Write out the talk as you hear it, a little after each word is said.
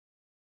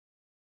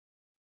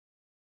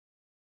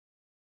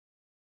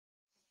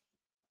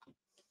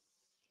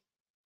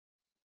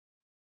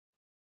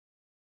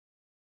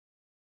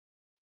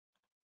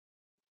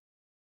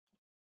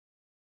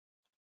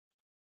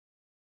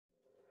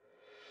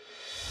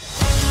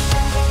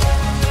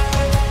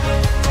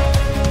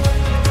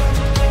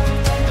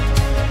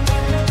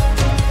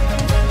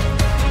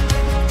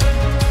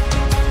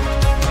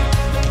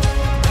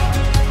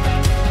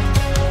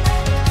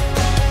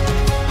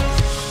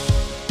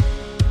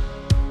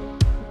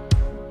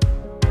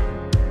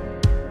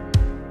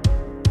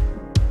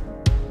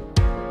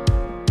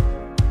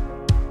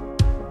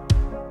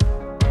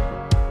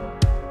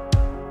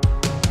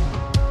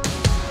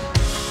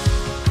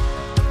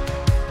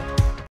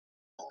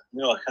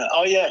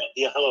Oh, yeah.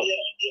 Yeah, hello.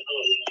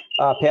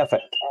 Ah,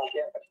 perfect.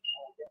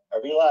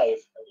 Are we live?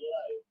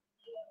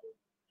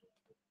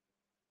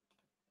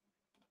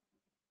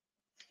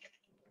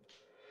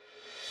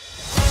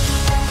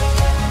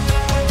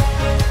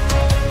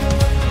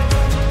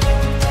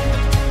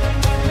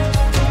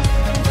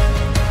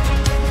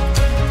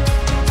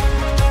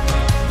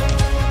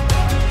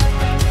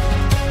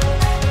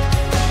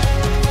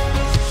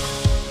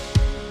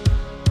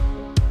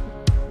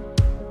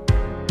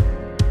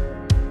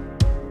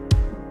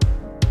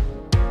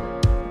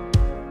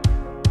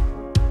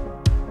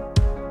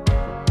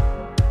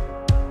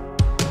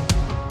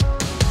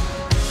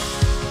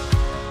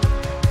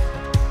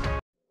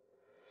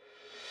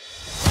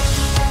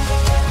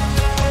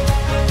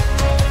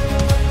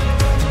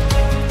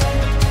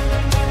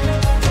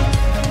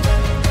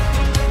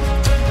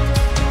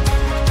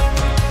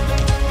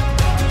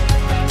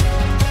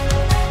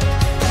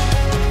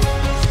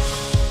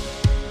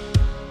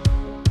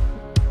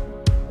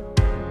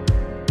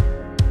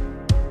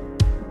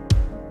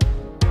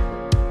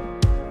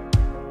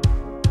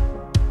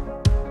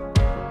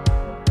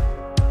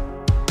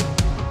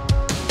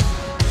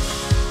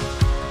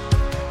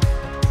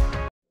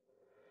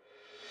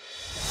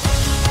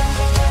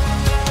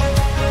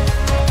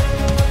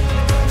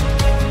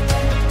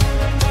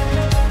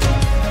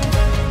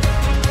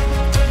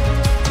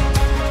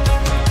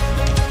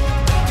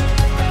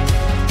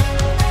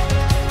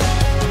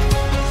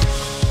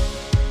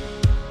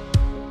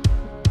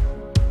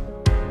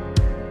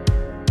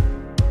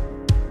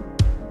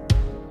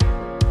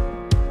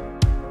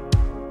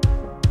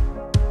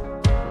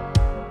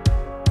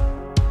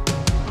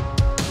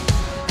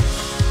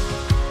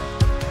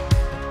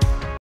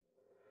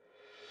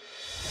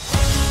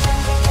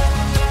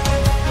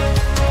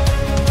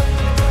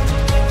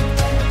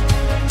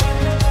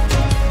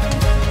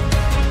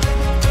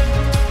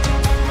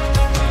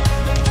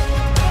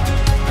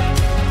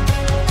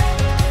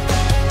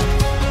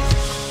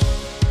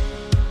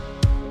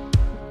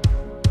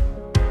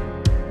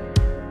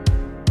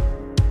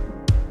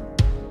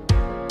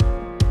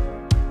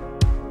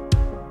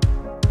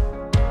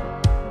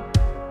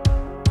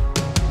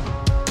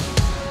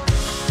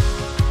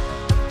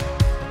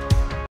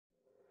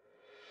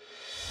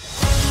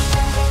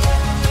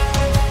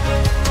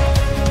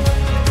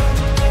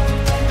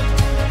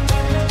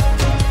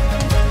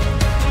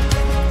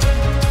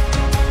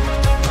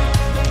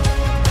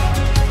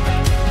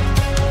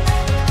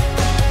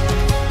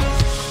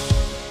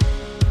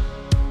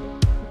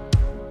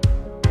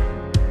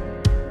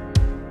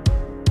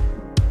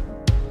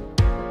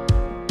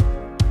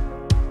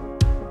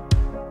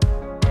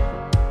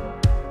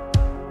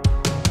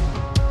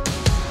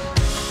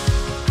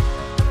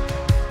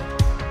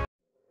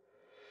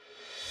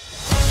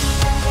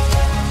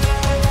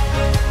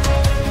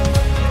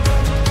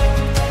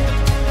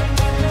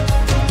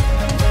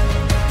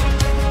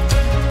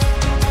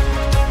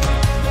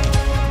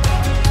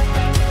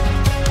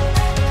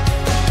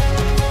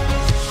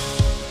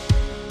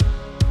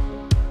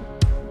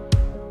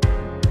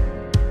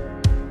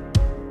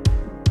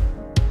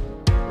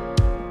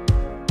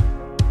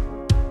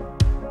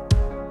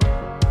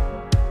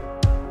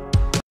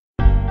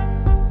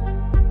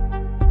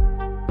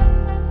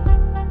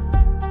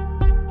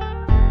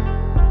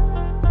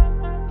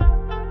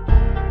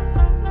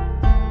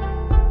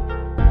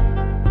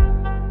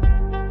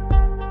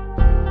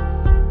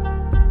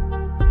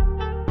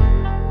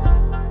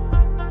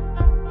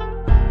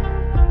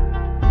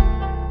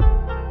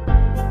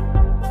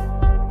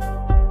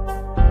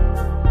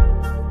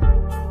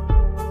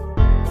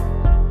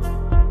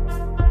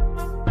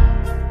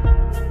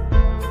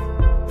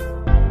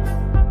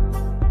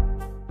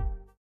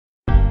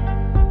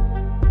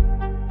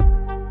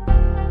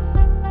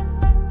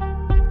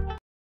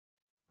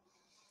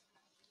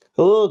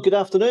 Hello, good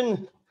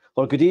afternoon,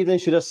 or good evening,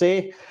 should I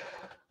say.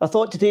 I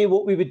thought today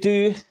what we would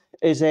do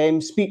is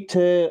speak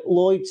to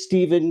Lloyd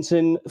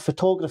Stevenson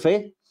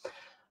Photography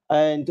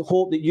and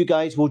hope that you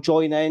guys will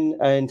join in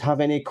and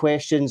have any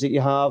questions that you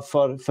have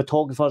for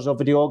photographers or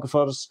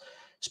videographers,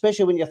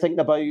 especially when you're thinking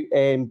about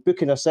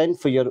booking us in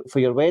for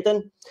your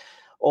wedding,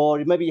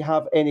 or maybe you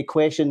have any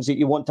questions that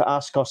you want to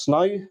ask us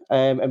now,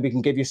 and we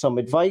can give you some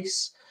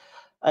advice.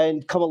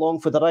 And come along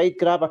for the ride,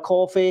 grab a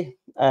coffee,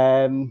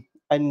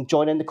 and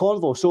join in the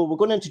convo. So we're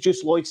going to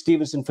introduce Lloyd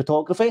Stevenson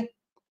Photography.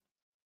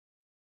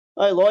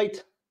 Hi,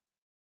 Lloyd.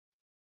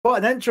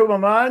 What an intro, my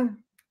man.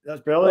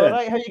 That's brilliant. All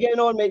right, how you getting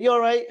on, mate? You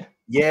all right?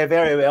 Yeah,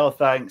 very well,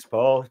 thanks,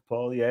 Paul.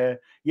 Yeah.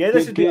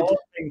 This would be a lot of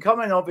thing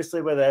coming,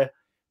 obviously, with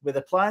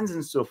the plans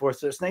and so forth.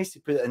 So it's nice to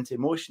put it into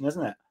motion,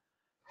 isn't it?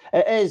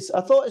 It is.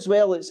 I thought as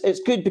well, it's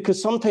good because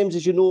sometimes,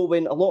 as you know,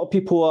 when a lot of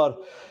people are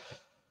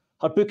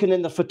booking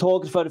in their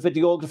photographer or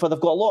videographer, they've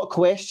got a lot of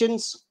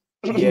questions.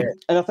 Yeah.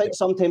 And I think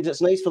sometimes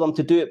it's nice for them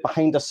to do it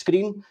behind a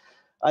screen.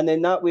 And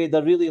then that way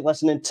they're really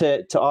listening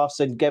to us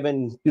and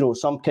giving,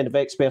 some kind of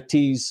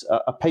expertise,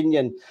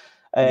 opinion.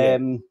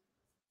 And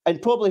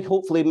probably,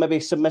 hopefully,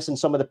 maybe missing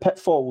some of the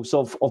pitfalls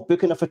of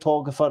booking a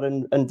photographer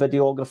and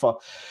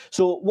videographer.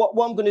 So what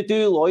I'm going to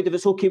do, Lloyd, if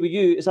it's okay with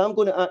you, is I'm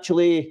going to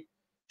actually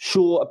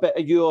show a bit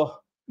of your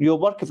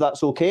work, if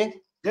that's okay.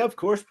 Yeah, of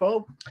course,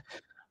 Paul.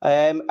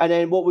 And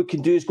then what we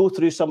can do is go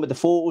through some of the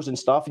photos and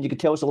stuff, and you can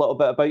tell us a little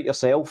bit about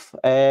yourself,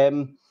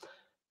 and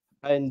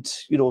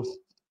you know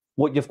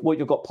what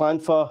you've got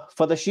planned for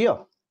this year.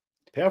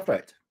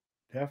 Perfect.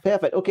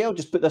 Okay, I'll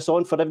just put this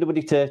on for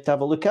everybody to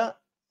have a look at.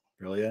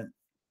 Brilliant.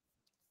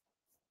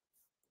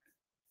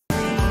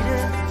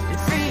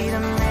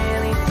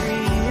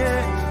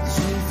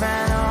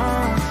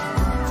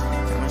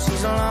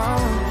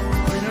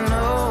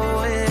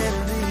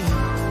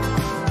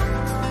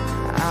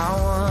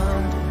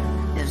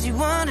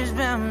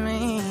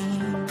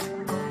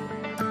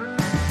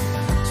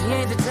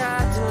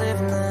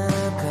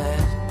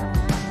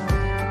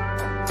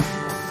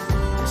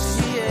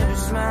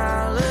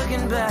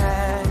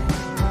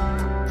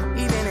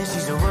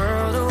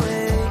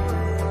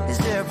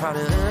 Part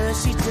of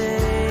us she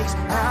takes.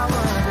 I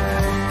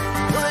wonder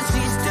what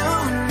she's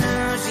doing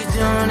now. She's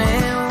doing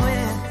it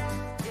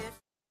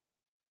with.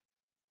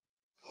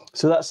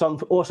 So that's some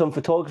awesome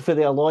photography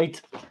there,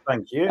 Lloyd.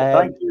 Thank you.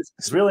 Thank you.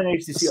 It's really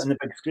nice to see it on the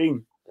big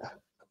screen.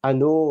 I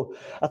know.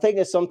 I think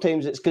that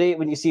sometimes it's great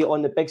when you see it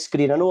on the big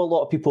screen. I know a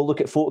lot of people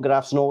look at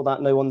photographs and all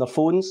that now on their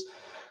phones.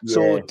 Yeah.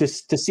 So to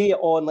see it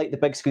on like the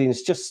big screen,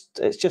 it's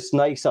just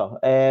nicer.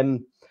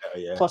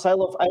 Yeah. Plus, I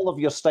love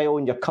your style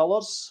and your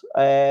colours.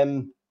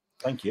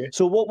 Thank you.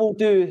 So what we'll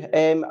do,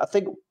 I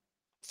think,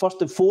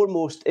 first and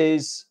foremost,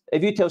 is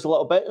if you tell us a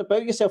little bit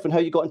about yourself and how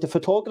you got into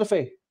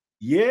photography.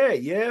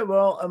 Yeah.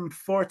 Well, I'm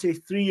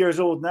 43 years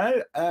old now.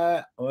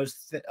 I've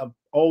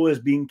always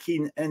been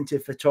keen into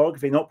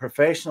photography, not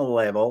professional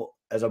level.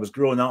 As I was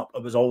growing up, I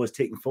was always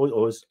taking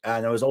photos,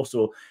 and I was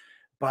also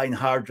buying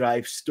hard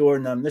drives,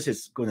 storing them. This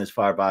is going as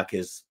far back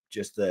as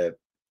just the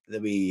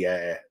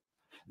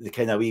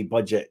kind of wee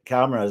budget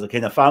cameras, the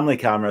kind of family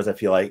cameras,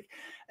 if you like.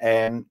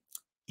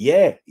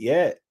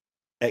 Yeah,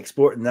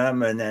 exporting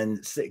them and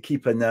then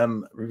keeping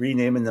them,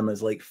 renaming them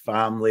as like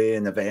family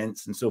and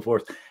events and so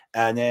forth.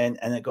 And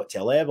it got to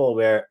a level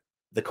where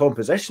the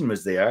composition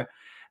was there,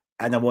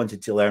 and I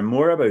wanted to learn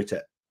more about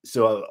it.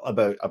 So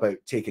about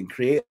taking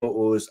creative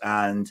photos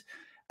and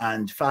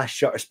fast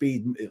shutter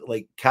speed,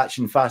 like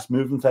catching fast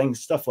moving things,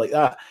 stuff like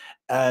that.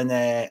 And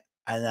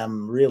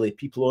I'm really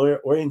people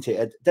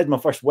orientated. Did my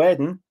first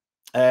wedding.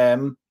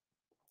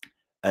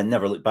 And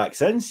never looked back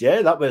since.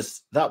 Yeah, that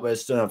was.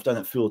 So I've done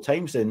it full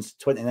time since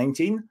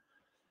 2019.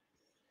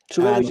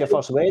 So where was your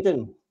first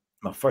wedding?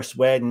 My first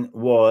wedding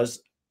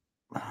was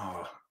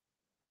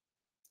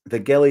the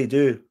Gilly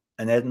Do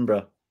in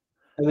Edinburgh.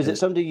 And was it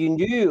somebody you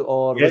knew,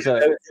 or was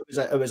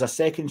it was a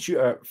second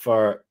shooter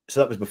for?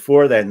 So that was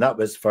before then. That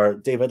was for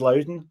David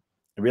Loudon,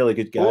 a really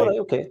good guy. Oh, right,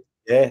 okay.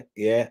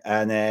 Yeah,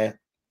 and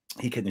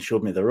he kind of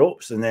showed me the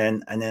ropes, and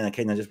then I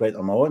kind of just went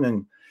on my own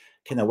and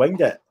kind of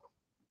winged it.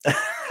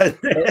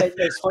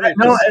 It's funny.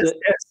 No,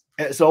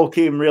 it's all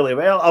came really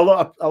well. A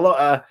lot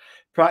of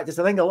practice.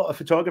 I think a lot of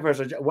photographers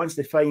are, once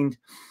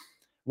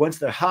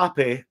they're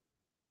happy,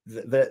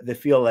 they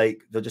feel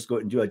like they'll just go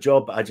out and do a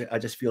job. But I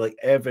just feel like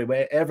every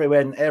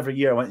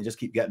year I want to just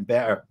keep getting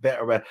better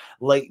with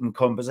light and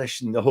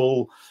composition, the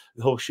whole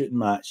shooting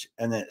match,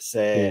 and it's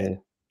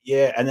and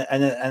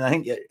I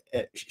think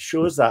it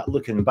shows that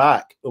looking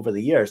back over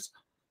the years.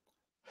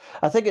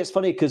 I think it's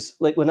funny because,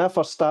 like, when I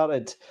first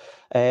started,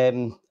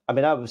 I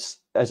mean, I was,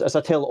 as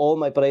I tell all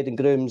my bride and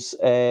grooms,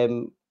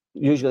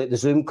 usually at the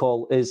Zoom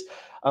call, is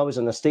I was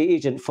an estate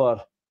agent for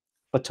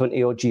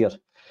 20 odd years.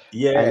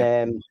 Yeah.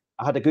 And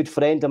I had a good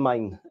friend of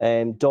mine,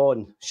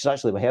 Dawn. She's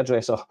actually my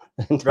hairdresser.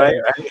 And,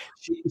 right.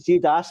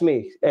 She'd asked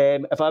me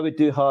if I would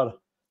do her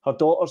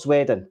daughter's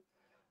wedding,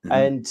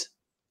 and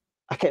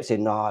I kept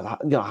saying, no,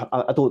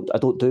 I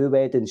don't do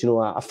weddings. You know,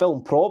 I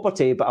film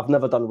property, but I've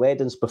never done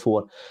weddings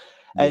before.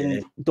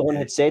 And Dawn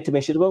had said to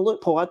me, she said, well,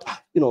 look, Paul,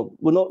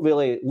 we're not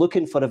really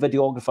looking for a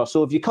videographer.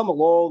 So if you come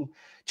along,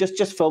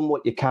 just film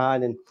what you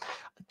can. And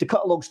to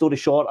cut a long story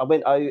short, I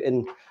went out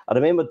and I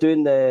remember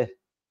doing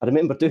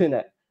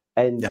it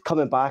and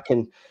coming back.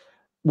 And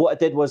what I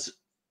did was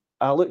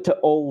I looked at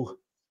all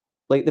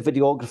like the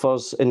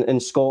videographers in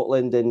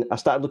Scotland, and I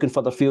started looking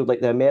further field, like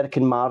the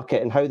American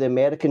market and how the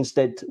Americans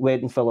did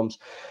wedding films.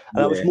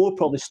 And I was more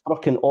probably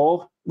struck in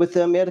awe with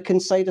the American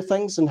side of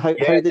things and how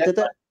they did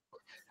it.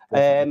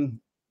 And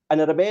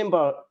I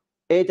remember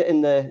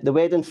editing the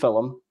wedding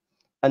film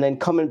and then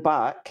coming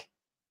back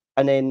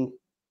and then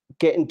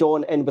getting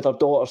Dawn in with her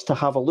daughters to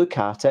have a look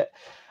at it.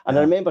 And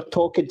I remember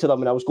talking to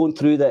them, and I was going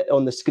through that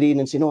on the screen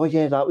and saying, oh,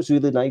 yeah, that was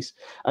really nice.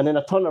 And then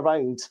I turn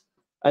around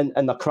and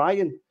they're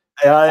crying.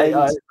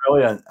 Yeah,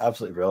 brilliant.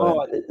 Absolutely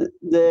brilliant.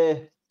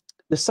 Oh,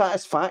 the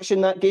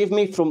satisfaction that gave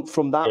me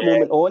from that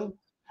moment on.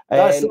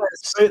 That's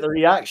the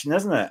reaction,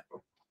 isn't it?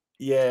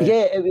 Yeah,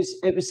 it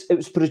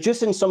was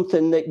producing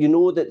something that you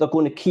know that they're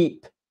going to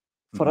keep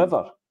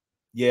forever.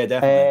 Yeah,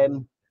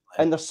 definitely.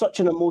 And there's such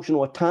an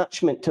emotional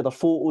attachment to their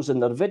photos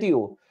and their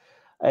video,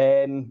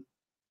 and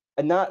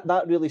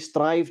that really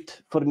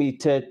strived for me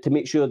to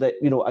make sure that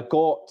I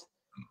got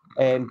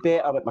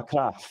better at my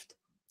craft.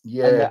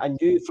 Yeah, and I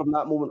knew from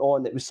that moment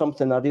on it was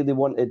something I really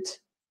wanted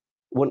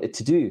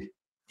to do.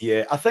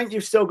 Yeah, I think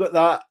you've still got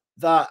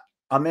that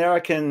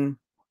American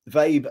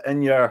vibe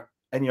in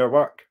your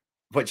work,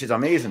 which is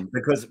amazing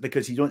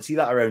because you don't see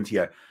that around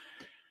here.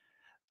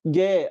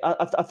 Yeah,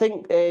 I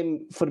think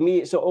for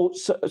me, it's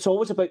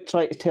always about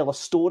trying to tell a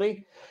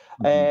story.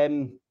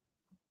 Mhm.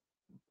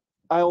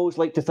 I always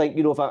like to think,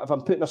 if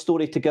I'm putting a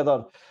story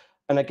together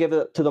and I give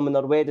it to them in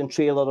their wedding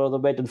trailer or their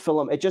wedding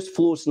film, it just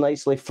flows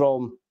nicely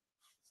from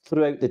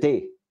throughout the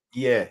day.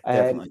 Yeah,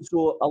 definitely.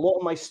 So a lot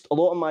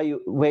of my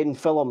wedding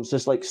films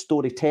is like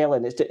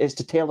storytelling. It's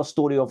to tell a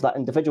story of that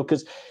individual,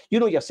 because you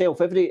know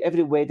yourself, every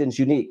wedding's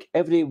unique.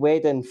 Every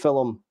wedding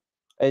film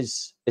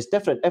is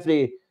different.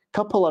 Every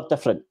couple are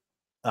different.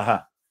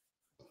 Uh-huh.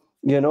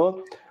 You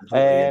know.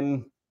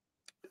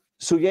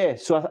 Absolutely, yeah.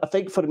 So I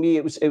think for me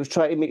it was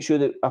trying to make sure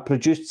that I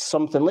produced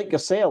something like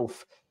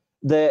yourself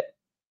that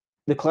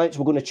the clients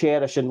were going to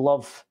cherish and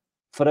love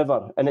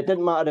forever. And it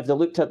didn't matter if they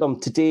looked at them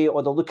today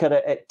or they look at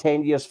it at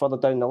 10 years further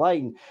down the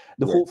line.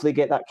 They Yeah. hopefully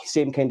get that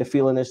same kind of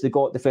feeling as they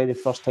got the very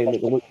first time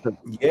that they looked at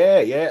them. Yeah,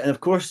 yeah. And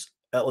of course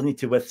it'll need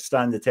to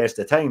withstand the test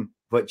of time,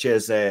 which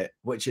is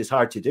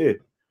hard to do.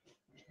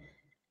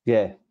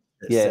 Yeah.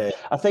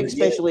 I think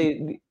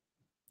especially,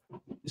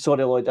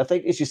 sorry, Lloyd, I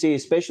think as you say,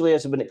 especially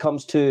as when it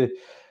comes to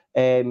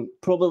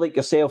probably like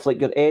yourself,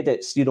 like your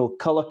edits,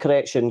 colour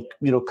correction,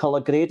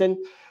 colour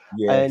grading,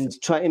 and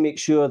trying to make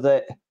sure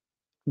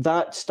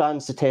that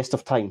stands the test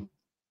of time.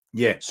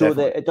 Yeah. So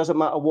definitely. that it doesn't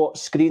matter what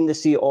screen they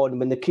see it on,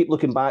 when they keep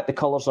looking back, the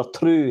colours are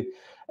true.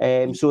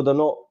 So they're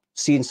not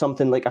seeing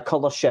something like a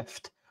colour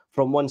shift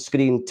from one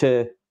screen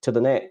to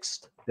the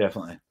next.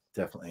 Definitely,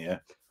 yeah.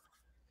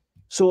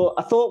 So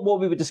I thought what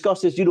we would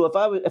discuss is,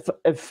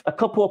 if a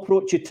couple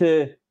approach you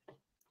to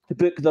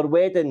book their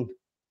wedding,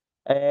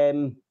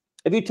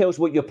 if you tell us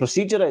what your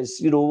procedure is,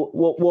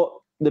 what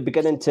the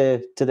beginning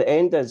to the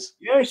end is.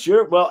 Yeah,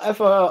 sure. Well,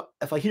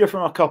 if I hear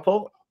from a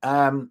couple,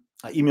 I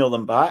email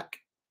them back.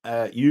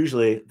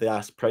 Usually they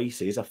ask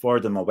prices. I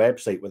forward them a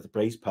website with the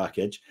price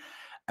package,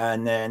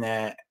 and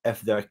then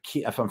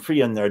if I'm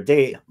free on their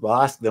date, we'll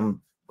ask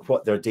them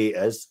what their date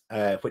is,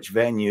 which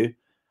venue,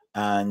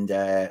 and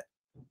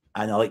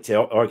I like to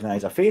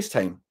organise a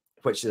FaceTime,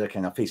 which is a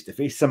kind of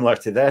face-to-face similar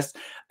to this,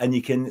 and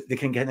they can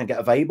kind of get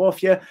a vibe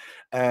off you,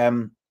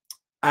 and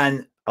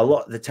a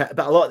lot of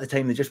the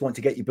time they just want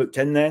to get you booked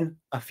in. Then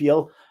I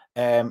feel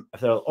if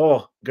they're like,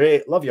 oh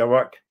great, love your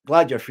work,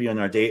 glad you're free on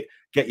our date,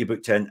 get you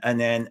booked in, and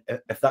then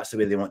if that's the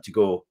way they want to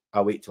go,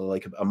 I'll wait till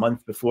like a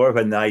month before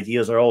when the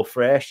ideas are all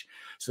fresh.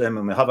 So then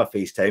when we have a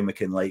FaceTime, we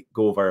can like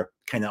go over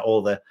kind of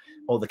all the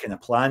kind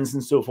of plans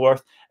and so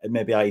forth, and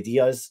maybe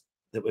ideas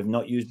that we've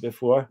not used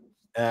before.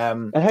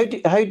 And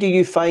how do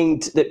you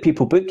find that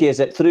people book you? Is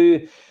it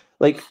through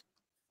like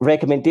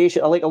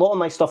recommendation? Like a lot of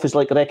my stuff is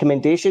like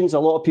recommendations. A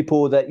lot of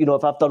people that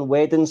if I've done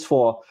weddings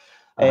for,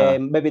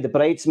 maybe the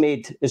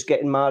bridesmaid is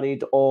getting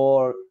married,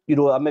 or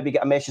I maybe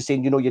get a message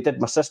saying you did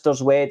my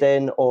sister's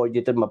wedding or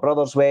you did my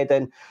brother's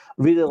wedding.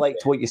 Really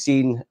liked what you've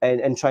seen,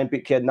 and try and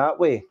book you in that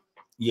way.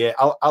 Yeah,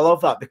 I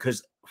love that,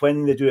 because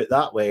when they do it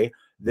that way,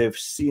 they've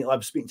seen. I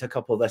was speaking to a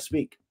couple this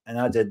week, and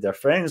I did their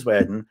friend's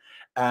wedding,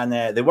 and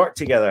they worked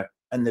together.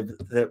 And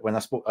when I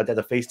did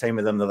a FaceTime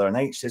with them the other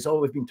night, she says, "Oh,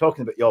 we've been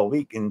talking about you all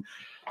week and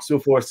so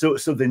forth." So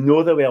they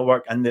know the way I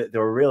work, and they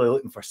were really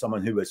looking for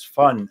someone who was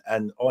fun.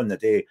 And on the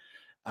day,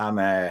 I'm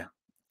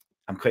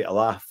quite a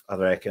laugh, I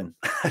reckon.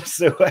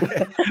 So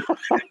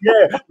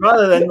yeah,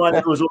 rather than one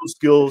of those old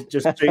school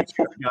just straight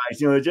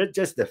guys,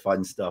 just the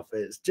fun stuff.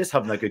 It's just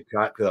having a good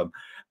crack with them.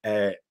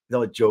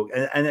 They'll joke,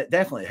 and it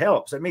definitely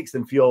helps. It makes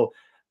them feel.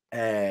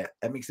 At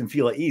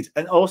ease,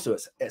 and also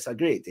it's a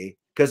great day,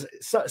 because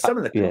some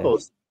of the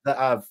couples that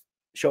I've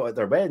shot at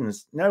their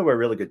weddings now we're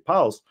really good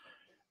pals,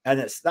 and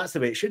that's the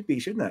way it should be,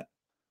 shouldn't it?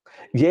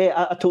 Yeah,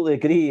 I totally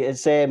agree.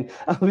 It's I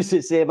was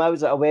the same. I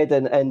was at a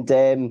wedding, and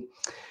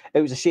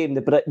it was a shame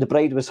the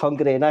bride was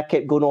hungry, and I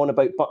kept going on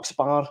about Buck's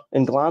Bar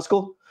in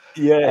Glasgow.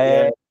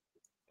 Yeah.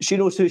 She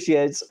knows who she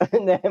is,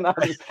 and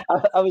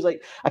I was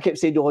like, I kept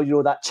saying,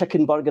 "Oh, that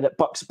chicken burger at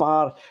Buck's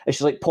Bar," and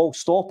she's like, "Paul,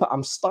 stop it!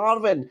 I'm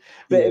starving."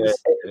 But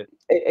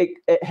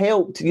it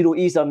helped,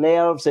 ease our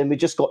nerves, and we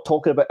just got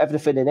talking about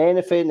everything and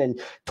anything,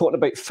 and talking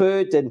about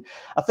food. And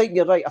I think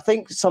you're right. I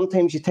think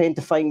sometimes you tend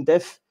to find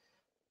if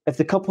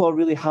the couple are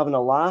really having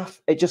a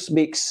laugh, it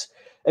makes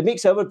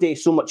our day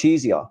so much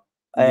easier,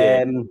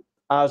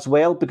 as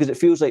well, because it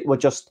feels like we're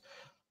just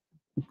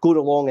going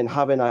along and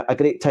having a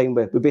great time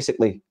with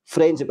basically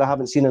friends that we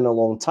haven't seen in a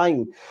long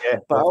time. Yeah,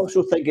 but I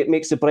also think it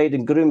makes the bride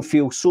and groom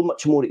feel so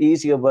much more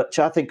easier, which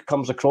I think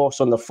comes across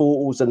on their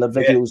photos and their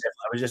videos.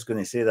 I was just going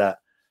to say that.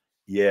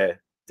 Yeah,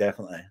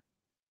 definitely.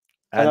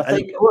 And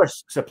of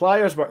course,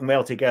 suppliers working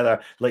well together,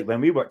 like when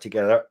we work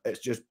together, it's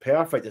just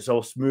perfect. It's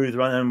all smooth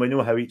running. We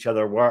know how each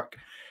other work.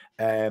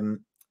 And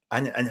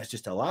it's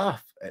just a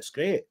laugh. It's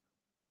great.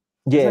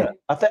 Yeah,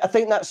 I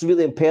think that's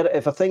really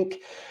imperative. I think,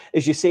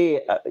 as you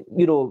say,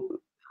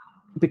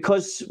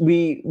 because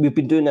we've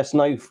been doing this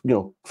now,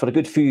 for a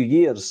good few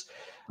years,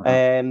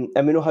 and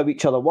we know how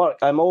each other work.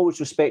 I'm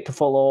always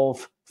respectful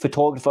of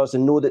photographers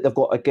and know that they've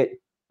got to get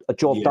a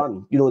job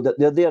done. You know, that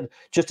they're there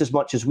just as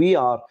much as we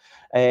are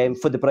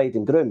for the bride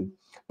and groom.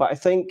 But I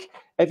think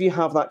if you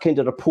have that kind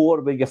of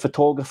rapport with your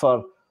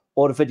photographer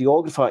or a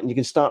videographer, and you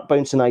can start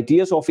bouncing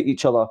ideas off at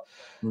each other,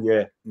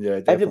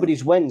 definitely.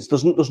 everybody's wins.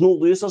 There's no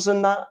losers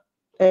in that,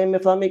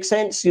 if that makes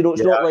sense. You know,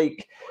 it's not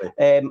like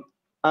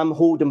I'm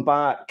holding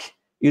back,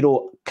 you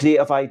know,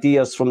 creative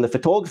ideas from the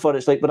photographer.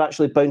 It's like we're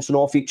actually bouncing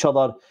off each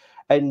other,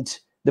 and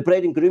the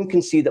bride and groom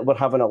can see that we're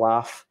having a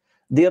laugh.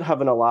 They're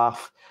having a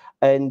laugh,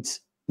 and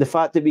the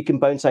fact that we can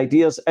bounce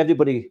ideas,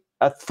 everybody.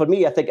 For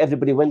me, I think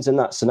everybody wins in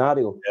that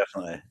scenario.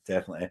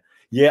 Definitely.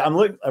 Yeah, I'm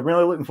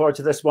really looking forward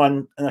to this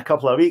one in a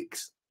couple of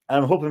weeks.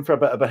 I'm hoping for a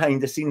bit of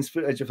behind the scenes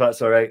footage, if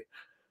that's all right.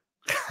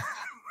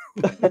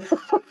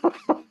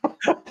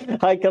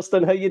 Hi,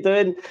 Kirsten. How you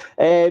doing?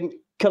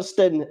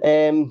 Kirsten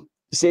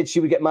said she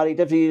would get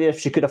married every year if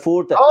she could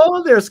afford it.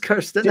 Oh, there's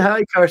Kirsten.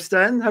 Hi,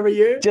 Kirsten. How are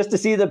you? Just to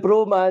see the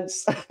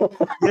bromance.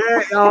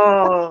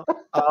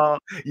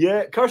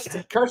 Yeah.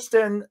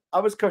 Kirsten. I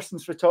was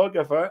Kirsten's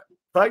photographer.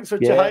 Thanks for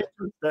hi,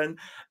 Kirsten.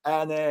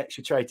 And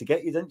she tried to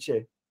get you, didn't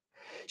she?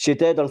 She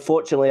did.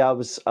 Unfortunately, I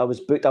was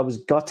booked. I was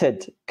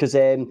gutted because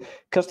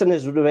Kirsten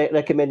has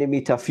recommended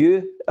me to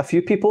a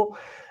few people,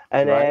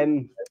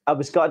 and I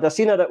was gutted. I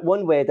seen her at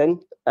one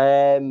wedding,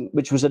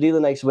 which was a really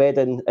nice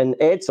wedding in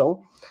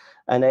Edsall,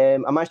 and I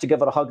managed to give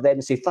her a hug then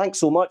and say thanks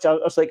so much. I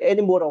was like,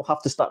 any more, I'll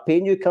have to start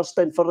paying you,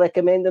 Kirsten, for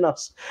recommending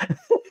us.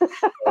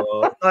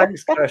 Oh,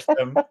 thanks,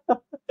 Kirsten.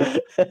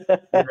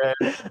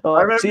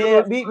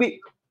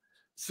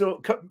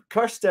 So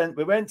Kirsten,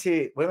 we went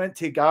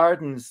to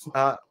gardens.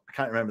 I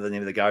can't remember the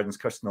name of the gardens.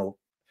 Kirsten will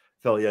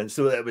fill you in.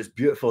 So it was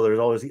beautiful. There was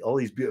always all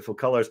these beautiful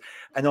colours.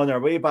 And on our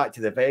way back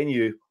to the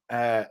venue,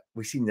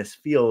 we seen this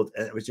field,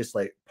 and it was just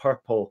like a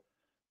purple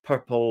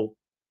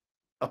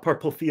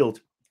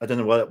field. I don't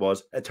know what it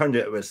was. It turned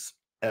out it was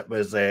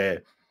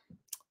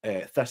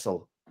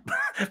thistle.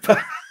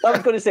 I was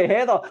going to say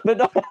heather, but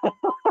no.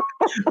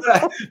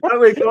 But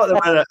we got them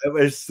in it. It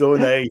was so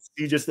nice.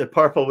 You just the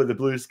purple with the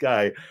blue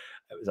sky.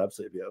 It was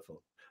absolutely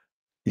beautiful.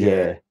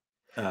 Yeah.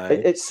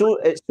 It's so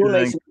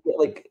nice to get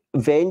like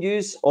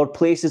venues or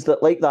places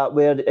that like that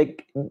where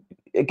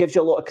it gives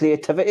you a lot of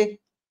creativity.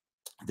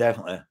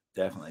 Definitely,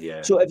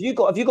 yeah. So have you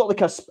got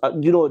like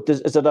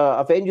is there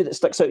a venue that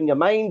sticks out in your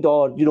mind,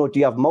 or do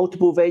you have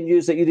multiple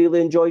venues that you really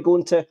enjoy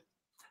going to?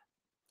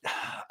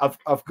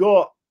 I've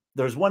got,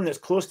 there's one that's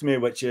close to me,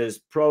 which is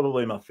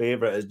probably my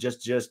favorite. Is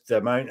just the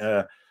amount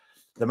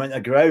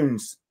of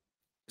grounds.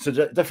 So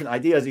different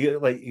ideas.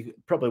 You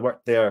probably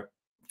worked there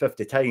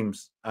 50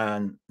 times,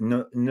 and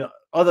no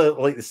other,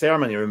 like the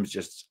ceremony room is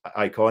just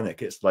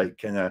iconic. It's like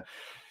kind of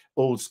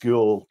old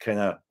school, kind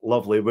of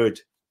lovely wood.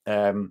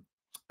 But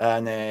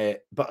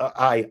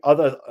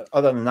other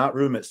than that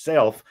room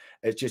itself,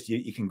 it's just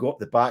you can go up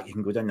the back, you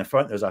can go down the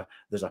front. There's a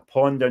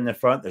pond down the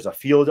front. There's a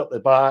field up the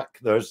back.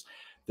 There's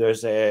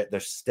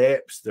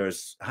steps.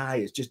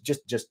 It's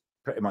just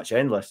pretty much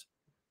endless.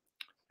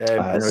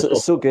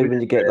 It's so good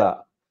when you get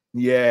that.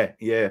 Yeah.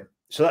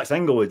 So that's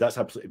Inglewood. That's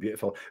absolutely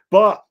beautiful.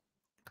 But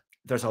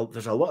there's a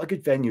lot of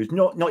good venues,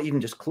 not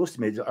even just close to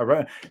me,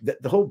 around.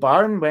 The whole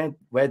barn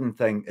wedding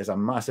thing is a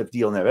massive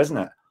deal now, isn't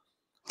it?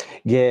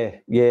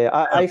 Yeah.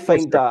 I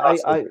find that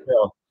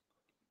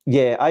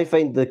I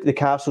find the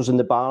castles and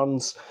the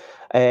barns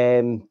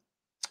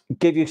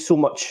give you so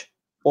much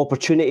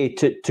opportunity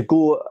to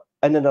go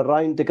in and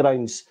around the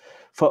grounds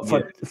for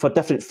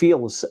different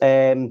feels.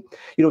 If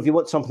you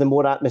want something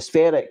more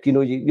atmospheric,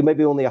 you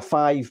maybe only a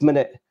 5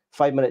 minute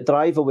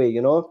drive away.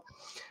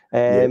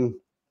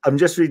 I'm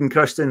just reading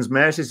Kirsten's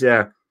message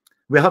there.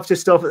 We have to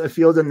stop at the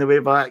field on the way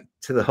back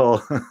to the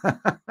hall.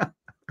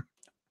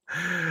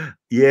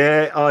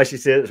 Yeah. Oh, she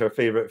said it's her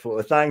favourite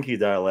photo. Thank you,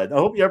 darling. I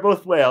hope you're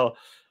both well.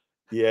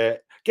 Yeah.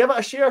 Give it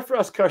a share for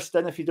us,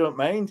 Kirsten, if you don't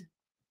mind.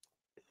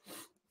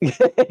 give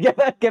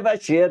it a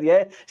share,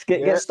 yeah.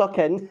 Get stuck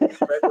in.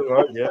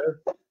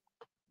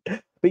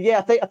 But yeah,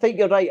 I think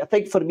you're right. I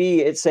think for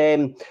me, it's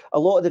a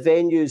lot of the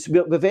venues.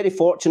 We're very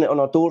fortunate on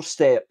our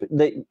doorstep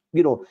that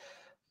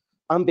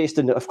I'm based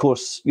in, of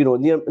course,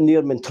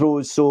 near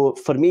Montrose. So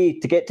for me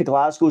to get to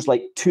Glasgow is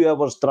like 2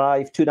 hours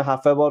drive,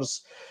 2.5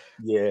 hours.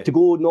 Yeah. To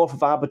go north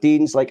of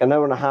Aberdeen's like an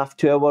hour and a half,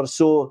 2 hours.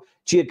 So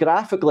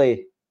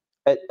geographically,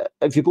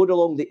 if you go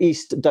along the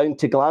east down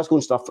to Glasgow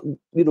and stuff,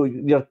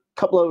 you're a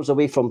couple of hours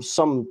away from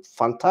some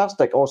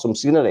fantastic, awesome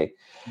scenery.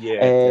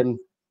 Yeah.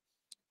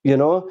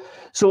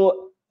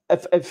 So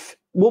if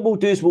what we'll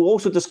do is we'll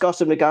also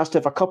discuss in regards to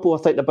if a couple are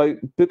thinking about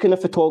booking a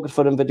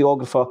photographer and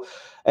videographer.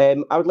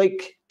 I would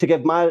like to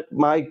give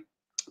my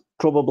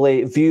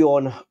probably view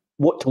on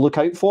what to look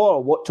out for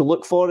or what to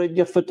look for in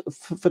your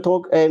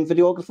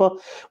videographer.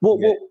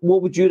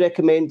 What would you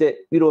recommend that,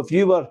 if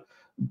you were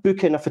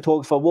booking a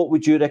photographer, what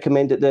would you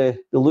recommend that they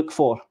look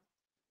for?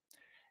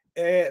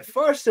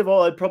 First of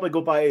all, I'd probably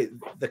go by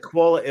the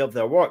quality of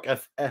their work.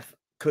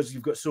 Because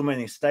you've got so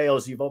many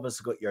styles, you've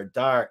obviously got your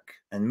dark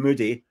and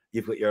moody,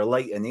 you've got your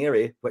light and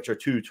airy, which are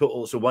two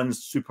total. So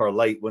one's super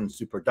light, one's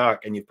super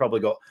dark, and you've probably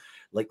got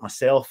like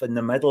myself in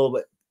the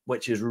middle,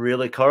 which is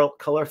really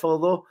colourful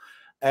though.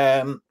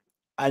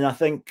 And I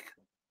think,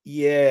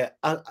 yeah,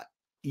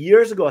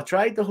 years ago I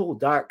tried the whole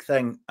dark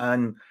thing,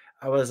 and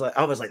I was like,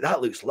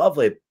 that looks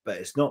lovely, but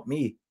it's not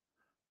me.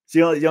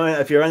 So you know,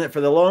 if you're in it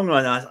for the long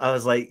run, I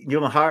was like,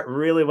 my heart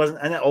really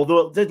wasn't in it,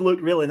 although it did look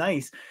really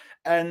nice.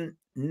 And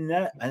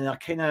I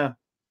kind of,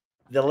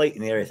 the light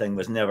and airy thing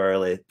was never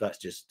really. That's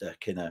just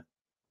kind of,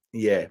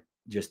 yeah,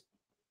 just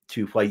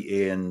too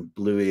whitey and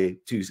bluey,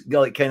 too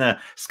like kind of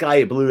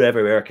sky blue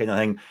everywhere kind of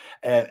thing.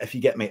 If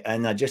you get me,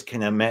 and I just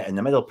kind of met in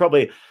the middle,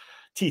 probably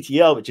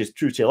TTL, which is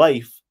true to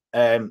life,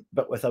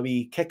 but with a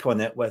wee kick on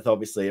it, with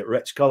obviously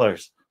rich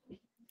colours.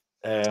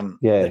 Yeah, the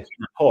kind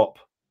of pop.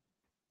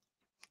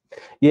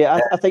 Yeah,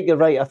 I think you're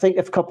right. I think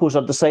if couples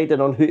are deciding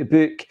on who to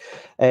book,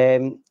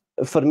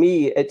 for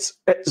me, it's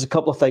a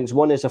couple of things.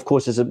 One is, of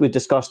course, as we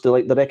discussed,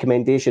 the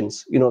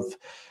recommendations. You know,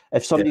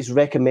 if somebody's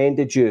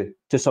recommended you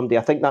to somebody,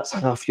 I think that's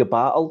half your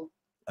battle.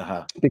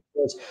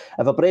 Because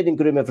if a bride and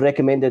groom have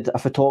recommended a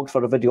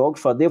photographer or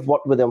videographer, they've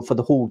worked with them for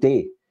the whole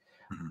day,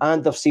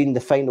 and they've seen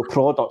the final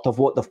product of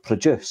what they've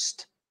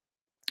produced.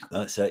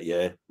 That's it,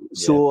 yeah.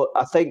 So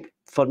I think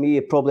for me,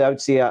 probably I would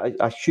say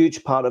a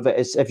huge part of it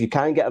is if you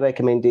can get a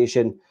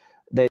recommendation,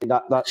 then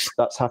that's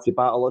half your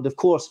battle. And of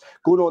course,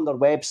 going on their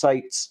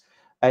websites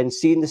and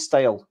seeing the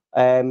style.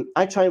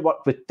 I try and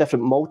work with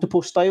different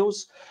multiple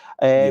styles,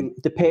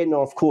 depending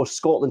on, of course,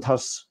 Scotland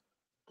has,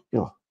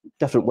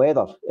 different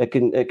weather. It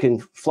can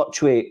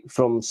fluctuate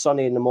from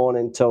sunny in the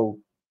morning till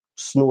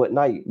snow at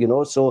night,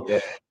 So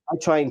I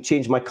try and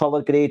change my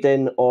colour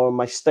grading or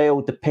my style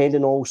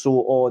depending also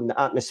on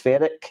the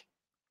atmospheric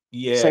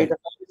side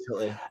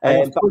of it.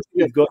 And of course,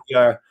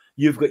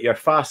 you've got your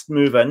fast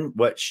moving,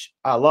 which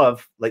I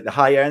love, like the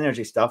high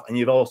energy stuff, and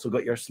you've also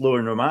got your slow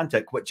and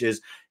romantic, which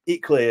is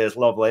equally as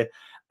lovely.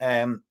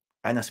 And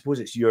I suppose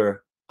it's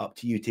up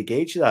to you to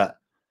gauge that.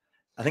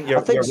 I think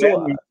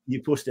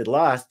you posted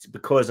last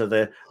because of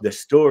the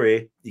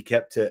story, you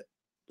kept it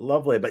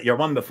lovely, but your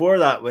one before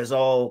that was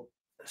all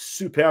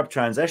superb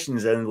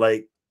transitions and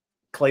like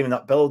climbing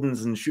up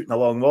buildings and shooting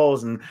along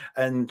walls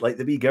and like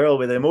the wee girl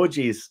with the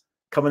emojis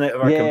coming out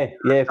of our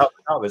computer.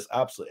 That was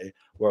absolutely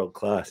world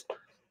class.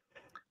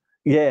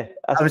 Yeah,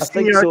 I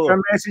think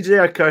your message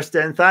there,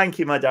 Kirsten. Thank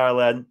you, my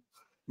darling.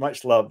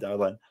 Much love,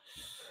 darling.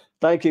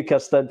 Thank you,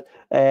 Kirsten.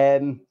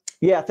 I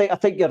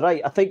think you're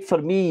right. I think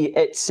for me,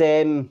 it's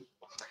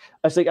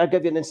like, I'll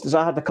give you an instance.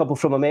 I had a couple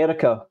from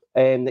America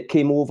that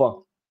came over,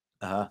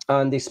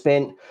 and they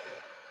spent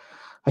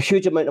a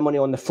huge amount of money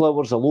on the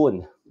flowers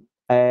alone.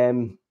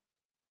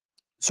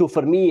 So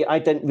for me, I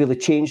didn't really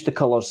change the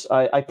colours.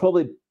 I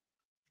probably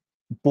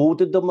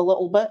bolded them a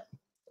little bit.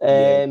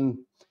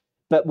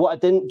 But what I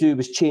didn't do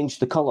was change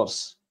the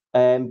colours,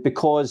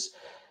 because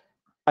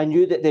I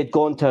knew that they'd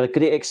gone to a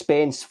great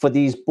expense for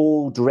these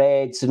bold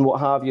reds and what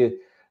have you,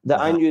 that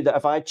I knew that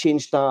if I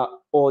changed that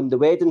on the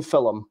wedding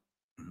film,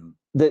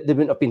 that they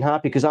wouldn't have been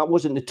happy, because that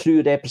wasn't the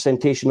true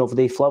representation of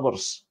the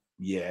flowers.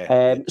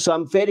 So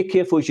I'm very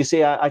careful, as you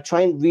say. I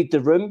try and read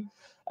the room.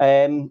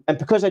 And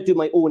because I do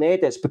my own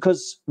edits,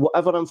 because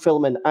whatever I'm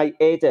filming, I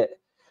edit,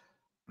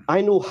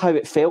 I know how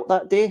it felt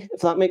that day,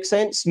 if that makes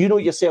sense. You know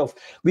yourself,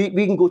 we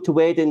can go to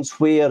weddings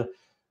where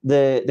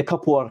the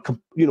couple are,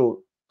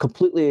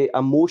 completely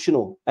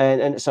emotional,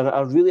 and it's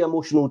a really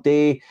emotional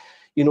day.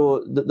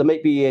 There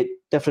might be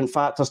different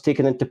factors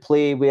taken into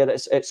play where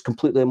it's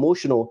completely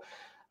emotional.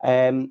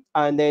 And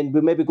then we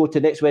maybe go to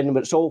the next wedding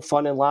where it's all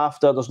fun and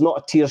laughter. There's not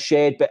a tear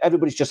shed, but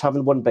everybody's just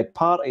having one big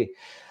party.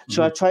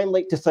 So I try and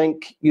like to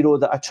think,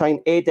 that I try and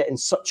edit in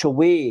such a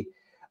way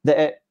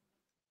that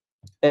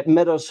it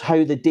mirrors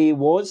how the day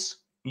was.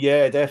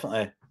 Yeah,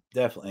 definitely.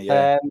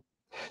 Yeah.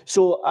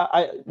 So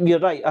you're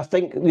right. I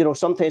think,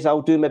 sometimes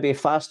I'll do maybe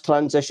fast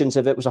transitions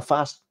if it was a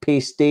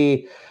fast-paced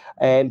day,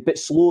 but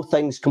slow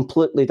things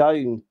completely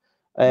down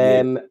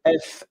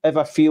if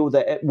I feel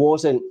that it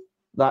wasn't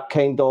that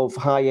kind of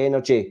high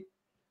energy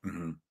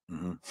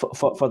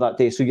for that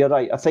day. So you're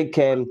right. I think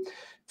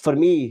for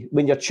me,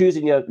 when you're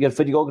choosing your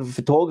videographer,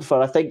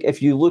 photographer, I think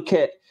if you look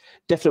at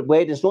different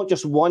weddings, not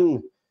just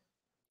one,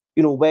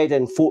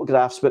 wedding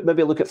photographs, but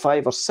maybe look at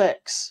 5 or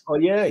 6. Oh,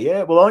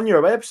 yeah. Well, on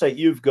your website,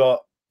 you've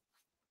got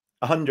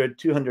 100,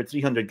 200,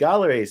 300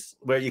 galleries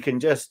where you can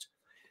just,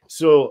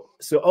 so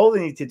all they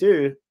need to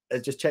do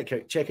is just check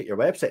out your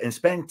website and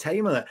spend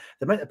time on it.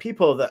 The amount of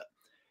people that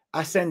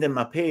I send in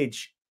my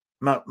page,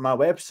 my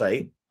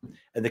website,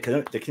 and they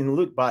can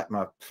look back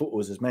my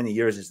photos as many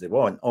years as they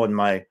want on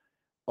my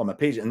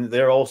page, and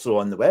they're also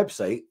on the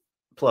website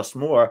plus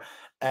more.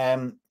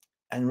 And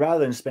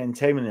rather than spend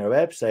time on their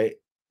website,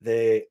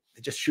 they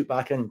just shoot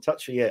back in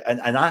touch with you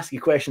and ask you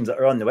questions that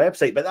are on the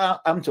website.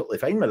 But I'm totally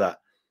fine with that.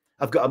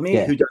 I've got a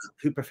mate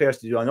who prefers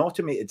to do an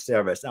automated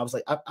service, and I was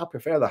like, I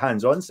prefer the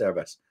hands-on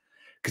service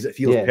because it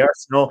feels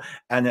personal,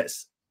 and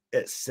it's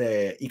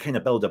you kind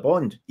of build a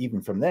bond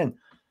even from then,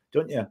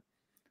 don't you?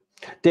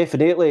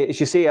 Definitely, as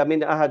you say. I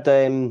mean, I had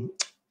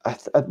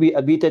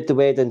we did the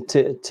wedding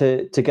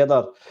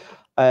together,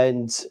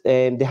 and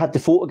they had the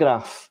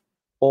photograph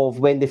of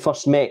when they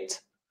first met.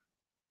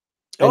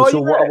 And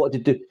what I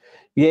wanted to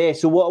do,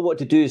 so what I wanted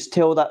to do is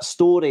tell that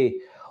story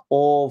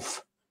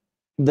of,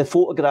 the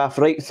photograph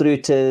right through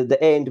to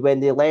the end when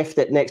they left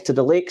it next to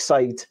the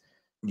lakeside.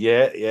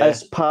 Yeah.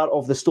 As part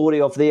of the story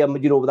of them,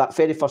 you know, that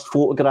very first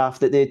photograph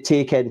that they'd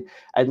taken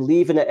and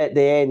leaving it at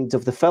the end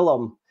of the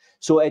film.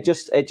 So it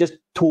just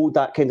told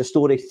that kind of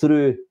story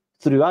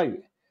throughout.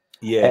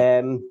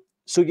 Yeah.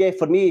 So yeah,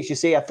 for me, as you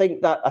say, I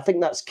think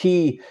that's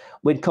key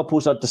when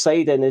couples are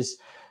deciding is,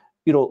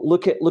 you know,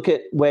 look at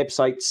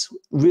websites.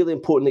 Really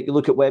important that you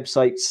look at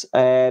websites.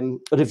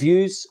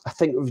 Reviews. I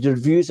think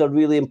reviews are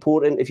really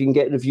important if you can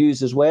get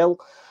reviews as well.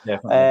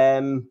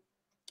 Definitely.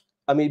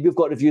 I mean, we've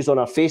got reviews on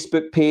our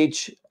Facebook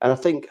page, and I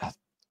think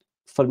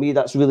for me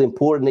that's really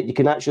important that you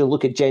can actually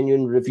look at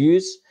genuine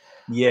reviews,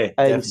 Yeah,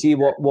 and definitely. see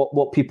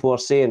what people are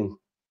saying.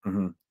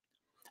 Mm-hmm.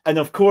 And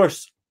of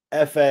course,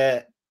 if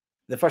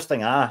the first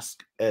thing I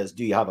ask is,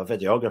 do you have a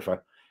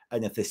videographer?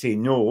 And if they say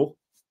no,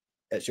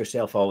 it's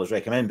yourself I always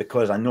recommend,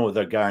 because I know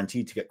they're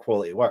guaranteed to get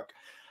quality work.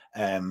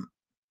 And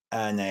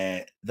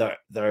there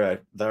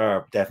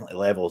are definitely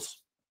levels.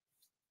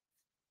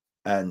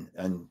 And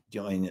you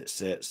know what I mean?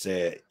 It's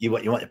you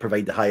want to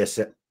provide the highest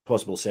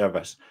possible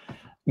service.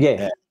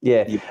 Yeah.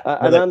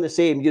 And I'm the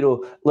same, you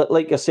know,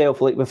 like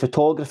yourself, like with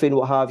photography and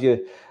what have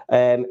you.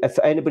 If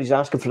anybody's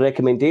asking for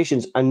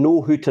recommendations, I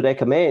know who to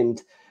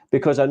recommend,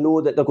 because I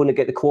know that they're going to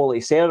get the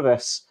quality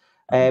service,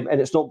 and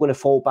it's not going to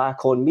fall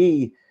back on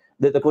me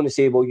that they're going to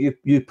say, well,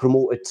 you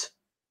promoted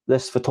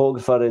this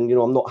photographer, and you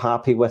know I'm not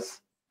happy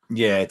with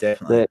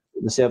definitely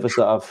the service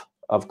that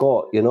I've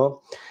got, you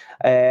know.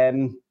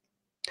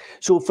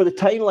 So for the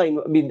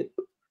timeline, I mean,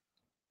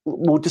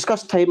 we'll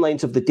discuss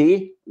timelines of the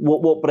day,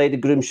 what bride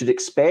and groom should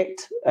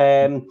expect.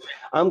 I'm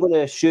going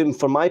to assume,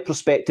 from my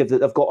perspective, that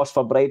they've got us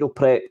for bridal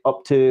prep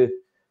up to,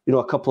 you know,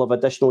 a couple of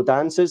additional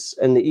dances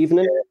in the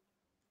evening.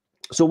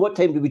 So what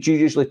time would you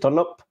usually turn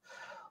up?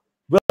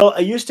 Well, I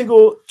used to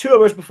go 2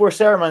 hours before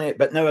ceremony,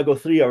 but now I go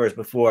 3 hours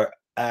before.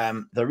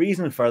 The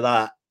reason for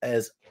that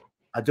is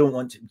I don't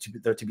want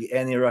there to be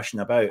any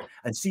rushing about.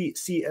 And see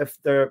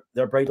if their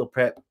bridal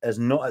prep is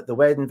not at the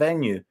wedding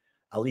venue,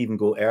 I'll even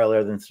go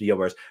earlier than 3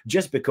 hours,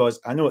 just because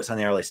I know it's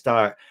an early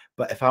start.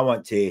 But if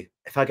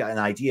I get an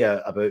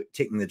idea about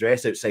taking the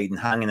dress outside and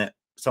hanging it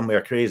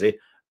somewhere crazy,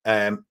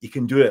 you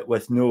can do it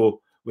with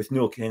no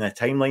kind of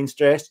timeline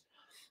stress.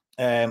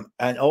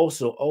 And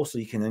also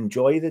you can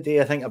enjoy the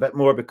day, I think, a bit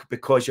more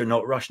because you're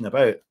not rushing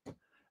about.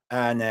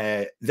 And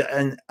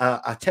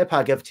a tip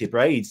I give to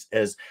brides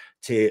is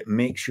to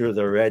make sure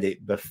they're ready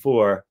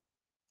before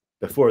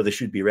they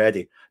should be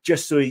ready,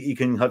 just so you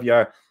can have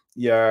your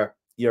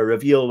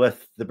reveal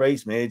with the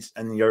bridesmaids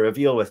and your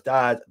reveal with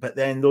dad. But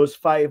then those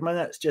 5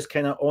 minutes just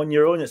kind of on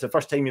your own. It's the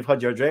first time you've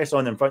had your dress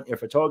on in front of your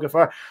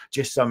photographer.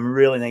 Just some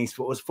really nice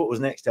photos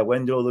next to a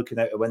window, looking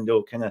out a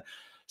window, kind of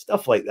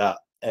stuff like that.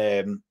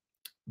 And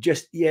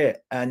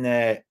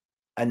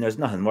there's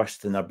nothing worse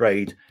than a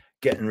bride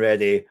getting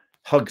ready,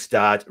 hugs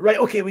dad, right,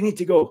 okay, we need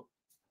to go,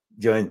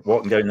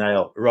 walking down the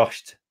aisle,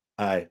 rushed,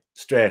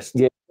 stressed.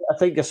 Yeah, I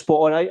think you're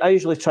spot on. I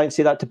usually try and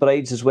say that to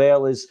brides as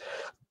well, is,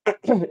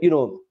 you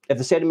know, if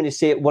the ceremony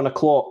say at 1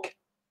 o'clock,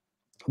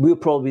 we'll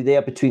probably be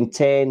there between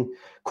 10,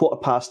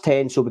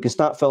 10:15, so we can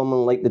start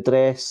filming like the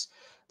dress,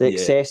 the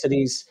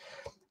accessories.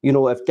 You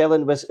know, if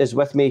Dylan is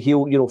with me,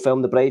 he'll, you know,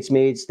 film the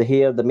bridesmaids, the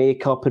hair, the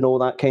makeup, and all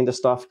that kind of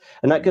stuff.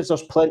 And that gives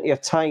us plenty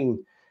of time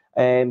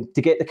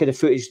to get the kind of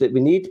footage that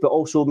we need, but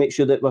also make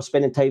sure that we're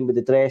spending time with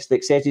the dress, the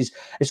accessories.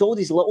 It's all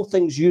these little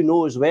things, you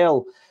know, as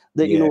well,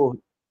 that, you know,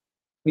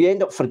 you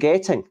end up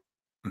forgetting.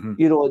 Mm-hmm.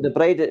 You know, the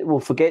bride will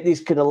forget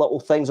these kind of little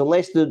things,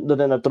 unless they're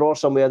in a drawer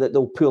somewhere that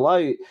they'll pull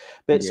out.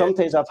 But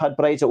sometimes I've had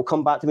brides that will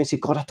come back to me and say,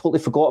 God, I totally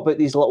forgot about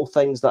these little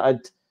things that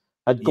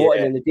I'd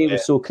gotten, and the day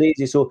was so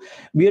crazy. So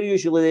we're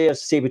usually there,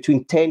 say,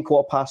 between 10,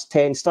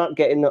 10:15, start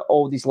getting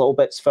all these little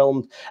bits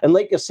filmed. And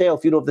like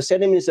yourself, you know, if the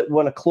ceremony's at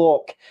 1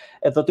 o'clock,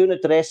 if they're doing a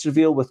dress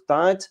reveal with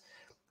dad,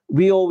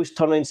 we always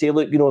turn around and say,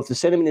 look, you know, if the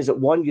ceremony is at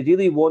 1, you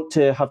really want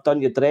to have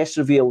done your dress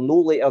reveal no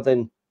later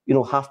than, you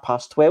know,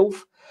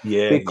 12:30.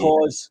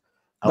 Because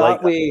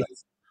that way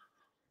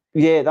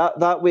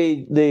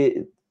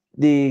they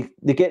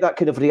get that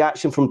kind of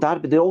reaction from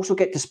dad, but they also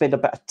get to spend a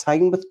bit of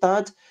time with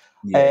dad.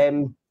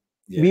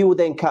 We will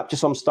then capture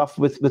some stuff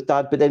with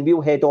dad, but then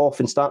we'll head off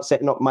and start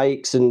setting up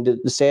mics and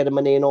the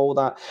ceremony and all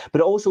that.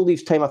 But it also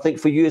leaves time, I think,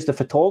 for you as the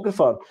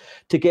photographer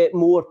to get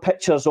more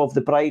pictures of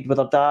the bride with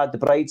her dad, the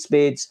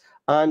bridesmaids,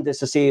 and,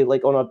 as I say,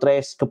 like on her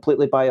dress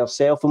completely by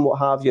herself and what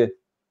have you.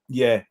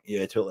 Yeah,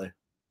 totally.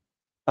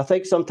 I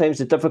think sometimes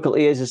the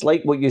difficulty is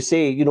like what you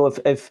say, you know,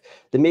 if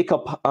the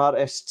makeup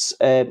artists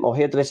or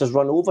hairdressers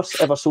run over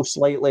ever so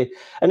slightly,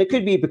 and it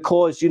could be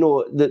because, you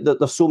know,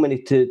 there's so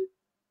many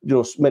you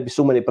know, maybe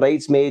so many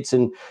bridesmaids,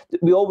 and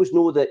we always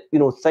know that, you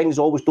know, things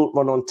always don't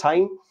run on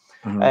time.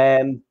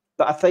 Mm-hmm.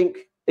 But I think,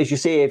 as you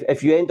say,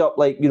 if you end up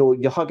like, you know,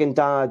 you're hugging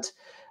dad,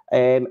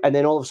 and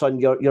then all of a sudden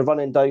you're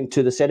running down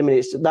to the ceremony,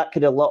 it's that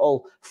kind of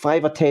little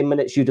 5 or 10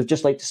 minutes you'd have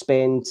just like to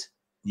spend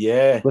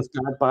with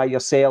dad by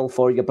yourself,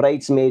 or your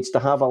bridesmaids to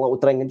have a little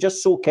drink and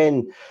just soak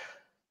in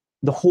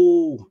the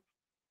whole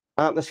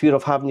atmosphere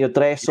of having your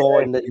dress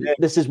on.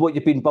 This is what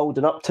you've been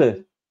building up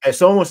to.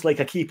 It's almost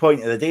like a key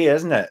point of the day,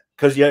 isn't it?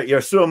 because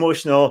you're so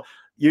emotional.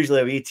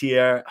 Usually a wee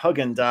tear,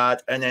 hugging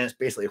dad, and then it's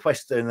basically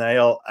whisked down the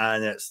aisle,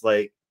 and it's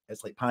like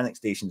panic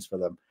stations for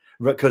them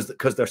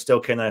because they're still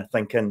kind of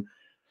thinking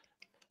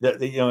that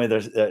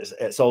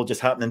it's all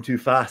just happening too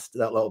fast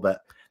that little bit.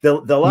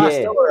 The last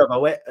hour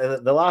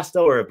of the last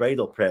hour of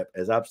bridal prep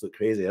is absolute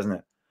crazy, isn't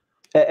it?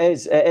 It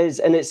is,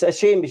 and it's a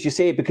shame, as you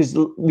say, because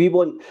we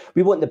want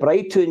the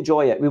bride to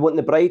enjoy it. We want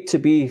the bride to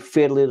be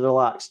fairly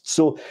relaxed.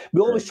 So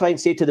we always try and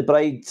say to the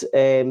bride,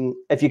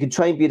 if you can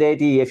try and be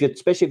ready,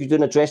 especially if you're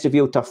doing a dress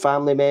reveal to a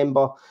family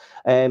member,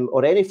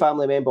 or any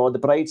family member or the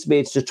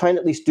bridesmaids, to try and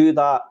at least do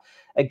that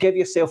and give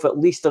yourself at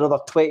least another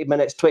 20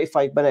 minutes,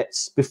 25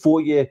 minutes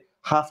before you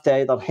have to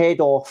either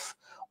head off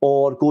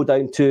or go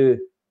down to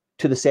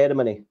the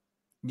ceremony.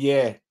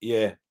 Yeah,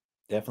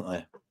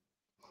 definitely.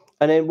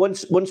 And then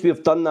once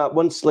we've done that,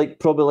 once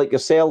probably like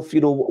yourself,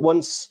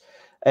 once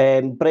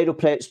bridal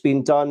prep's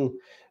been done,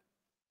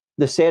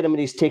 the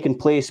ceremony's taken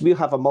place. We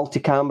have a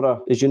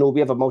multi-camera, as you know, we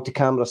have a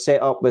multi-camera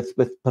set up with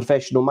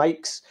professional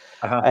mics.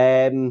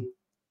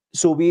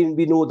 So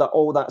we know that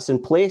all that's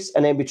in place,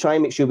 and then we try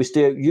and make sure we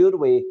stay out your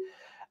way,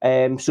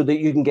 so that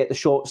you can get the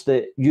shots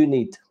that you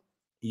need.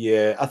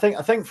 Yeah, I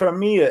think for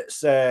me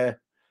it's a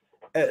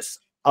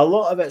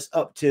lot of it's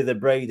up to the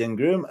bride and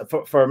groom.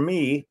 For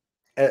me,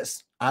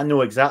 I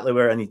know exactly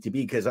where I need to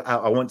be because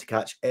I want to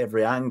catch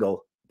every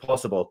angle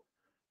possible.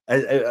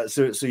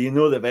 So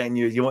the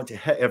venue, you want to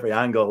hit every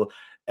angle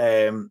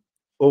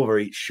over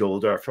each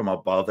shoulder from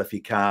above if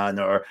you can,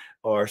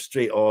 or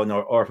straight on,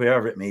 or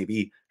wherever it may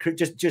be.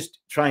 Just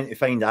trying to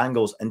find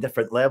angles and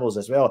different levels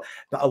as well.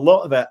 But a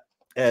lot of it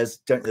is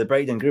down to the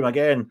bride and groom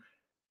again.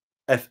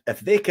 If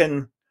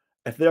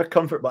they're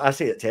comfortable, I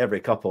say it to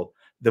every couple.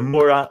 The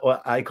more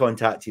eye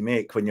contact you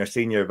make when you're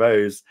saying your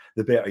vows,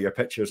 the better your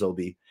pictures will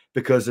be.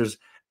 Because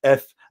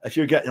if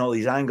you're getting all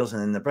these angles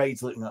and then the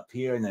bride's looking up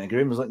here and then the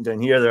groom's looking down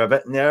here, they're a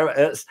bit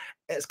nervous.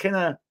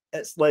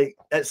 It's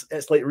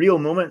like real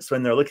moments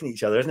when they're looking at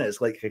each other, isn't it? It's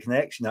like a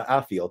connection that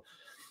I feel.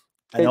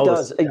 And it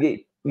does.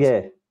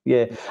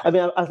 Yeah. I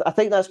mean, I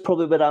think that's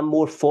probably where I'm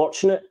more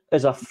fortunate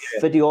as a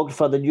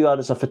videographer than you are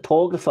as a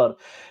photographer,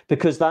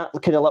 because that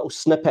kind of little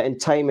snippet in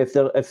time,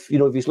 if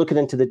he's looking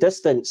into the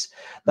distance,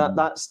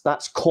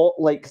 that's caught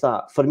like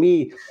that. For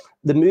me,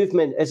 the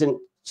movement isn't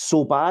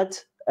so bad,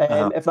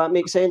 if that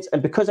makes sense.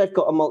 And because I've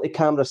got a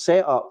multi-camera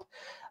setup,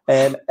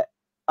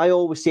 I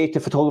always say to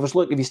photographers,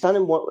 look, if you stand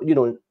in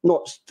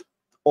not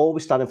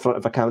always stand in front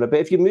of a camera,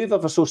 but if you move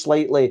ever so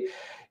slightly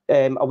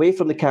away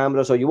from the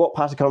cameras, or you walk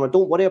past the camera,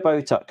 don't worry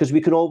about it, because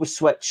we can always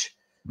switch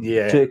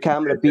to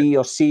camera B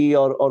or C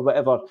or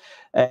whatever.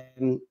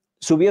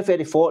 So we are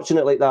very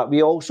fortunate like that.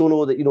 We also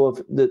know that,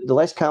 the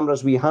less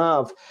cameras we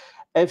have,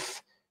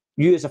 if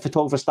you as a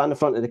photographer stand in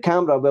front of the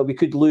camera, well, we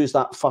could lose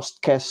that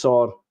first kiss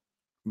or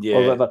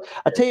whatever.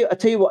 I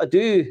tell you what I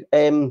do,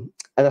 and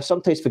I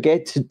sometimes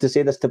forget to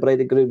say this to bride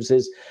and grooms,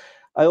 is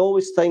I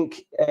always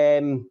think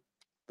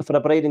for a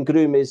bride and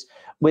groom is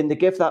when they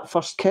give that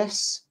first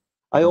kiss,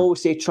 I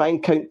always say try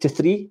and count to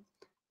 3.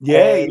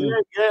 Yeah.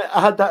 I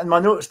had that in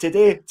my notes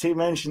today to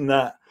mention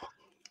that.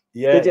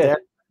 Yeah, did you?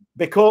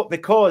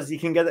 Because you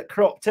can get it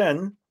cropped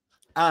in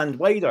and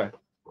wider.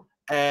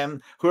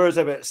 Whereas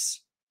if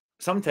it's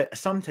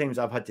sometimes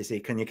I've had to say,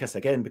 "Can you kiss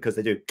again?" because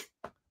they do.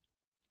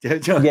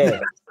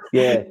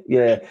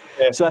 Yeah.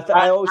 So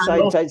I always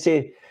try and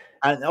say,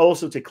 and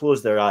also to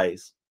close their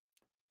eyes.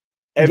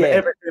 Every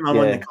time I'm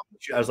on the couple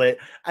shoot, I was like,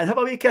 and have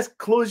a wee kiss,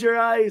 close your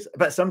eyes.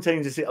 But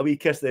sometimes you say a wee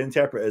kiss, they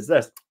interpret as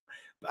this.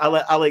 I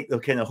like the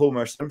kind of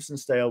Homer Simpson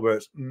style where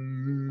it's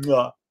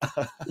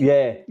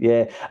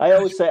yeah. I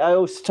always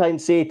try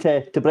and say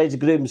to brides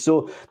and grooms.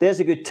 So there's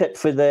a good tip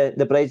for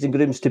the brides and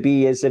grooms to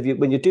be is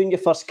when you're doing your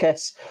first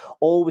kiss,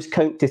 always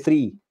count to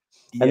 3.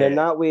 And then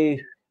that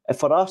way,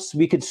 for us,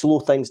 we can slow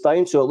things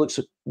down so it looks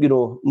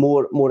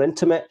more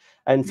intimate.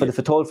 And for the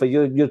photographer,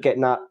 you're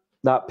getting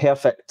that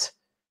perfect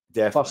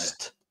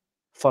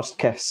first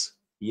kiss.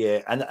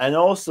 Yeah, and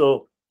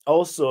also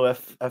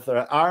if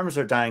their arms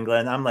are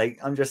dangling,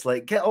 I'm just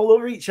like, get all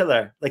over each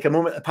other, like a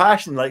moment of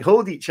passion, like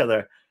hold each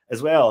other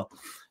as well.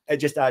 It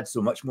just adds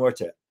so much more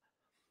to it.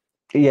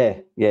 Yeah.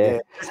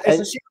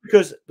 It's a shame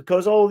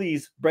because all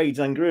these brides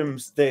and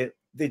grooms, they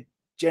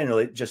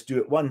generally just do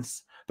it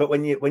once, but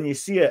when you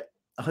see it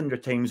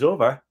 100 times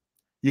over,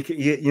 you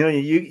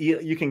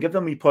can give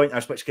them wee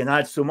pointers which can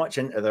add so much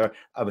into their.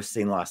 I was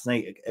saying last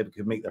night, it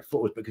could make their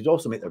photos, but could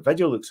also make their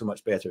video look so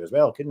much better as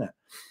well, couldn't it?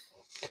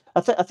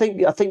 I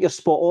think you're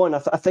spot on.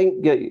 I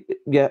think you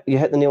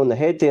hit the nail on the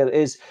head there.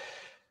 Is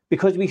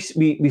because we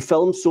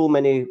film so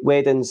many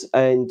weddings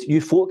and you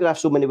photograph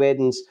so many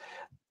weddings.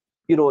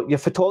 Your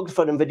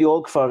photographer and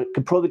videographer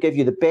could probably give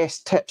you the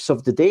best tips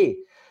of the day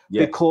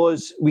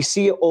because we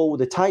see it all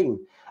the time,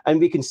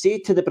 and we can say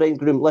to the bride and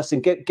groom,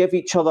 "Listen, give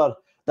each other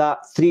that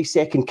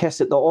 3-second kiss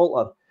at the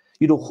altar.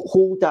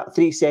 Hold that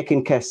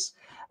 3-second kiss,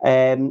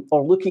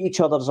 or look at each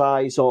other's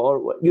eyes,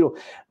 or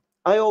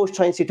I always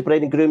try and say to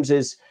bride and grooms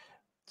is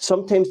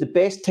sometimes the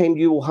best time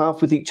you will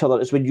have with each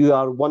other is when you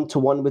are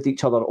one-to-one with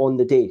each other on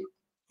the day.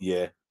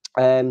 Yeah.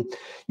 You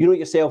know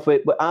yourself,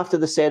 after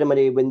the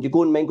ceremony, when you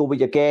go and mingle with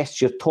your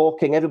guests, you're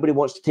talking, everybody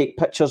wants to take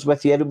pictures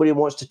with you, everybody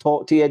wants to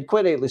talk to you, and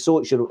quite rightly so,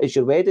 it's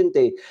your wedding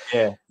day.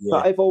 Yeah,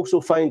 But I've also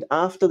found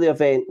after the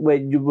event,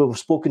 when you've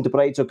spoken to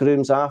brides or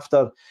grooms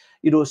after,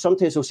 you know,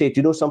 sometimes they'll say, do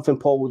you know something,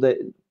 Paul,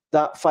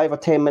 that 5 or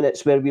 10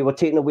 minutes where we were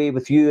taken away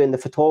with you and the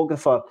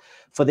photographer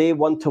for the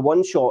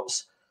one-to-one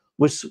shots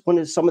was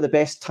some of the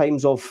best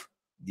times of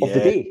the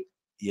day.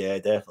 Yeah,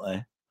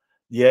 definitely.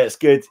 Yeah, it's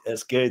good.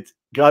 It's good.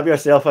 Grab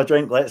yourself a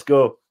drink. Let's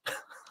go.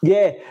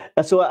 Yeah.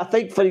 So I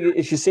think for you,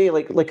 as you say,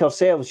 like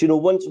ourselves, you know,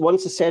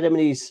 once the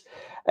ceremonies,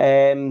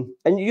 and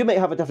you might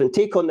have a different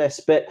take on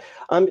this, but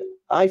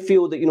I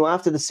feel that, you know,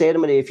 after the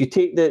ceremony, if you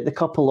take the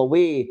couple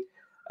away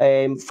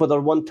for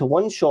their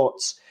one-to-one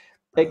shots,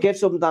 it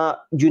gives them that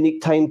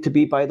unique time to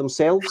be by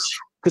themselves,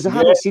 because they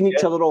haven't seen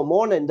each other all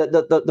morning.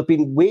 That they've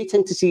been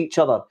waiting to see each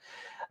other.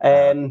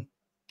 And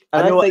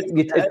I think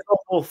it's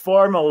all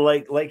formal,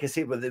 like I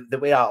say, but the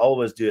way I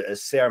always do it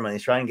is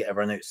ceremonies. Try and get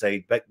everyone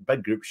outside,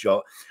 big group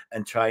shot,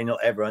 and try not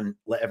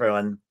let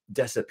everyone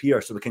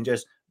disappear, so we can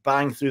just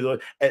bang through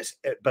those.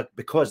 But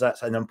because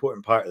that's an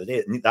important part of the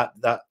day,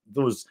 that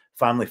those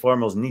family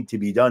formals need to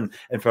be done.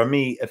 And for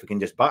me, if we can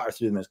just batter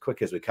through them as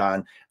quick as we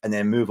can and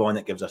then move on,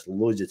 it gives us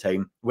loads of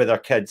time with our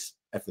kids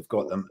if they've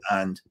got them,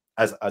 and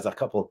as a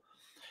couple.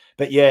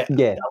 But yeah,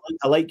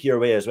 I like your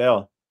way as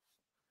well.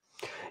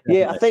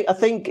 Definitely. Yeah, I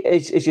think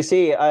as you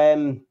say,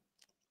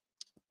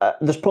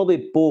 there's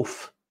probably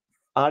both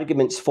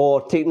arguments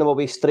for taking them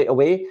away straight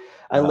away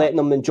and letting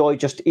them enjoy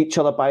just each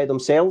other by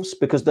themselves,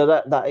 because they're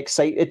at that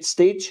excited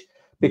stage,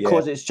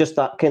 because it's just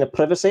that kind of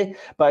privacy.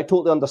 But I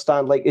totally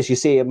understand, like as you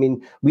say, I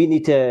mean, we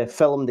need to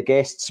film the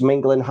guests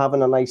mingling,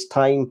 having a nice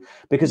time,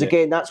 because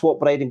again, that's what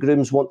bride and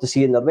grooms want to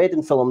see in their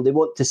wedding film. They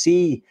want to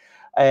see,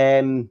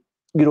 you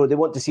know, they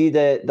want to see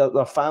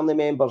their family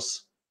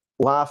members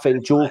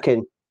laughing,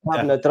 joking,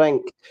 having a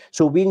drink.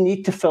 So we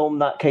need to film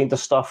that kind of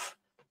stuff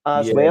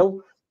as well.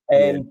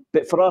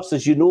 But for us,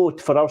 as you know,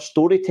 for our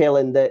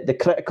storytelling, the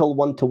critical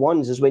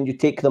one-to-ones is when you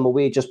take them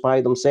away just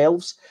by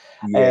themselves.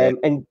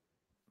 And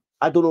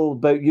I don't know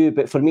about you,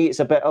 but for me, it's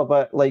a bit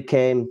like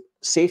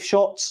safe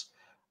shots.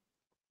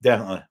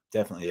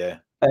 Definitely, yeah.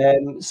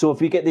 So if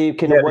we get the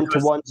kind of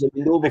one-to-ones and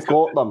we know we've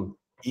got them.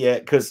 Yeah,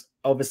 because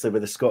obviously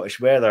with the Scottish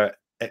weather,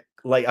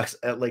 like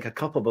a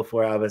couple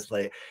before, I was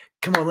like,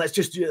 come on, let's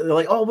just do it. They're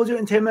like, oh, we'll do it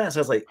in 10 minutes. I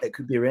was like, it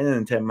could be raining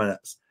in 10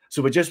 minutes.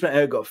 So we just went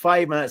out, got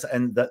 5 minutes,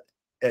 and that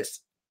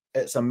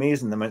it's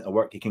amazing the amount of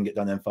work you can get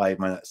done in 5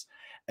 minutes.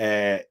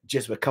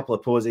 Just with a couple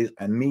of poses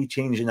and me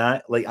changing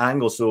that like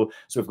angles. So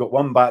we've got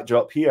one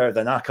backdrop here,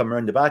 then I come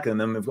around the back, and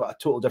then we've got a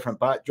total different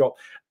backdrop,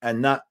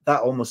 and that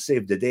almost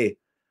saved the day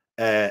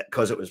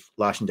because it was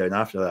lashing down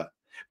after that.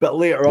 But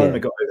later on we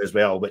got out as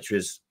well, which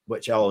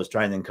I always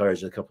try and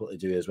encourage the couple to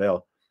do as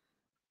well.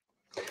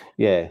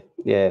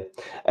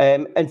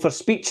 And for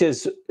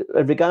speeches,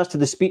 in regards to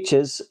the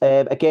speeches,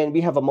 again,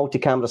 we have a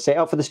multi-camera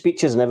setup for the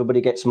speeches, and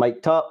everybody gets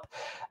mic'd up.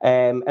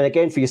 And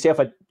again, for yourself,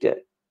 I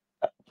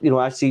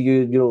see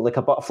you know, like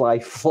a butterfly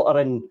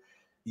fluttering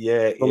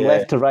from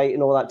left to right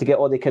and all that to get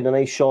all the kind of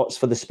nice shots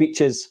for the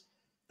speeches.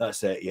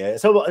 That's it. Yeah,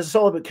 it's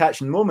all about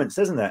catching moments,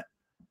 isn't it?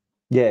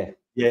 Yeah.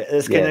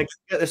 It's kind of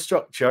get the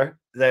structure,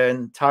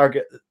 then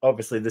target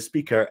obviously the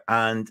speaker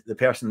and the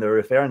person they're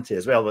referring to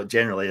as well, but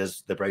generally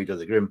is the bride or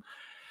the groom.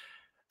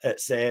 But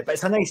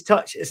it's a nice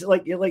touch. It's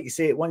like you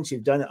say, once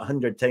you've done it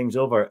 100 times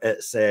over,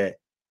 it's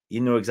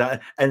you know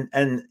exactly.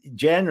 And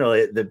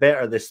generally, the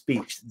better the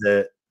speech,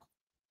 the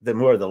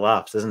more the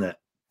laughs, isn't it?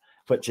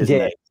 Which is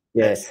nice.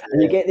 Yes,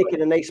 and you get the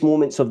kind of nice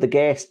moments of the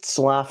guests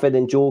laughing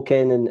and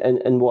joking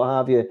and what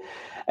have you.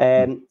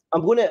 I'm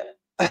going to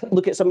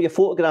look at some of your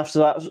photographs,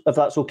 if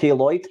that's okay,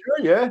 Lloyd.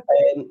 Sure, yeah.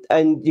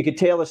 And you could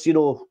tell us, you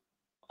know,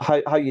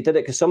 how you did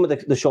it, because some of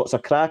the shots are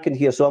cracking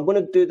here. So I'm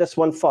going to do this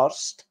one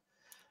first.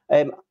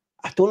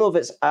 I don't know if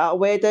it's at a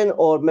wedding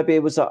or maybe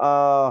it was at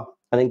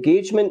an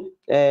engagement.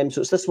 So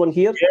it's this one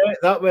here. Yeah,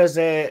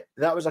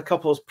 that was a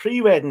couple's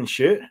pre-wedding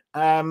shoot.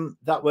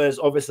 That was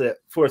obviously at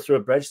Forth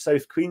Road Bridge,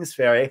 South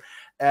Queensferry.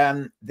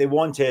 They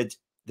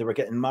were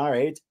getting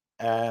married.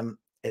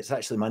 It's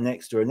actually my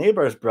next door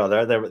neighbour's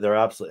brother. They're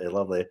absolutely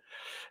lovely.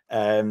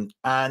 And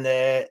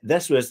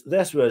this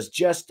was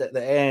just at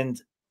the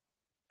end.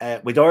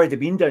 We'd already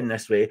been down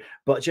this way,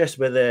 but just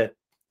with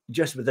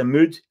the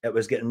mood, it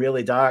was getting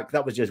really dark.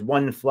 That was just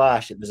one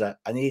flash. It was an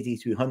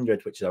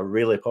 80-200, which is a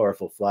really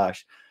powerful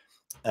flash.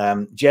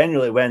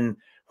 Generally, when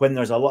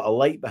there's a lot of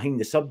light behind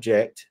the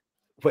subject,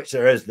 which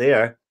there is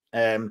there,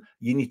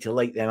 you need to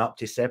light them up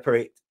to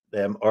separate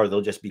them, or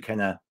they'll just be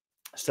kind of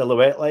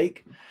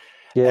silhouette-like.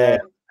 Yeah.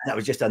 That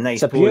was just a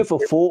nice. It's a beautiful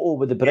photo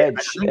with the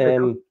bridge.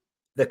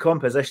 The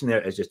composition there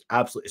is just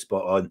absolutely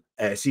spot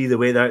on. See the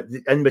way they're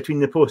in between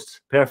the posts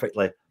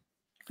perfectly.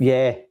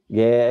 Yeah.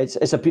 It's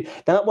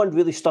that one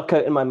really stuck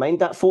out in my mind,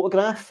 that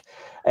photograph.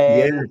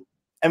 And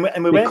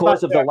we went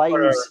because of the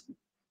lines.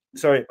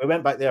 We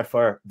went back there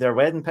for their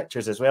wedding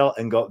pictures as well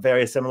and got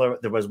very similar.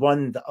 There was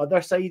one the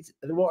other side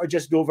of the water,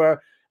 just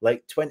over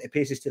like 20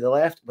 paces to the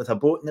left, with a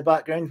boat in the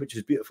background, which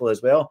is beautiful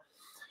as well.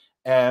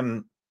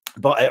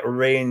 but it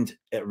rained.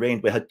 It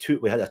rained. We had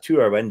a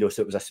 2 hour window,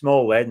 so it was a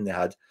small wedding they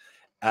had,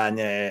 and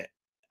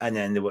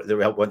then they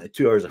wanted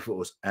 2 hours of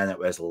photos, and it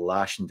was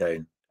lashing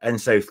down in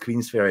South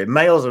Queensferry,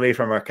 miles away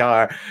from our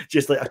car,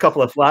 just like a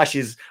couple of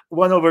flashes,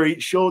 one over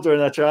each shoulder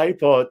and a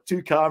tripod,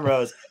 2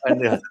 cameras,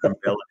 and they had an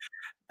umbrella.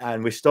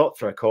 And we stopped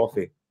for a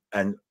coffee,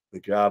 and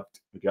we grabbed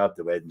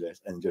the wedding dress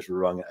and just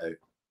wrung it out.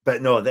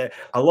 But no,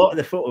 a lot of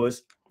the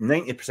photos,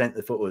 90% of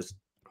the photos,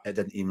 it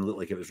didn't even look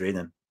like it was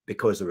raining,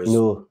 because there was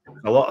a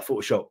lot of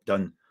Photoshop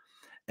done,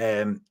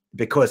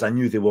 because I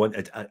knew they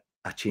wanted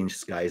a changed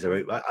skies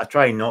about. I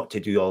try not to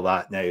do all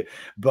that now,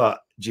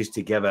 but just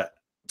to give it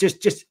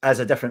just as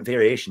a different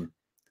variation.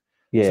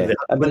 Yeah, so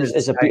I mean,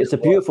 it's a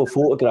beautiful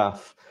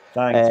photograph.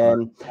 Thanks,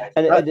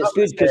 and it's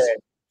good because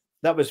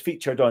that was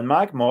featured on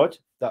MagMod,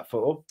 that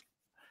photo.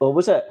 Oh,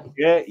 was it?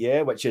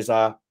 Yeah, which is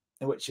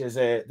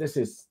this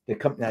is the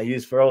company I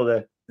use for all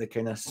the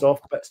kind of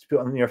soft bits to put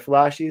on your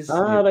flashes.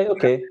 Right,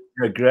 okay.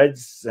 Your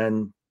grids,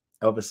 and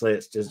obviously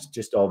it's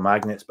just all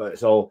magnets, but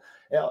it all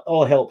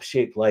helps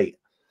shape light.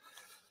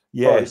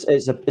 Yeah,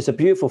 it's a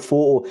beautiful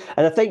photo,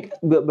 and I think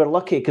we're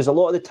lucky because a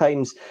lot of the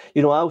times,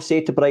 I'll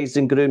say to brides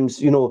and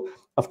grooms,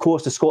 of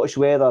course the Scottish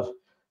weather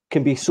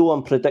can be so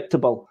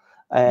unpredictable.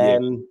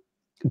 Do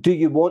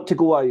you want to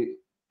go out?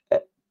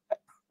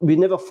 We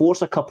never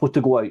force a couple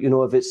to go out.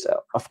 If it's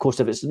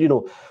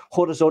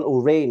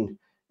horizontal rain,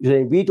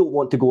 we don't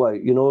want to go out.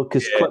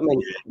 Because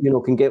equipment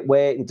can get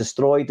wet and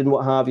destroyed and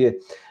what have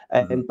you.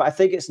 But I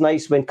think it's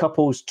nice when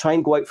couples try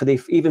and go out for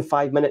even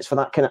 5 minutes for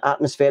that kind of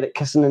atmospheric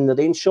kissing in the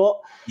rain shot.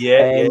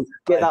 Get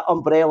that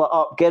umbrella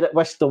up, get it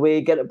whisked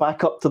away, get it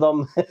back up to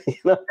them.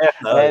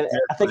 I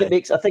think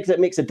it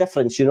makes a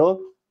difference.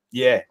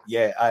 Yeah,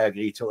 I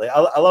agree totally.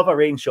 I love a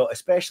rain shot,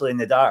 especially in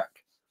the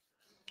dark.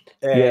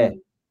 I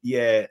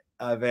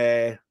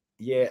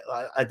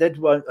did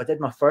one. I did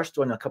my first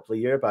one a couple of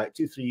years back,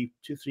 2-3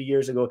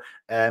 years ago.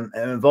 It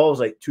involves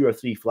like 2 or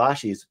 3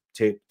 flashes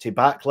to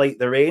backlight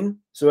the rain.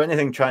 So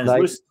anything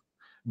translucent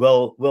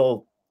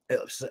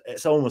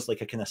it's almost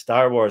like a kind of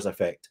Star Wars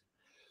effect.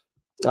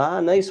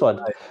 Nice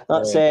one.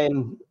 That's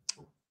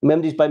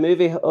Memories by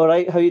Movie. All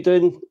right, how you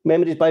doing?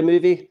 Memories by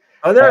Movie.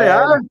 Oh, there you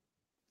are.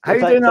 How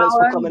you doing, thanks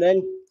for coming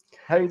in.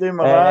 How you doing,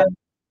 my man?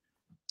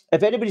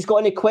 If anybody's got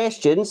any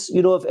questions,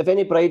 if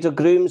any brides or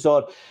grooms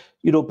or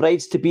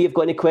brides to be have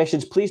got any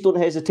questions, please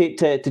don't hesitate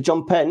to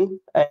jump in,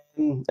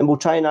 and we'll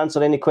try and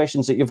answer any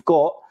questions that you've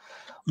got.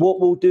 What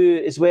we'll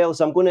do as well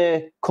is I'm going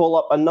to call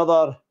up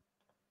another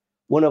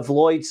one of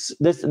Lloyd's.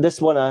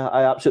 This one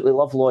I absolutely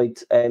love, Lloyd.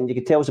 You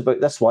can tell us about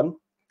this one.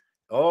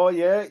 Oh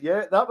yeah.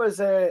 That was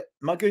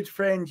my good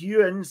friend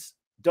Ewan's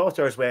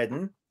daughter's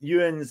wedding.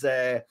 Ewan's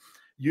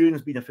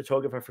been a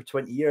photographer for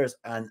 20 years,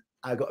 and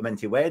I got him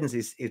into weddings.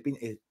 He's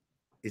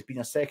been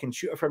a second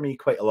shooter for me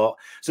quite a lot.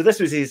 So this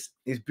was his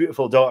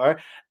beautiful daughter,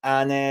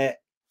 and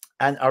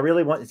I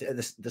really wanted to.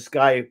 The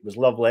sky was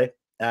lovely,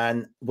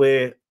 and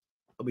we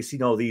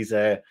seen all these.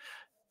 What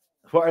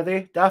are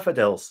they?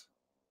 Daffodils.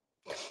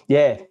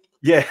 Yeah.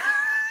 You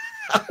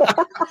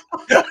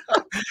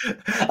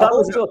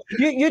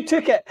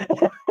took it.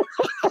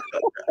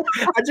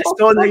 I just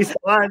saw nice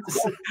plants.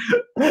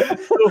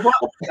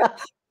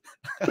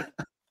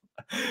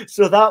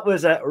 So that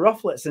was at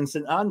Ruffletts in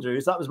St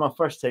Andrews. That was my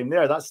first time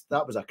there.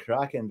 That was a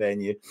cracking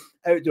venue.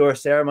 Outdoor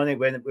ceremony.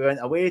 When we went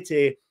away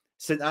to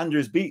St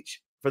Andrews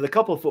Beach for the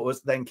couple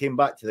photos, then came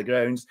back to the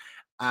grounds.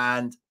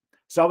 And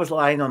so I was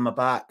lying on my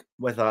back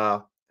with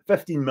a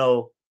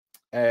 15mm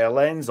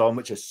lens on,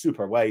 which is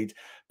super wide,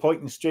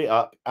 pointing straight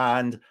up.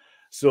 And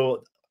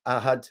so I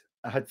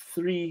had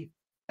 3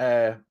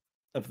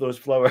 of those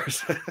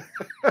flowers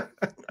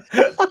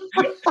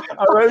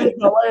around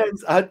my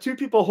lens. I had 2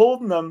 people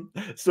holding them,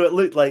 so it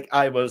looked like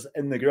I was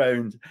in the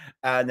ground.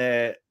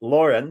 And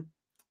Lauren,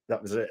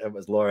 that was it. It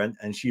was Lauren,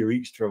 and she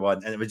reached for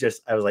one, and it was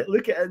just, I was like,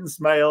 look at it and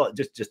smile.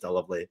 Just a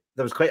lovely.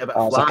 There was quite a bit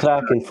of flash. It's a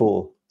cracking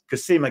photo.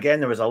 Because same again,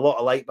 there was a lot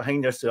of light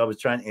behind her, so I was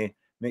trying to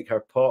make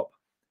her pop.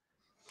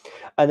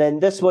 And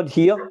then this one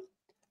here.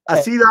 I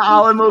see that,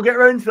 Alan. We'll get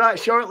around to that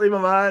shortly, my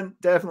man.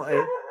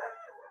 Definitely.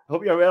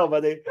 Hope you're well,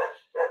 buddy.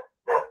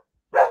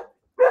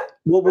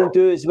 What we'll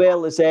do as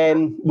well is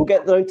we'll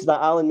get around to that,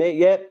 Alan, mate.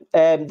 Yeah.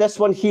 This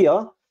one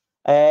here.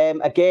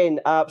 Again,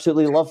 I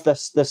absolutely love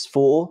this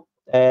photo.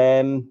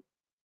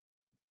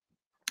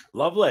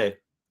 Lovely.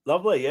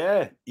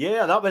 Yeah.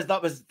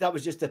 That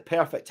was just the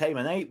perfect time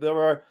of night.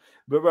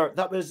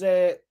 That was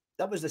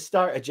the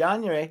start of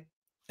January.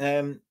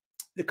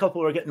 The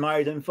couple were getting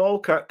married in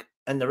Falkirk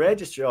in the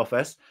registry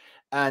office,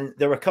 and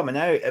they were coming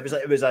out. It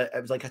was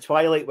like a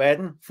twilight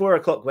wedding, 4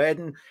 o'clock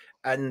wedding,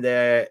 and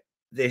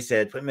they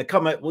said, when we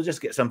come out, we'll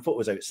just get some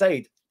photos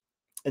outside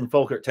in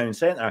Falkirk Town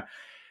Centre.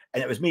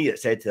 And it was me that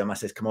said to them, I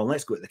says, come on,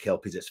 let's go to the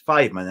Kelpies. It's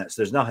 5 minutes.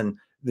 There's nothing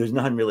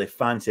really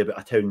fancy about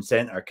a town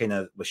centre, kind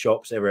of with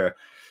shops everywhere.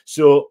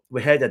 So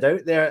we headed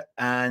out there,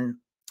 and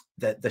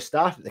the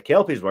staff at the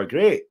Kelpies were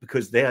great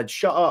because they had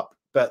shut up,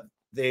 but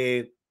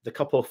the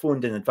couple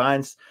phoned in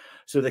advance.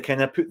 So they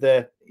kind of put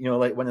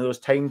like one of those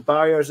timed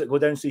barriers that go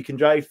down so you can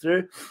drive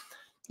through.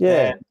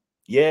 Yeah.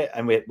 yeah,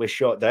 and we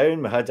shot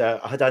down. I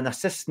had an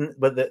assistant,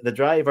 but the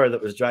driver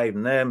that was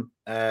driving them,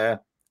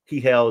 he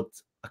held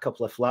a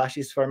couple of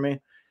flashes for me,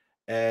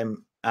 and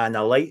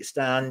a light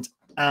stand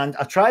and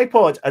a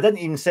tripod. I didn't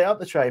even set up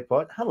the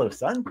tripod. Hello,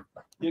 son.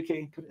 You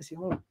okay? Come to see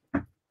home.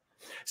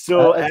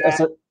 So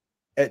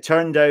it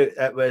turned out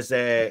it was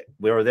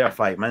we were there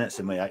 5 minutes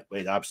and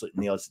we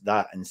absolutely nailed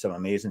that and some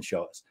amazing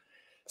shots.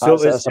 So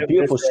it's a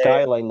beautiful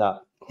skyline.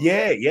 That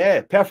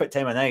yeah, perfect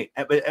time of night.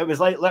 It was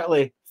like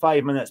literally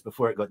 5 minutes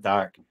before it got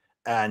dark,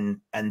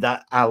 and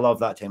that I love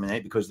that time of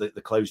night because the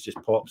clouds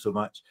just pop so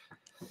much.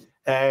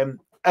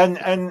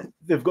 And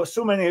they've got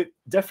so many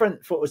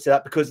different photos to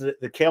that because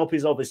the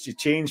kelpies obviously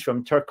changed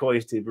from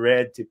turquoise to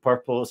red to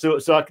purple. So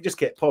I could just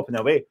get popping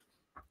away.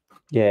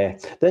 Yeah,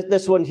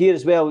 this one here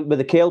as well with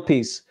the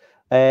kelpies.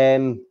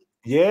 Yeah,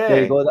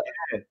 there you go.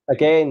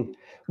 Again,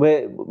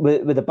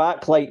 with the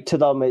backlight to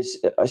them, it's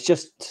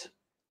just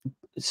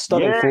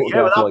stunning photograph.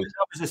 Yeah, that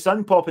was the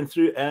sun popping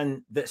through,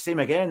 and the same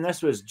again.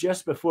 This was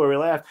just before we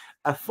left.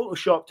 I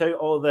photoshopped out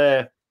all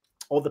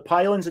the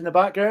pylons in the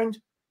background.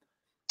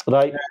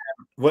 Right.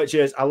 Which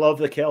is, I love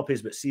the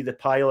kelpies, but see the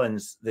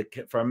pylons.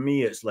 For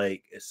me,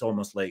 it's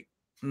almost like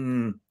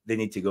they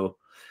need to go.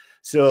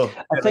 So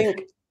I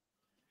think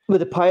with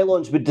the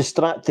pylons would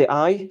distract the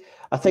eye.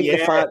 I think the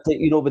fact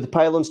that with the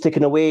pylons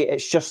taken away,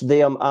 it's just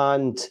them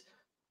and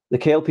the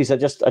kelpies are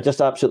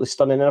just absolutely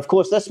stunning. And of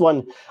course, this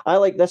one I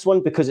like this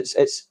one because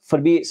it's for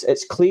me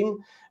it's clean.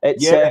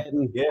 It's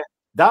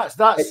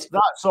that's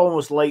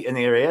almost light and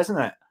airy, isn't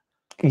it?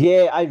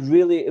 Yeah, I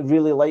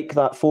really like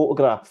that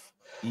photograph.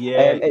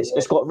 Yeah,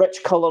 it's got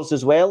rich colours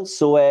as well.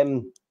 So I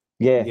really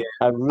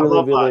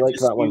like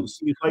that one.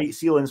 White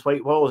ceilings,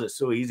 white walls. It's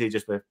so easy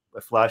just with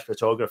flash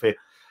photography.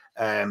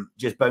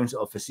 Just bounce it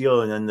off the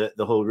ceiling, and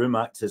the whole room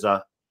acts as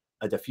a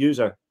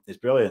diffuser. It's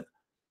brilliant.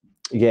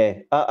 Yeah,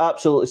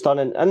 absolutely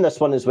stunning. And this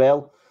one as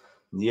well.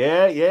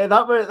 Yeah,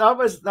 that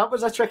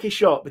was a tricky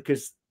shot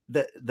because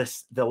the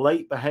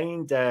light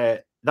behind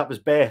that was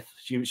Beth.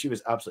 She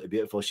was absolutely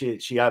beautiful.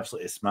 She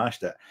absolutely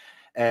smashed it.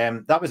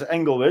 That was at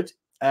Inglewood.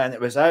 And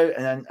it was out,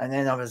 and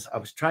then I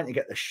was trying to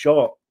get the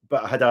shot,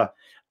 but I had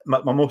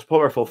my most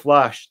powerful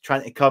flash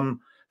trying to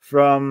come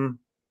from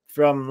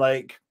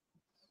like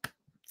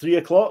 3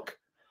 o'clock.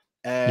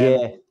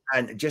 And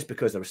just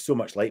because there was so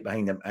much light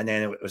behind him, and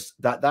then it was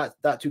that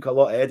took a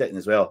lot of editing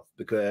as well.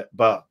 Because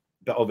but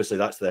obviously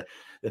that's the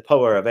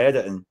power of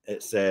editing.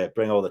 It's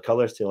bring all the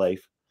colors to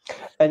life.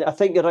 And I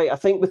think you're right. I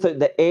think without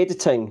the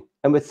editing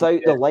and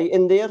without the light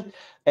in there,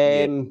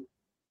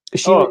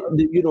 she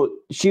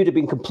would have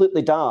been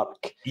completely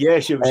dark. Yeah,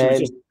 she was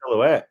just a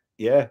silhouette.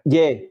 Yeah,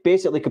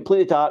 basically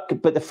completely dark.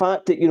 But the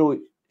fact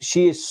that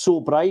she is so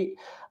bright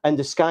and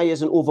the sky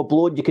isn't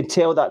overblown, you can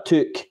tell that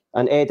took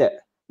an edit.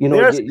 You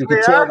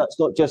can tell that's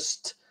not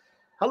just.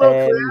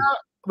 Hello,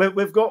 Claire.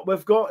 We've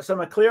got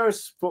some of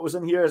Claire's photos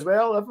in here as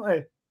well, haven't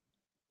we?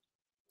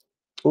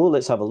 Oh,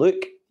 let's have a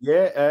look.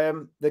 Yeah,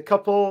 the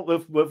couple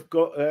we've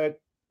got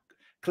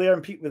Claire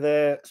and Pete with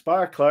the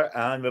sparkler,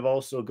 and we've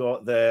also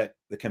got the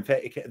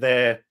confetti,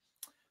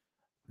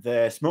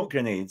 the smoke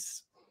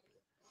grenades.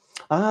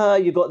 Ah,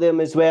 you got them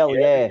as well.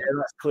 Yeah,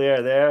 that's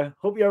Claire there.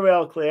 Hope you're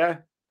well,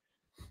 Claire.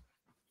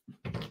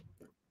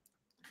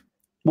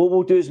 What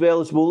we'll do as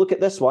well is we'll look at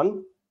this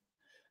one.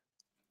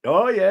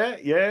 Oh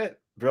yeah,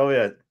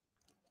 brilliant.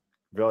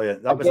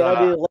 That was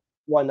I really like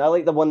one. I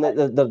like the one that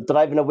they're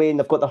driving away and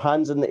they've got their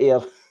hands in the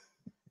air.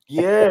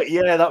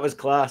 Yeah, that was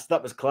class.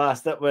 That was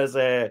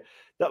an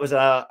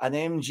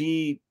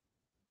MG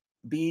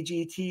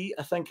BGT,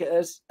 I think it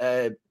is,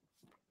 an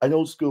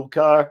old school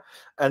car,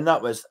 and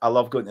I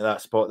love going to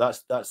that spot.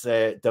 That's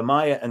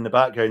Damaya in the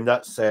background.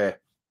 That's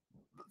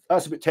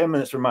about 10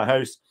 minutes from my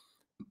house,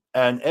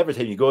 and every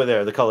time you go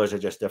there, the colors are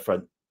just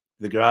different.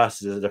 The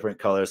grass is a different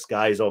color.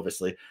 Sky's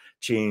obviously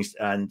changed,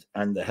 and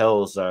the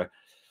hills they're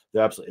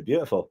absolutely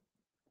beautiful.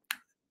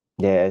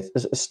 Yeah,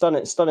 it's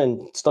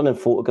stunning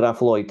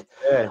photograph, Lloyd.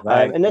 Yeah,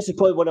 and this is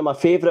probably one of my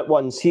favourite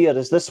ones here.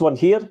 Is this one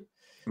here?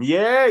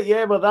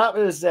 Yeah. Well, that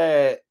was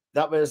there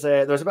was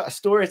a bit of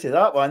story to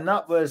that one.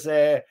 That was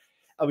that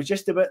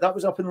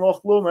was up in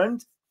Loch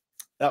Lomond.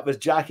 That was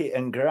Jackie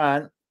and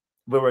Grant.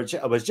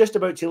 I was just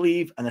about to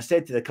leave, and I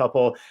said to the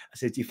couple, I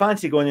said, "Do you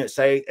fancy going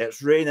outside?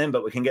 It's raining,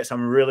 but we can get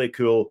some really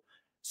cool.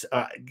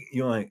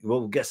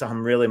 We'll get something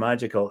really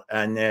magical."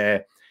 And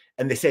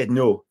they said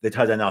no, they'd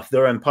had enough. They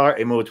were in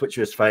party mode, which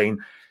was fine.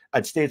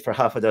 I'd stayed for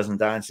half a dozen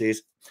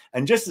dances.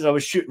 And just as I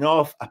was shooting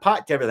off, I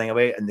packed everything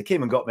away, and they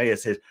came and got me and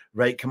said,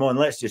 "Right, come on,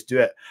 let's just do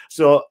it."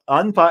 So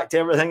I unpacked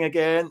everything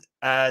again,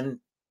 and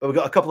we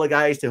got a couple of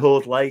guys to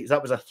hold lights.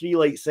 That was a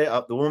 3-light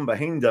setup. The one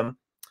behind them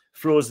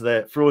froze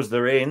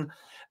the rain,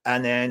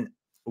 and then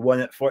one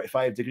at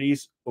 45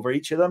 degrees over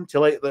each of them to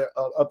light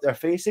up their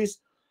faces.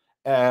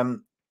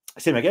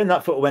 Same again,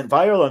 that photo went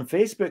viral on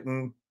Facebook,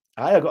 and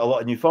I got a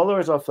lot of new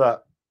followers off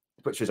that,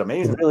 which was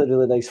amazing.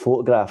 Really nice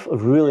photograph. I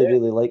really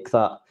like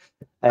that.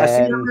 I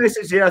see your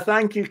message here.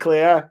 Thank you,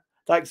 Claire.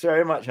 Thanks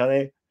very much,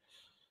 honey.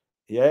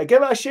 Yeah,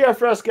 give it a share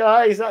for us,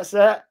 guys. That's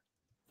it.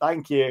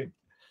 Thank you.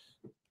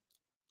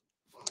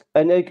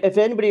 And if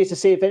anybody is to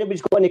say, if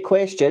anybody's got any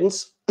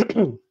questions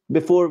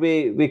before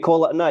we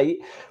call it a night,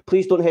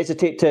 please don't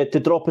hesitate to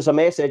drop us a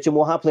message, and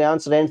we'll happily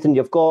answer anything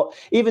you've got.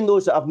 Even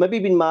those that have maybe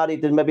been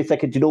married and maybe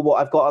thinking, do you know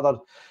what, I've got other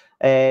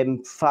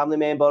family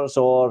members,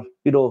 or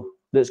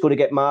that's going to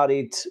get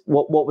married.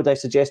 What would I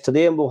suggest to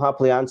them? We'll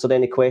happily answer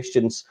any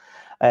questions.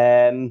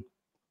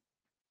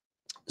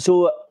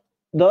 So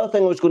the other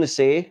thing I was going to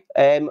say,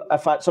 in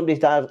fact,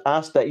 somebody had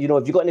asked that,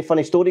 have you got any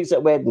funny stories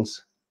at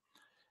weddings?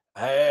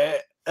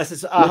 This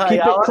is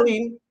Keep it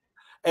clean.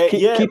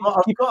 Keep it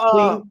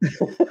clean.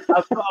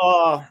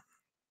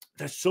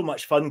 There's so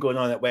much fun going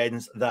on at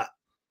weddings that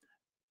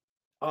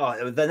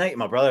the night of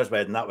my brother's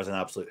wedding, that was an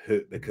absolute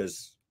hoot,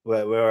 because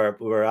we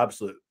were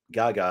absolute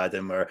gaga,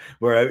 and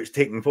we're out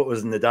taking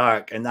photos in the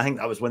dark, and I think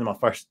that was one of my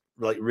first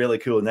like really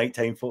cool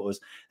nighttime photos.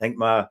 I think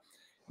my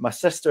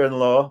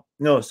sister-in-law,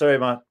 my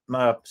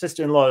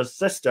sister-in-law's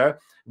sister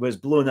was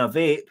blowing a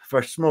vape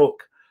for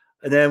smoke,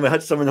 and then we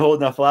had someone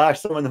holding a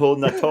flash, someone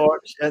holding a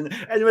torch, and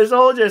it was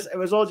all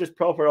just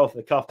proper off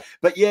the cuff.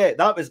 But yeah,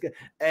 that was good.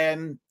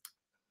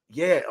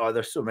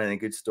 There's so many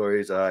good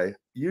stories. I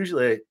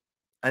usually,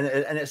 and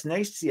it's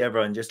nice to see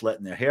everyone just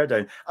letting their hair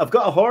down. I've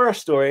got a horror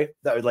story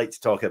that I would like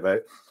to talk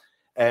about.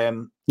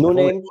 No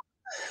name.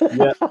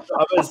 Yeah,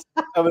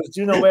 I was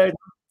doing a wedding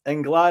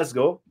in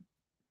Glasgow,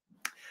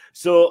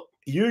 so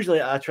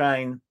usually I try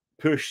and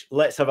push,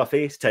 let's have a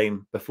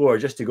FaceTime before,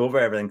 just to go over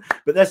everything.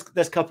 But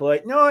this couple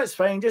like, no, it's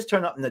fine, just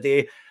turn up in the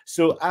day.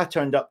 So I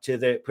turned up to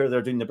where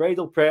they're doing the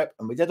bridal prep,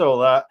 and we did all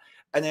that.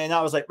 And then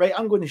I was like, right,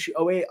 I'm going to shoot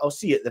away. I'll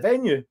see you at the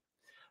venue.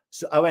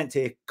 So I went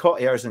to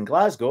Cottairs in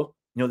Glasgow,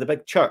 the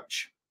big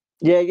church.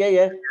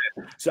 Yeah.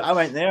 So I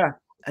went there,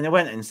 and I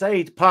went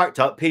inside, parked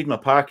up, paid my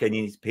parking,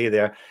 you need to pay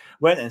there.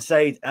 Went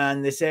inside,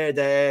 and they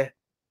said,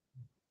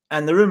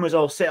 and the room was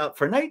all set up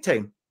for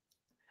nighttime.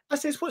 I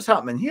says, what's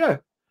happening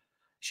here?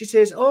 She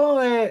says,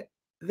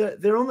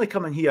 they're only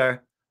coming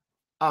here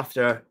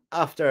after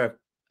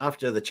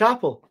the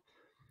chapel.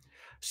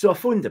 So I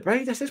phoned the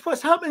bride. I says,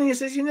 what's happening? He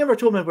says, you never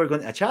told me we were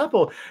going to a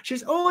chapel. She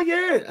says, oh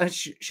yeah. And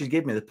she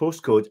gave me the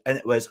postcode, and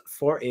it was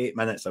 48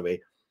 minutes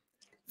away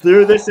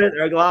through the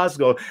centre of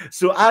Glasgow.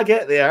 So I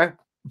get there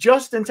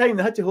just in time.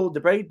 They had to hold the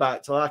bride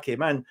back till I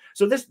came in.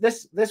 So this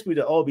would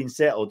have all been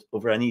settled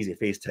over an easy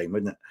FaceTime,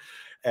 wouldn't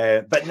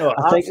it? But no,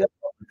 I think a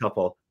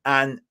couple.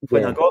 And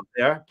when I got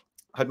there,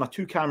 I had my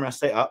 2 cameras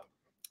set up.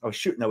 I was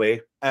shooting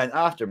away, and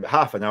after about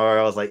half an hour,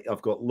 I was like,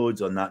 I've got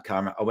loads on that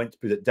camera. I went to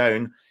put it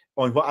down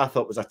on what I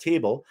thought was a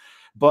table,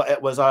 but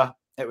it was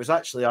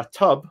actually a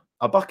tub,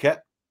 a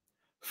bucket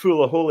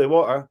full of holy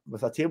water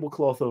with a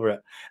tablecloth over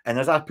it. And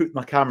as I put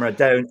my camera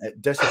down,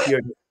 it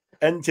disappeared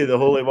into the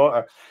holy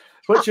water,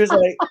 which was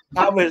like,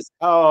 Did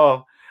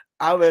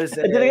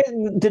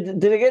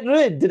it get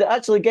ruined? Did it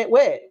actually get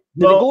wet?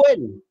 Did it go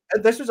in?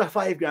 This was a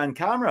 $5,000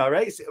 camera,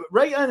 right? So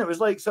right in, it was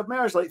like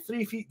submerged, like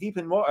 3 feet deep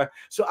in water.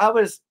 So I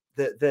was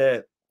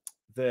the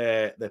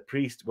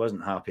priest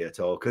wasn't happy at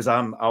all, because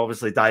I'm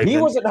obviously diving. He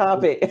wasn't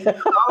happy.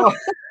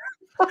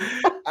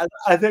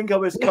 I think I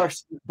was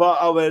cursed, but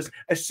I was,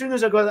 as soon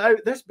as I got out.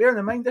 Bearing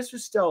in mind, this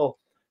was still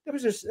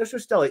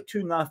like 2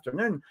 in the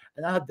afternoon,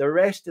 and I had the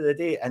rest of the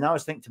day. And I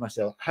was thinking to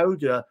myself,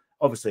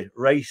 obviously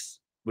rice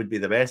would be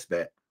the best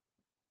bet.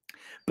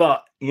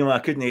 But I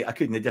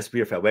couldn't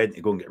disappear for a wedding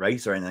to go and get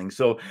rice or anything.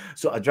 So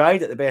I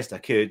dried it the best I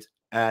could,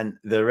 and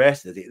the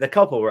rest of the day, the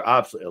couple were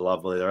absolutely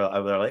lovely. They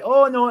were like,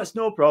 "Oh no, it's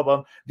no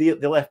problem." They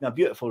left me a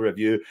beautiful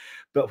review.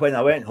 But when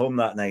I went home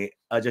that night,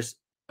 I just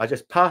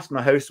passed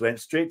my house, went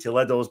straight to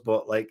Lidl's,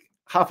 bought like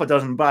half a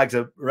dozen bags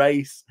of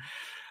rice,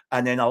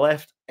 and then I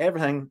left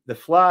everything: the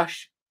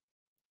flash,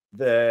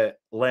 the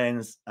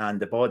lens, and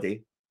the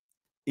body,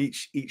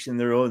 each in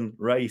their own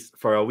rice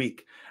for a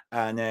week,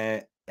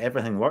 and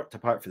everything worked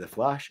apart for the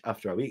flash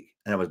after a week,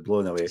 and I was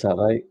blown away. Is that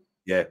right?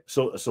 Yeah.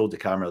 So I sold the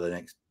camera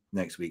the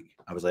next week.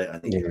 I was like,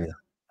 I need to do that.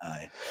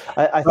 Aye.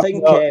 I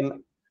think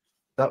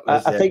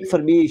I think for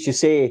me, as you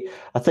say,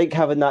 I think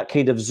having that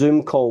kind of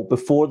Zoom call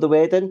before the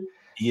wedding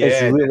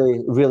is really,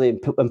 really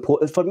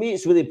important. For me,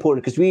 it's really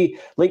important, because we,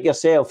 like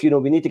yourself,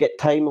 we need to get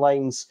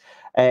timelines.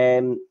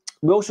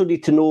 We also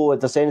need to know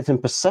if there's anything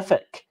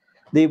specific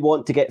they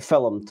want to get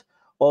filmed,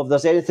 or if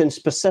there's anything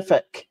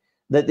specific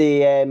that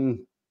they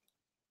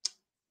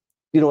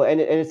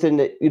anything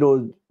that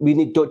we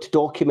need to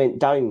document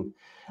down.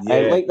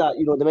 Like that,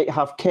 they might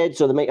have kids,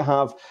 or they might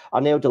have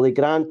an elderly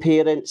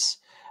grandparents,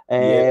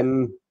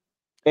 anything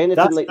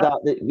like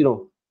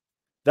that.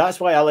 That's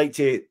why I like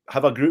to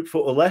have a group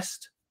photo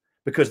list,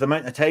 because the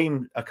amount of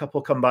time a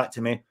couple come back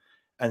to me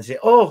and say,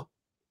 "Oh,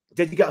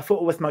 did you get a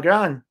photo with my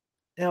gran?"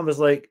 And I was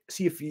like,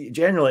 see,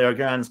 generally our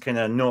gran's kind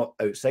of not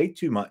outside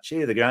too much.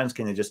 The gran's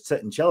kind of just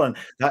sitting chilling.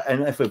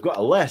 And if we've got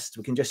a list,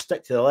 we can just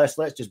stick to the list.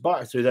 Let's just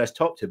barter through this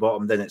top to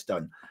bottom, then it's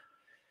done.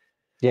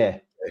 Yeah.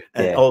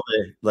 And all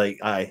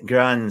the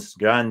grans,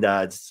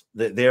 granddads,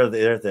 they're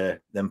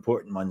the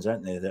important ones,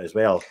 aren't they, as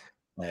well?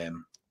 And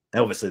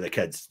obviously the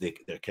kids, they're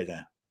kind of,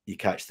 you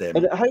catch them.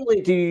 And how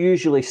late do you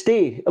usually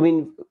stay? I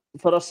mean,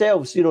 for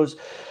ourselves,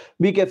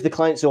 we give the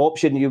clients the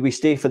option, we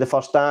stay for the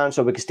first dance,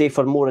 or we can stay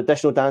for more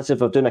additional dances if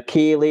they're doing a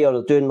ceilidh, or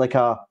they're doing like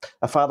a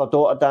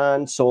father-daughter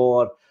dance,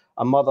 or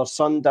a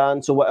mother-son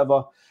dance, or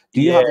whatever.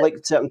 Do you have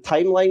like certain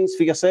timelines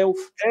for yourself?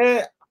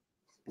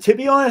 To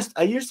be honest,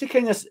 I used to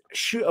kind of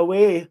shoot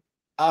away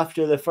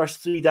after the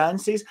first 3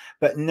 dances,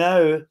 but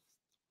now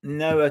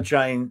I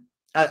try and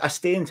I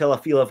stay until I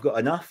feel I've got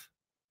enough.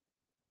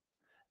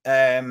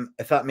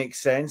 If that makes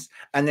sense.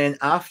 And then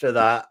after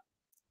that,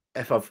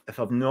 if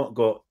I've not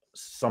got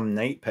some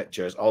night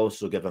pictures, I'll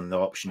also give them the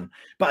option.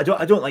 But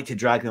I don't like to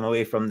drag them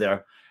away from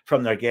their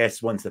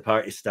guests once the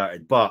party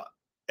started. But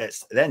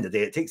it's at the end of the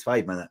day, it takes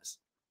 5 minutes,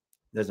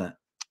 doesn't it?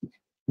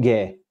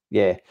 Yeah.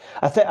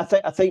 I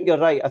think you're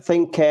right. I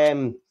think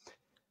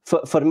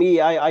for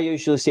me, I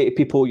usually say to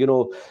people, you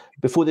know,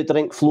 before the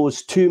drink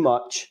flows too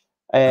much,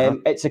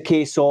 it's a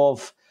case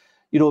of,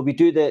 you know, we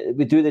do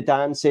the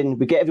dancing,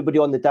 we get everybody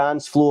on the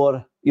dance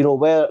floor, you know,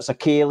 whether it's a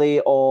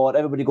ceilidh or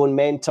everybody going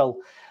mental,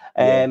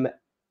 and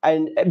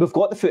we've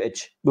got the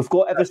footage, we've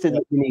got everything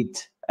that we need.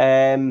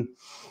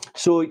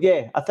 So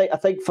yeah, I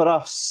think for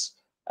us,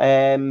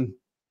 oh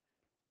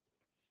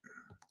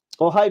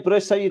hi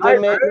Bruce, how you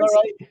doing, mate? You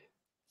all right?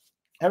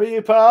 How are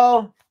you,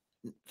 pal?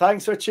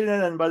 Thanks for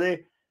tuning in,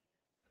 buddy.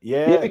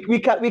 Yeah, we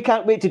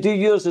can't wait to do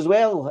yours as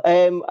well,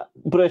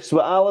 Bruce,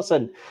 with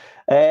Alison.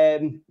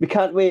 We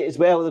can't wait as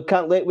well. We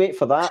can't wait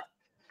for that.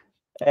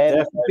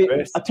 I tell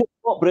you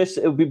what, Bruce,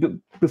 it'll be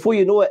before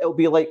you know it. It'll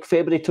be like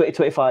February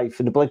 2025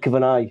 in the blink of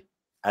an eye.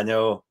 I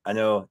know,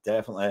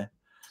 definitely.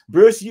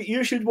 Bruce,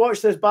 you should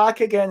watch this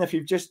back again if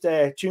you've just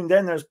tuned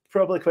in. There's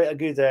probably quite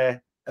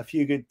a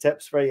few good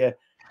tips for you.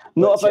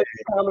 Not about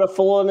the camera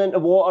falling into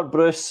water,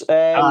 Bruce.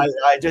 I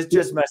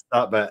just missed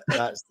that bit.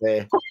 That's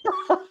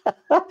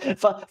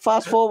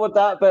fast forward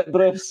that bit,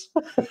 Bruce.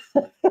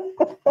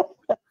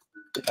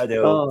 I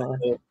know.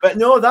 But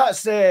no,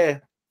 that's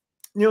you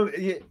know,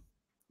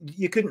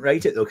 you couldn't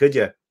write it though, could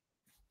you?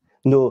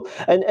 No,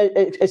 and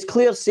as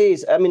Claire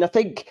says, I mean, I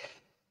think,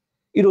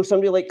 you know,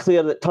 somebody like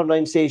Claire that turned around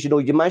and says, you know,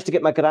 you managed to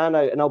get my gran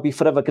out, and I'll be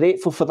forever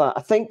grateful for that.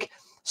 I think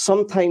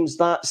sometimes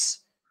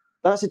that's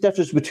the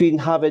difference between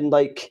having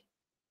like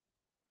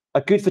a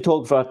good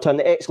photographer to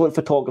an excellent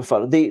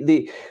photographer.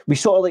 We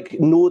sort of like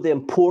know the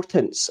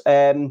importance.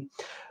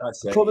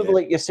 Probably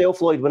like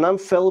yourself, Lloyd. When I'm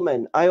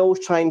filming, I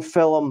always try and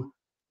film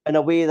in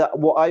a way that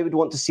what I would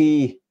want to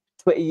see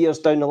 20 years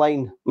down the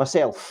line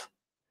myself.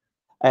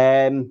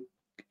 You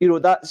know,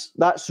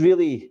 that's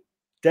really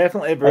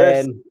definitely,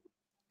 Bruce.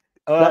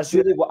 That's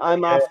really what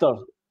I'm after.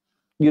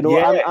 You know,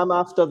 I'm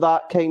after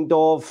that kind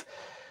of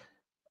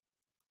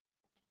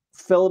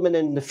filming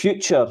in the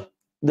future.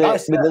 When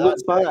they look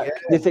back,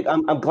 they think,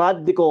 I'm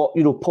glad they got,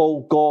 you know,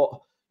 Paul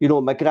got, you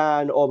know, my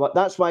gran,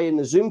 that's why in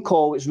the Zoom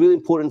call, it's really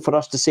important for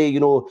us to say, you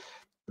know,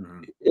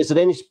 is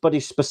there anybody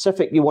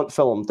specific you want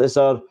filmed? Is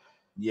there,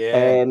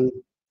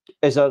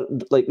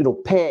 like, you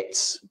know,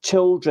 pets,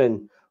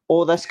 children,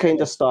 all this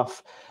kind of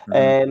stuff.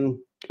 And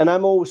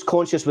I'm always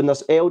conscious when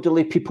there's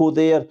elderly people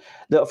there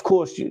that, of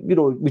course, you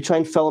know, we try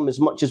and film as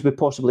much as we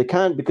possibly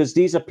can, because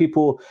these are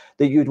people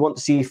that you'd want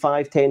to see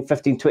 5, 10,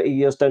 15, 20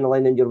 years down the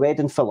line in your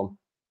wedding film.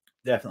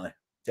 Definitely,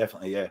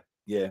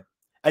 yeah.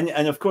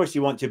 And of course,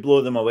 you want to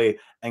blow them away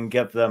and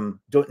give them,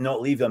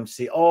 not leave them to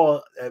say,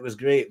 oh, it was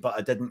great, but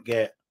I didn't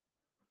get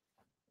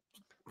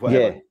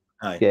whatever.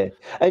 Yeah.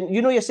 And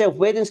you know yourself,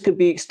 weddings can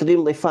be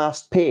extremely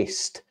fast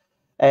paced.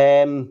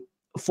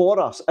 For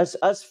us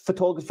as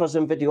photographers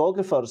and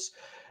videographers,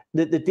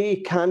 the day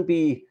can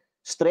be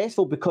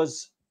stressful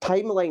because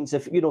timelines,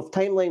 if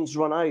timelines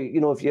run out,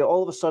 you know, if you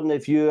all of a sudden,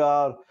 if you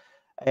are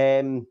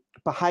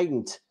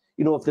behind,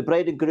 you know, if the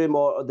bride and groom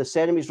or the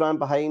ceremonies ran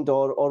behind,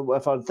 or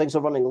if things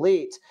are running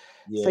late,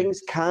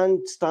 things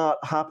can start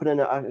happening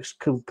at a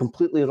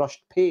completely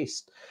rushed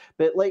pace.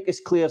 But like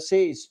as Claire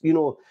says, you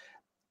know,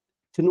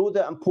 to know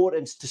the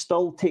importance to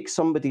still take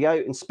somebody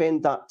out and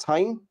spend that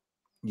time,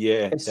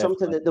 it's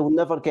something that they'll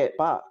never get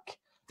back.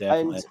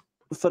 And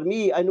for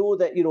me, I know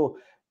that, you know,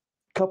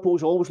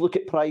 couples always look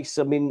at price.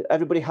 I mean,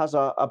 everybody has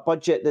a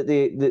budget that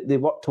they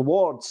work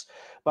towards.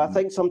 But I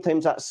think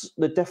sometimes that's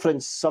the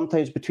difference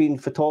sometimes between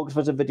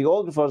photographers and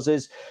videographers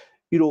is,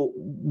 you know,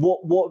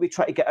 what are we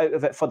trying to get out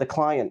of it for the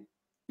client?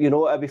 You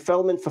know, are we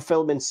filming for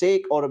filming's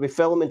sake, or are we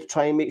filming to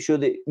try and make sure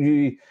that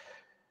you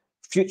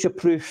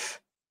future-proof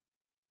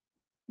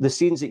the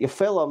scenes that you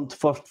filmed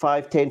for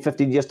 5, 10,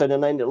 15 years down the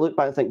line, that look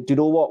back and think, do you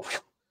know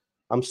what?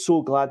 I'm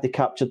so glad they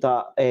captured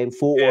that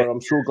photo, or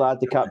I'm so glad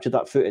they captured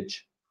that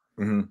footage.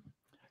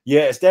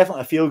 Yeah, it's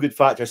definitely a feel-good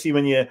factor. See,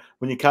 when you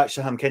catch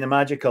them kind of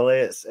magical,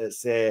 it's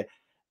really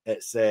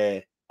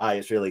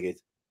good.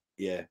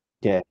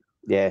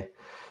 Yeah.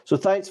 So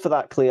thanks for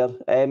that, Claire.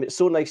 It's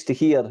so nice to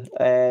hear.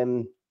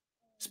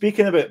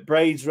 Speaking about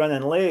brides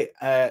running late,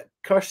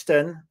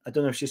 Kirsten, I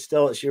don't know if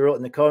she wrote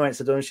in the comments,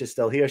 I don't know if she's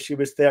still here. She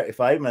was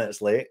 35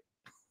 minutes late.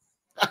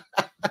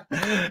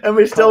 And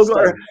we still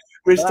got her.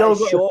 We still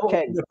got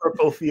her in the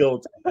purple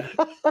field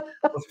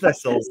of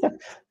thistles.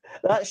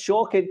 That's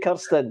shocking,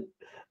 Kirsten.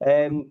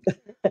 I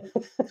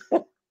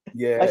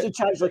should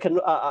charge like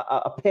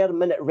a per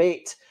minute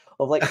rate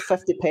of like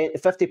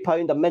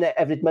 £50 a minute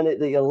every minute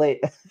that you're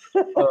late.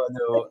 Oh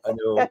no, I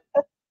know.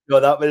 No,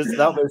 that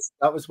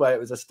was why it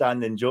was a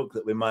standing joke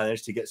that we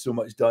managed to get so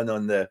much done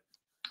on the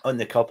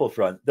couple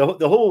front.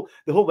 The whole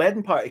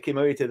wedding party came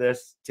away to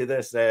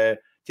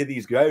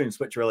these grounds,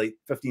 which were like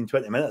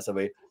 15-20 minutes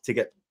away, to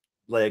get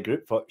like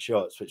group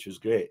shots, which was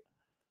great.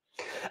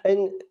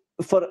 And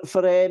for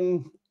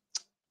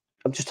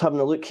I'm just having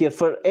a look here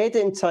for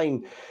editing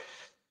time.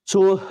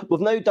 So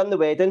we've now done the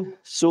wedding.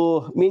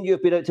 So me and you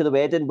have been out to the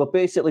wedding. We've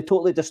basically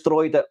totally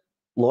destroyed it,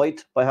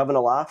 Lloyd, by having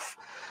a laugh.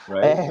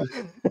 Right.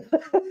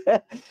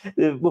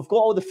 We've got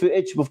all the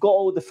footage. We've got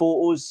all the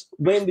photos.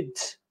 When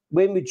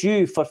would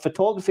you, for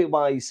photography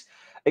wise,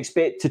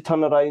 expect to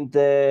turn around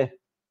the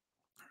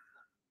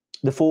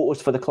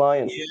photos for the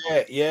client?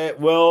 Yeah.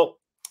 Well,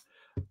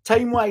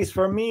 time wise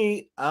for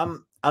me,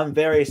 I'm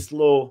very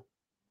slow,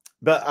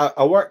 but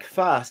I work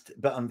fast,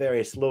 but I'm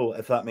very slow,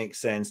 if that makes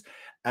sense.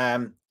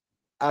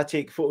 I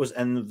take photos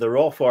in the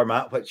raw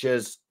format, which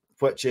lets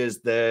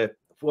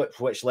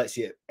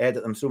you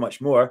edit them so much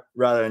more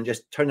rather than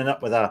just turning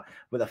up with a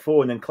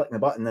phone and clicking the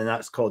button, and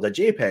that's called a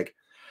JPEG.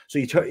 So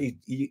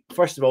you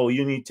first of all,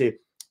 you need to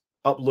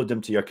upload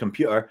them to your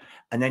computer,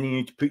 and then you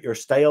need to put your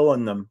style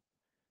on them,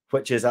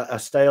 which is a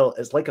style.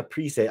 It's like a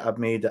preset. I've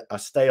made a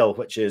style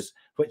which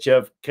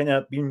I've kind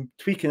of been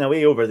tweaking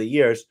away over the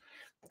years,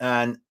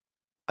 and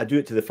I do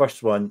it to the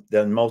first one,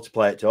 then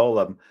multiply it to all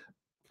of them,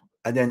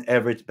 and then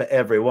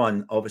every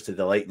one, obviously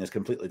the lighting is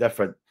completely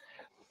different.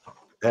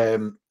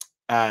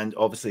 And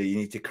obviously you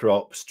need to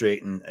crop,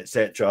 straighten,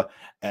 etc.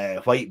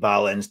 White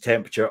balance,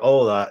 temperature,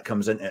 all that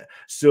comes into it.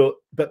 So,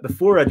 but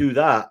before I do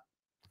that,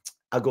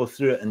 I go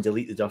through it and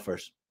delete the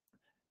duffers,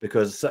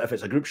 because if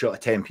it's a group shot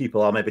of 10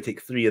 people, I'll maybe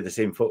take 3 of the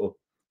same photo,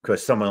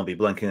 because someone will be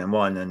blinking in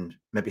one and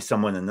maybe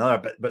someone in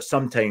another. But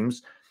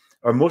sometimes,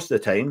 or most of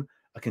the time,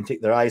 I can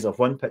take their eyes off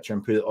one picture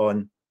and put it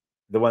on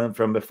the one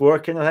from before,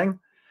 kind of thing.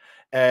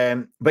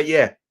 But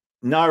yeah,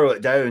 narrow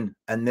it down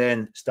and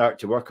then start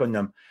to work on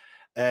them.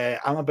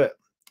 I'm about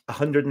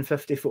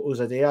 150 photos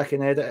a day I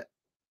can edit,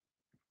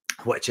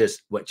 which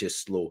is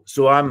slow.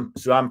 So I'm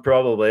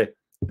probably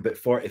about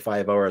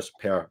 45 hours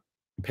per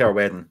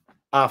wedding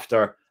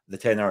after the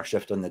 10-hour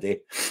shift on the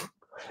day.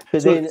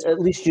 But then at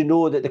least you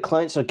know that the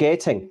clients are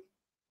getting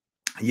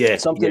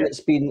something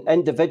that's been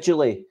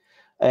individually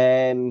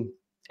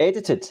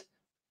edited.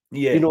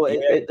 Yeah,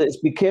 it's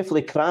been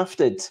carefully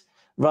crafted,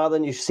 rather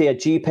than you say a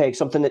JPEG,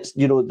 something that's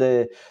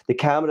the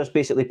camera's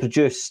basically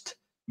produced.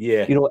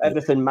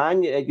 Everything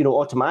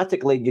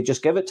automatically. You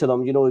just give it to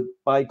them.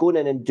 By going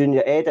in and doing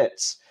your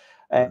edits,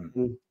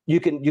 you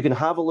can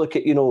have a look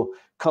at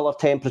color,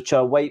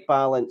 temperature, white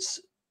balance,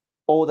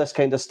 all this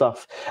kind of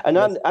stuff. And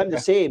I'm the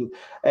same.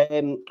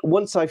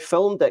 Once I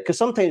filmed it, because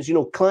sometimes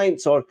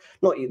clients, or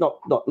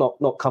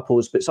not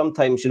couples, but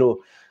sometimes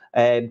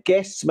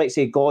guests might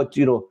say, "God,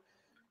 you're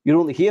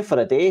only here for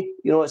a day.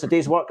 It's a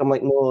day's work." I'm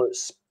like, "No,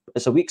 it's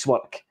a week's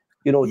work.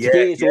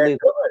 Today is only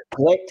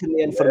collecting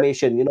the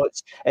information.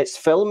 It's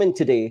filming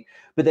today,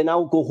 but then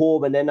I'll go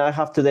home and then I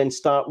have to then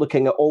start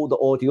looking at all the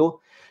audio,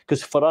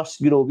 because for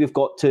us, we've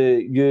got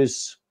to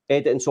use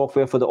editing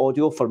software for the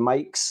audio, for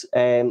mics,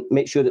 and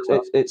make sure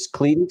that it's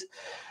cleaned.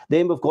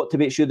 Then we've got to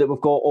make sure that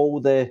we've got all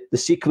the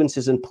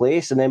sequences in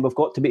place, and then we've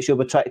got to make sure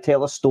we try to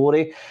tell a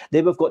story.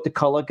 Then we've got to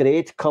color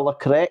grade, color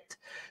correct.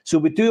 So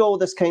we do all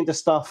this kind of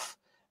stuff,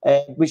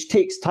 which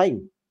takes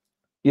time.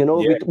 We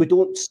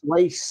don't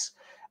slice.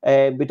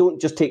 We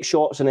don't just take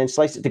shots and then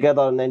slice it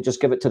together and then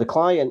just give it to the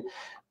client.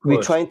 We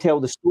try and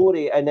tell the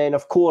story. And then,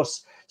 of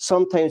course,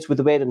 sometimes with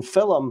the wedding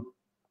film,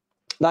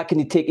 that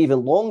can take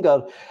even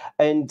longer.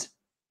 And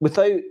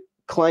without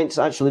clients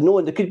actually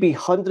knowing, there could be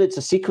hundreds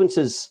of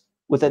sequences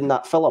within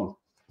that film,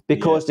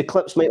 because the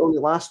clips might only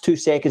last 2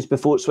 seconds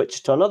before it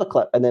switches to another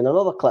clip and then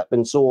another clip,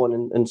 and so on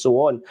and so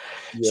on.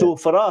 Yeah. So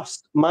for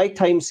us, my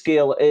time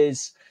scale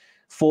is,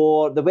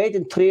 for the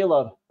wedding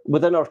trailer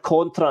within our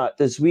contract,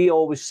 as we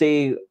always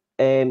say,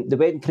 the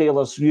wedding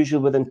trailer's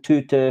usually within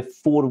 2 to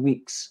 4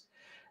 weeks.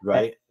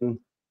 Right.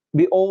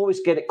 We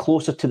always get it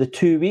closer to the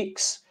 2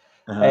 weeks,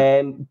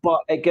 but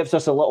it gives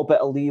us a little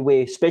bit of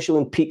leeway, especially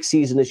in peak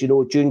season, as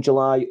June,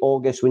 July,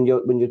 August, when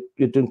you're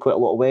doing quite a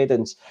lot of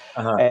weddings,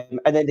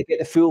 and then they get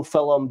the full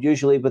film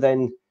usually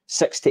within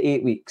 6 to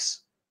 8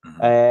 weeks.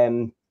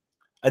 And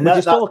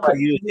that's why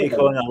you take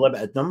on a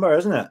limited number,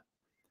 isn't it?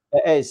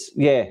 It is,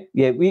 yeah.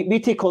 We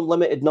take on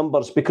limited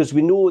numbers because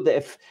we know that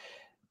if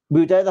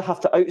we would either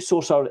have to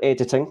outsource our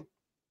editing,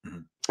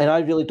 and I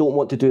really don't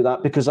want to do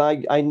that, because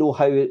I know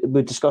how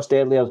we discussed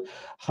earlier,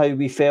 how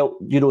we felt,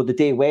 the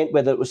day went,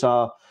 whether it was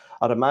a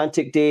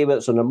romantic day, whether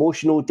it's an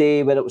emotional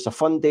day, whether it was a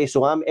fun day.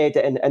 So I'm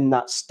editing in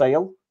that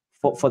style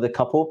for the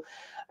couple.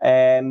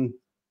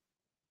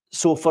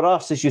 So for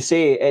us, as you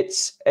say,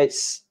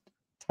 it's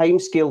time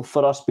scale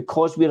for us,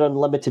 because we're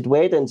unlimited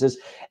weddings, is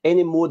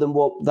any more than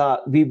what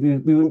that we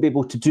wouldn't be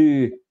able to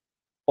do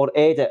or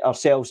edit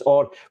ourselves,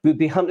 or we'd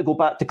be having to go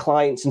back to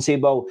clients and say,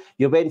 well,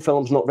 your wedding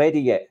film's not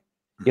ready yet.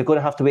 You're going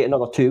to have to wait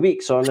another 2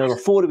 weeks or another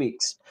 4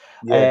 weeks.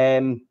 Yeah.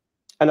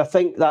 I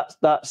think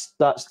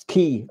that's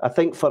key. I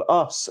think for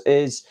us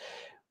is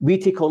we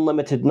take on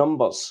limited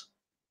numbers,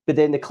 but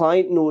then the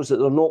client knows that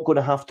they're not going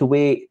to have to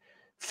wait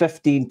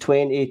 15,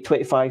 20,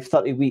 25,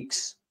 30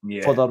 weeks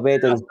for their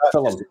wedding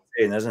film. Just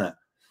insane, isn't it?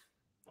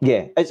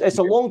 Yeah, it's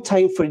a long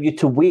time for you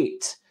to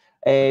wait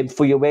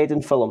for your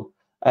wedding film.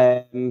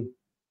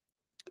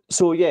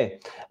 So yeah,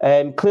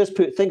 Claire's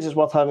put things is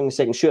worth having a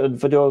second shooter and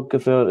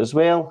videographer as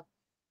well.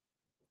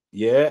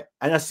 Yeah,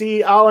 and I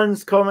see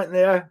Alan's comment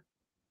there.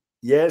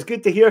 Yeah, it's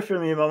good to hear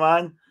from you, my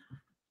man.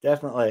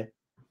 Definitely.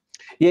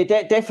 Yeah,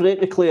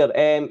 definitely, Claire.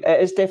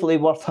 It is definitely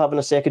worth having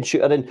a second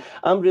shooter, and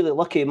I'm really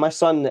lucky. My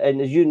son, and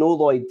as you know,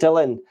 Lloyd,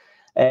 Dylan,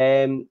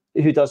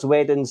 who does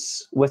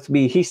weddings with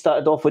me, he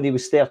started off when he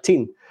was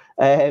 13,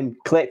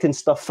 collecting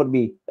stuff for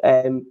me.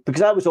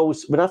 Because I was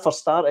always, when I first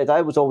started,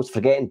 I was always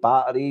forgetting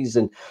batteries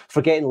and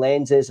forgetting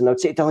lenses, and I would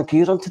say, Dylan, can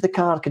you run to the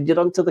car? Can you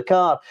run to the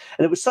car?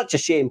 And it was such a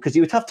shame because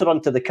he would have to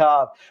run to the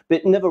car,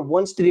 but never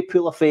once did he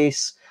pull a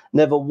face.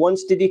 Never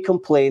once did he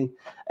complain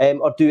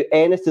or do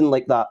anything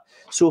like that.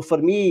 So for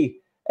me,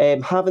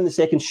 having the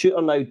second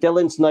shooter now,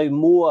 Dylan's now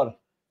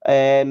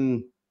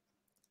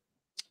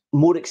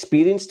more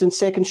experienced in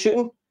second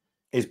shooting.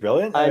 He's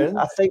brilliant. And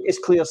I think, as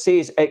Claire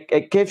says,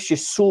 it gives you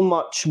so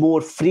much more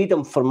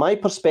freedom from my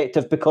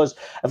perspective, because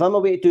if I'm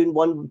away doing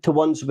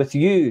one-to-ones with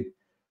you,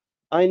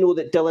 I know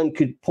that Dylan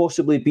could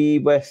possibly be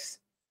with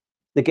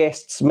the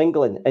guests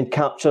mingling and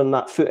capturing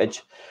that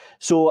footage.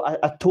 So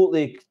I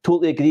totally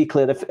agree,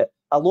 Claire. If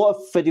a lot of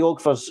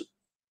videographers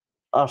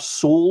are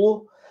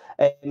solo,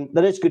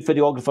 there is good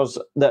videographers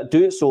that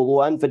do it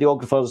solo and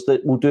videographers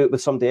that will do it with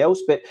somebody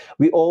else. But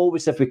we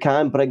always, if we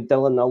can, bring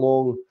Dylan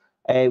along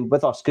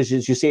with us, because,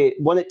 as you say,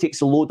 one, it takes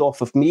the load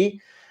off of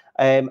me,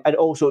 and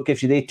also it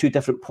gives you the two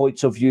different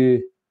points of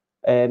view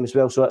as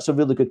well. So that's a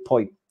really good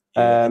point.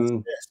 Yeah,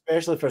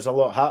 especially if there's a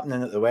lot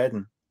happening at the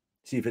wedding.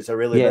 See if it's a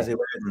really busy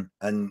wedding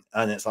and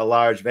it's a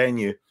large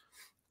venue.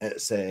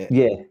 It's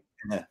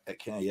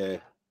yeah.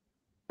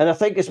 And I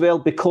think as well,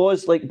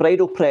 because like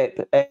bridal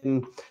prep,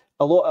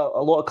 a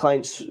lot of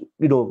clients,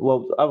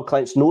 our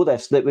clients know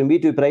this, that when we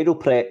do bridal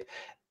prep,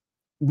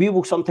 we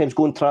will sometimes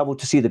go and travel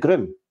to see the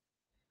groom.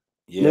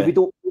 Yeah. Now, we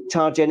don't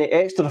charge any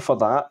extra for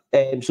that.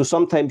 So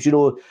sometimes,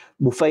 we'll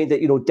find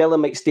that,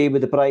 Dylan might stay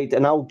with the bride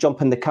and I'll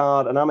jump in the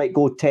car and I might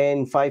go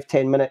 10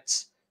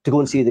 minutes to go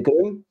and see the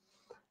groom.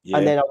 Yeah.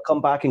 And then I'll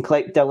come back and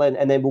collect Dylan,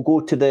 and then we'll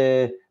go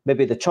to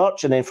maybe the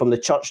church, and then from the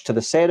church to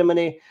the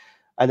ceremony.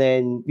 And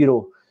then,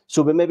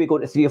 so we maybe go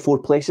to 3 or 4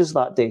 places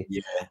that day.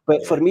 Yeah.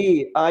 But for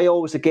me, I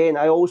always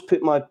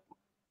put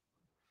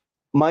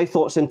my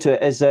thoughts into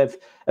it as if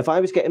I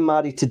was getting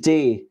married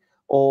today,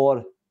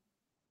 or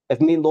if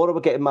me and Laura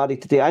were getting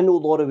married today, I know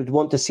Laura would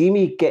want to see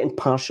me getting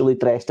partially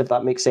dressed, if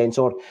that makes sense,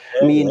 or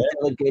me and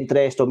Dylan getting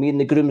dressed, or me and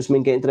the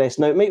groomsmen getting dressed.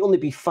 Now, it might only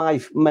be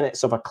 5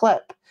 minutes of a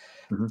clip,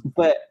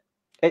 but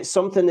it's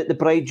something that the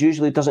bride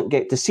usually doesn't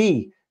get to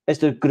see, is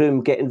the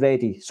groom getting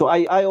ready. So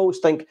I always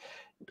think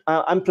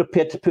I'm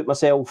prepared to put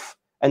myself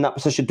in that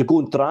position to go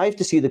and drive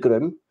to see the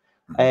groom,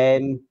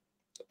 and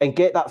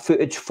get that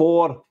footage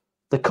for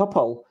the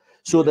couple,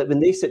 so that when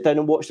they sit down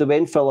and watch the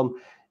wedding film,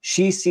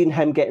 she's seen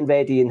him getting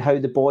ready and how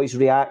the boys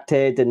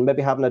reacted and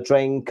maybe having a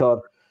drink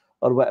or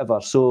whatever.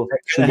 So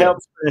it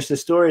helps finish the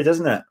story,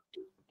 doesn't it?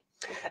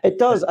 It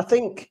does. I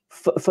think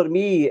for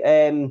me,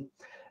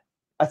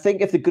 I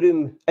think if the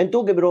groom, and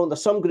don't get me wrong,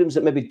 there's some grooms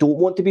that maybe don't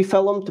want to be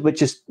filmed,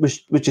 which is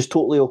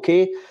totally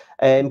okay,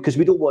 because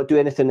we don't want to do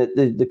anything that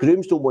the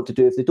grooms don't want to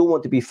do. If they don't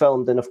want to be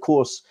filmed, then of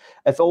course,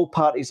 if all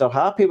parties are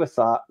happy with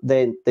that,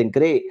 then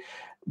great.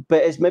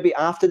 But it's maybe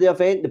after the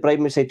event, the bride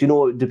may say,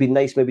 it'd be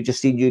nice maybe just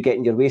seeing you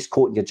getting your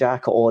waistcoat and your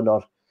jacket on,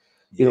 or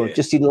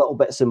just seeing little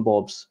bits and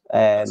bobs.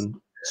 So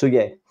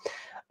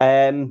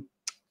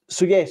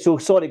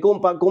sorry,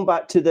 going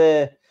back to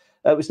the.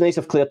 It was nice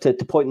of Claire to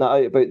point that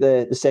out about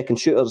the second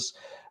shooters.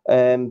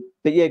 But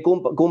yeah,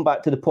 going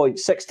back to the point,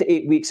 6 to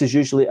 8 weeks is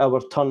usually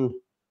our turnaround.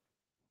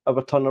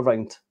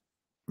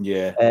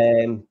 Yeah.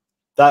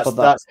 That's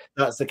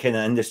the kind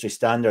of industry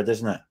standard,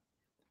 isn't it?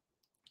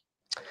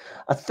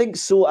 I think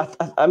so.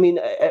 I mean,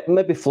 it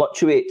maybe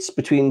fluctuates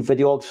between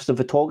videographers and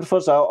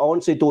photographers. I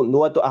honestly don't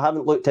know. I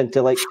haven't looked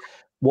into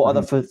what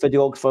other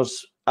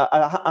videographers.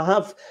 I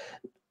have.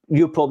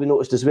 You probably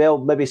noticed as well.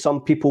 Maybe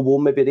some people will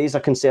maybe raise a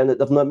concern that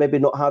they've not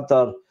had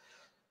their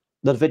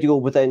video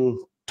within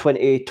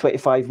 20,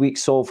 25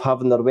 weeks of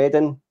having their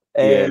wedding.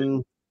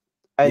 I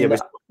could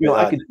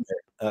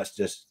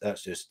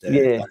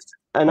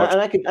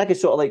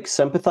sort of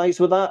sympathise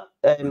with that.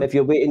 If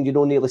you're waiting,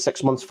 nearly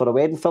 6 months for a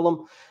wedding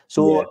film.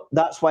 So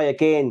that's why,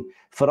 again,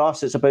 for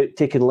us, it's about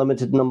taking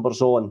limited numbers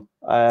on.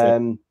 I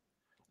think,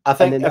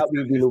 and then that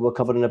way we're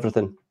covering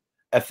everything.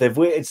 If they've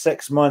waited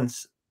 6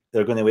 months,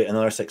 they're going to wait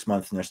another 6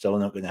 months, and they're still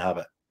not going to have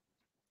it.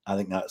 I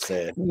think that's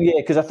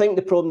because I think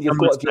the problem you've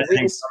got,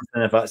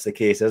 if that's the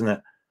case, isn't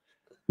it?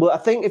 Well, I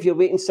think if you're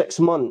waiting 6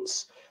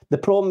 months, the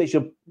problem is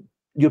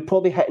you're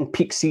probably hitting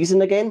peak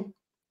season again.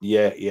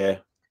 Yeah.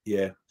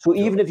 So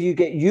even if you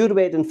get your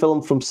wedding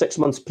film from 6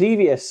 months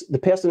previous, the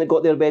person that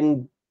got their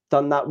wedding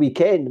done that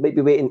weekend might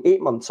be waiting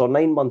 8 months or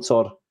 9 months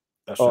or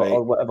That's or, right.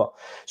 or whatever.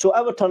 So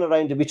our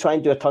turnaround, we try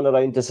and do a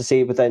turnaround, as I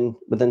say, within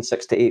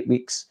 6 to 8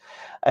 weeks.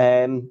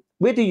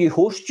 Where do you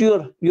host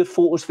your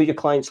photos for your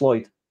clients,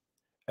 Lloyd?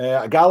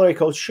 A gallery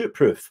called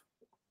Shootproof.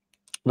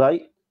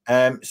 Right.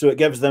 So it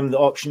gives them the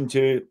option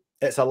to,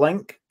 it's a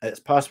link, it's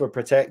password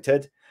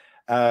protected.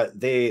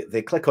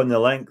 They click on the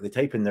link, they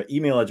type in their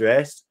email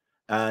address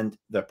and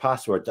their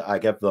password that I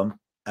give them,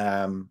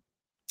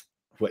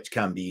 which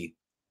can be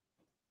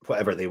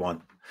whatever they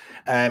want.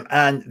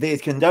 And they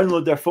can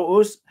download their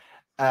photos,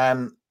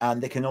 and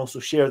they can also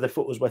share the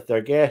photos with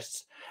their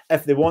guests.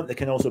 If they want, they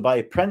can also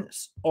buy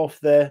prints off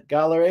the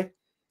gallery.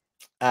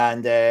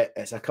 And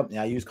it's a company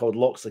I use called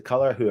Loxley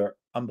Colour, who are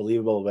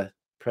unbelievable with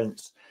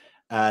prints.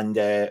 And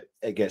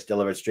it gets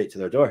delivered straight to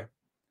their door.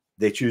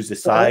 They choose the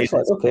size.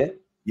 Okay.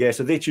 Yeah,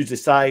 so they choose the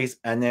size,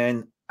 and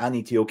then I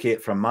need to okay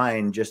it from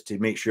mine just to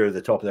make sure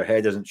the top of their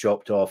head isn't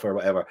chopped off or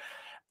whatever.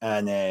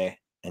 And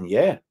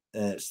yeah,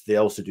 they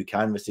also do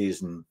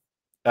canvases, and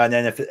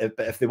then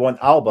if they want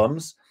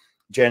albums,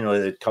 generally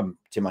they'd come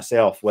to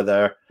myself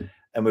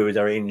and we would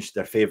arrange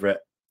their favorite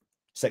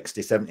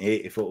 60, 70,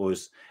 80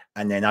 photos,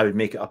 and then I would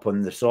make it up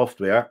on the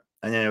software,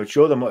 and then I would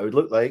show them what it would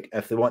look like.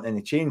 If they want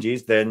any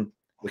changes, then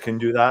we can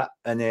do that,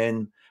 and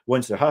then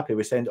once they're happy,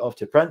 we send it off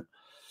to print.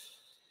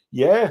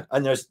 Yeah,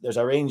 and there's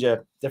a range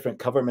of different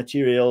cover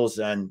materials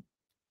and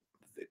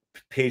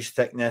page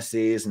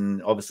thicknesses,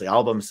 and obviously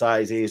album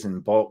sizes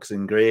and box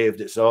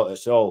engraved. It's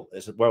a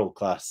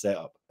world-class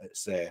setup.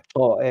 It's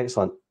oh,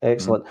 excellent.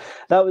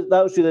 That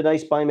was really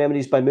nice by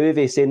Memories by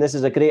Movie saying this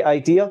is a great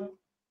idea.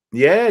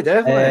 Yeah,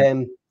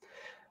 definitely.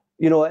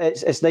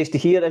 It's nice to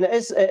hear, and it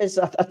is.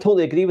 I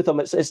totally agree with them.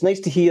 It's nice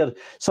to hear.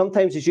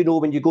 Sometimes, as you know,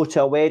 when you go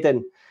to a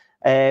wedding,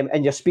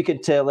 and you're speaking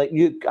to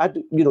you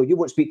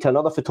won't speak to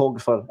another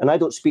photographer, and I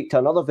don't speak to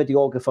another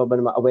videographer when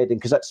I'm at a wedding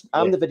because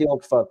I'm the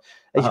videographer.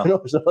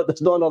 So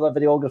there's not another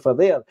videographer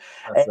there.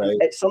 Right.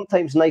 It's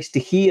sometimes nice to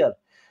hear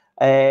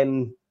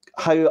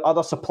how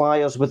other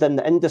suppliers within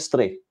the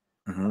industry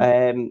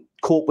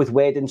cope with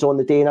weddings on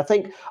the day, and I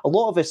think a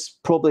lot of us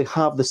probably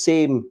have the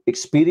same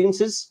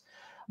experiences.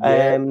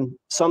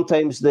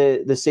 Sometimes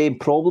the same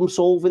problem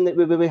solving that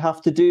we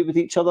have to do with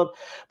each other.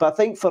 But I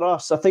think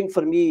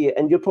for me,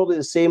 and you're probably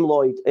the same,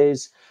 Lloyd,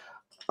 is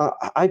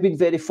I've been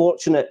very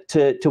fortunate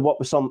to work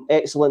with some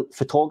excellent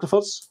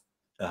photographers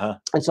and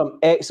some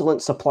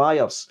excellent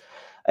suppliers,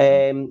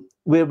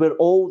 where we're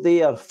all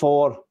there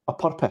for a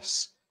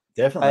purpose.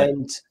 Definitely.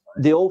 And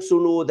they also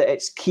know that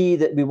it's key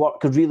that we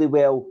work really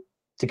well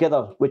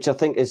together, which I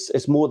think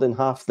is more than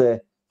half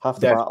the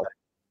battle.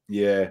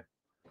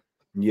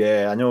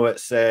 Yeah, I know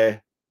it's so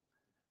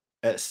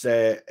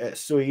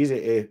easy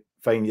to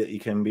find that you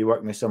can be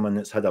working with someone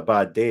that's had a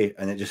bad day,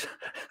 and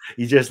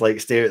you just like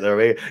stare at their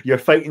way. You're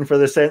fighting for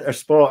the center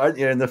spot, aren't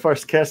you, in the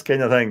first kiss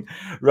kind of thing,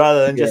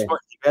 rather than just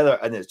working together.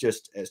 And it's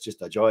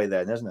just a joy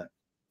then, isn't it?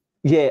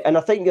 Yeah, and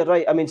I think you're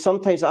right. I mean,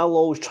 sometimes I'll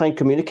always try and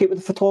communicate with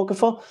the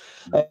photographer.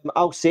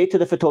 I'll say to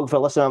the photographer,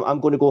 listen, I'm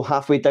going to go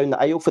halfway down the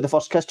aisle for the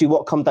first kiss. Do you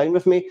want to come down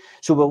with me?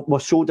 So we're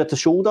shoulder to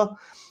shoulder.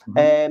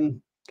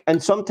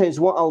 And sometimes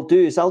what I'll do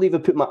is I'll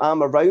even put my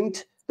arm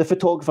around the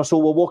photographer so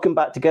we're walking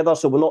back together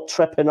so we're not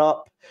tripping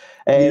up.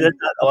 You did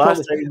that the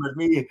last time with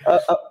me.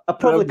 I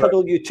probably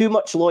cuddle you too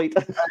much, Lloyd.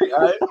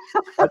 I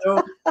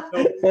know.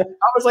 I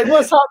was like,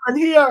 what's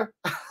happening here?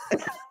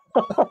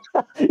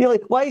 You're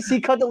like, why is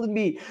he cuddling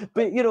me?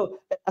 But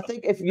I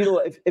think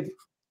if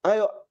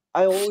I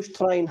always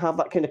try and have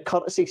that kind of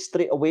courtesy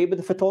straight away with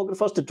the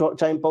photographers to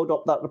try and build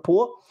up that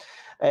rapport.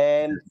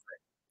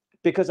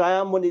 Because I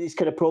am one of these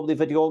kind of probably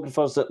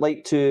videographers that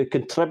like to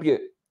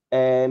contribute.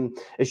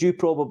 As you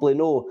probably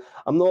know,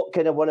 I'm not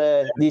kind of one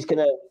of these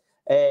kind of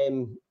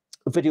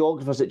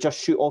videographers that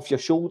just shoot off your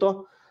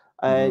shoulder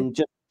and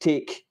just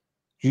take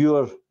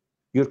your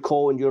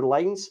call and your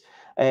lines.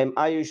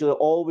 I usually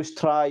always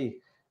try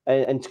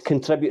and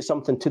contribute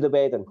something to the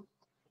wedding.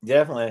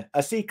 Definitely.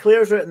 I see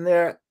Claire's written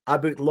there, I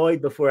booked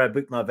Lloyd before I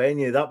booked my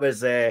venue. That was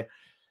that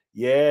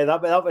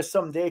was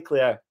some day,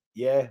 Claire.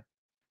 Yeah.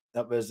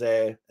 That was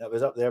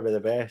up there with the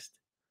best.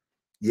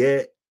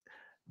 Yeah,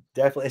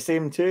 definitely.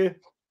 Same too.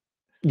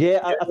 Yeah,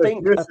 I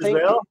think.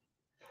 Well.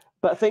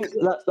 But I think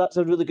that's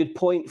a really good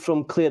point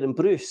from Claire and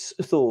Bruce.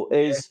 Though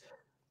is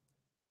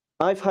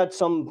I've had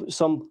some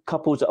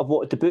couples that have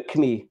wanted to book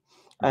me,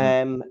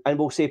 and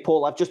will say,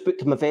 Paul, I've just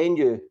booked my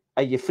venue.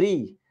 Are you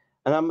free?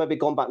 And I'm maybe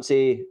gone back and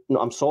say, no,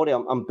 I'm sorry,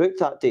 I'm booked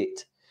that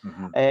date.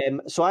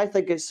 So I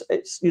think it's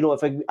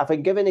if I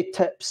give any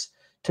tips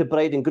to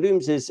bride and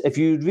grooms is if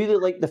you really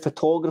like the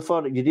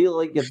photographer, you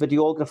really like your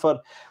videographer,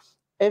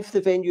 if the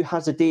venue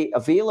has a date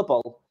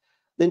available,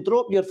 then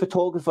drop your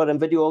photographer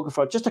and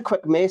videographer just a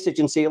quick message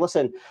and say,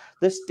 listen,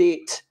 this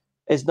date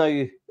is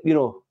now,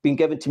 being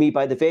given to me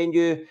by the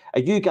venue. Are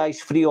you guys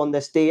free on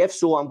this day? If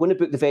so, I'm going to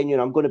book the venue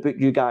and I'm going to book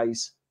you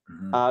guys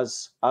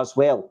as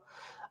well.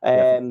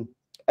 And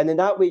then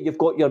that way you've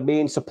got your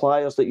main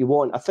suppliers that you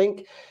want. I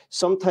think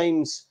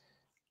sometimes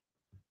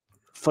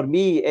for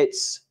me,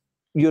 it's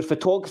your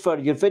photographer,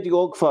 your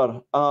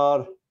videographer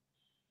are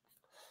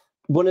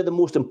one of the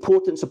most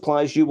important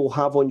suppliers you will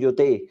have on your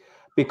day.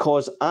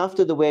 because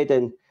after the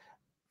wedding,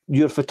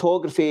 your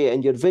photography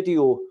and your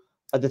video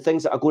are the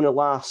things that are going to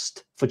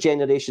last for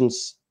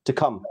generations to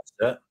come.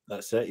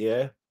 That's it.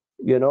 Yeah.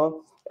 You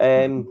know.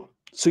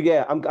 So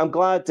yeah, I'm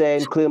glad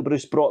Claire and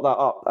Bruce brought that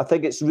up. I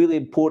think it's really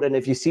important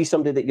if you see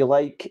somebody that you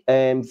like,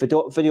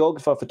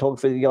 videographer,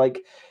 photographer that you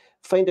like,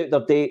 find out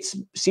their dates,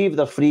 see if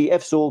they're free.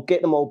 If so,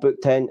 get them all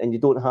booked in, and you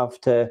don't have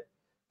to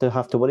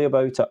worry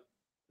about it.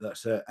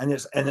 That's it, and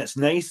it's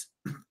nice.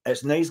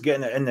 It's nice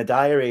getting it in the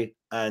diary,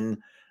 and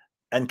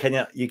kind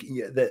of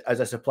as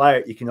a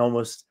supplier, you can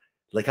almost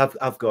like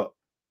I've got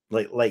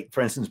like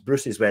for instance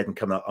Bruce's wedding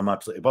coming up. I'm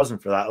absolutely buzzing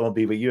for that. I'll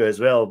be with you as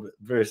well.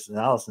 Bruce and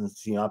Alison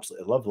seem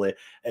absolutely lovely.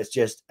 It's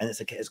just, and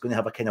it's going to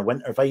have a kind of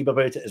winter vibe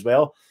about it as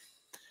well.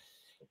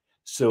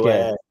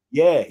 So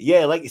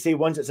yeah, like you say,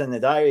 once it's in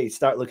the diary,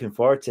 start looking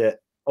forward to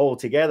it all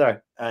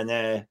together, and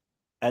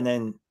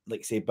then like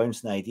you say,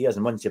 bouncing ideas.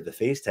 And once you have the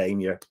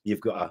FaceTime, you've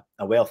got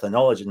a wealth of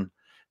knowledge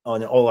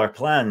on all our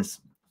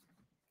plans.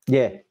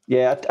 Yeah,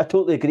 I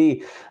totally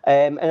agree.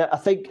 And I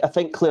think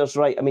Claire's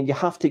right. I mean, you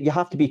have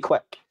to be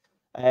quick.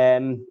 I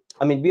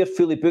mean, we're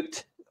fully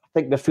booked. I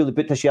think we're fully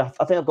booked this year.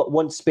 I think I've got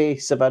one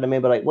space, if I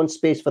remember right, one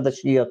space for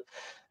this year,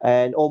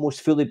 and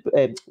almost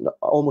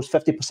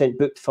 50%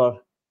 booked for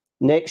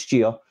next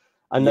year.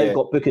 And now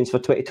got bookings for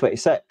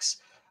 2026.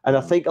 And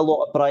I think a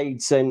lot of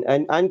brides and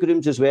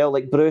grooms as well,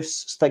 like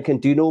Bruce, is thinking,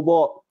 do you know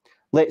what?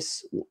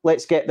 Let's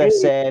get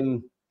this.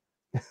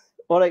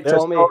 All right,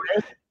 Tommy.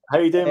 How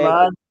you doing,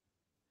 man?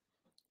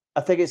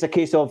 I think it's a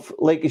case of,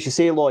 like as you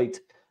say, Lloyd,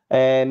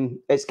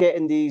 it's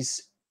getting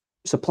these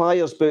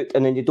suppliers booked,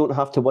 and then you don't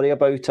have to worry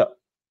about it.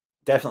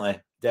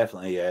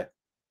 Definitely, yeah.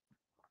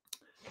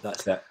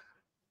 That's it.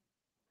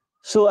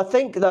 So I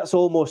think that's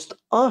almost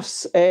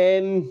us.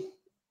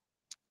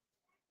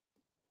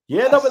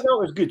 Yeah, that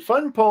was good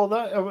fun, Paul.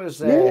 That was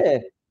yeah.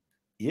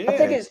 I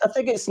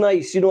think it's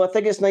nice. You know, I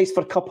think it's nice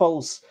for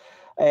couples.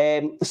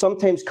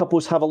 Sometimes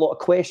couples have a lot of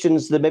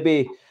questions that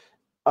maybe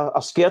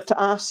are scared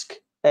to ask,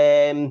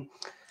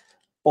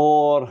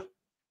 or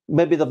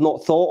maybe they've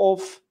not thought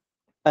of.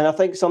 And I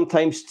think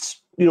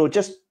sometimes, you know,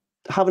 just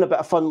having a bit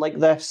of fun like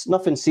this,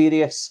 nothing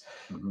serious,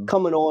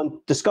 coming on,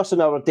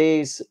 discussing our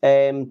days,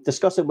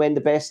 discussing when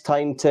the best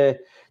time to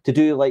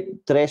do like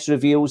dress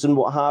reveals and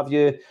what have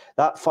you,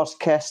 that first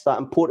kiss, that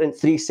important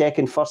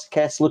 3-second first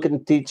kiss, looking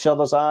into each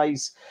other's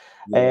eyes.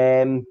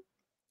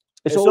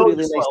 It's all really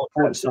nice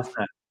important stuff.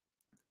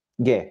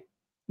 Yeah.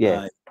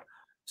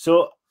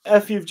 So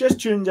if you've just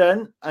tuned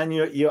in and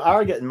you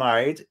are getting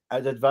married,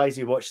 I'd advise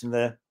you watching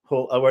the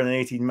whole hour and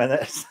 18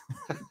 minutes.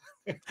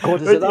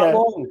 God, is it that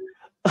long?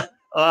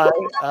 I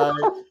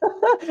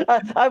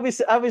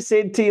was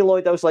saying to you,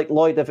 Lloyd, I was like,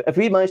 Lloyd, if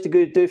we manage to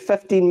go do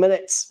 15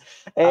 minutes,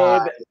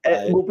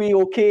 it will be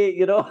okay,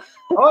 you know.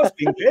 Oh, it's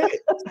been great.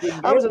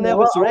 I was a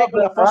nervous wreck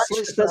when I first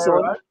switched this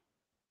on.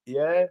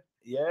 Yeah.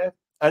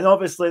 And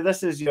obviously,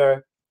 this is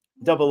your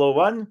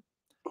 001.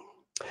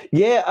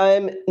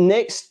 Yeah,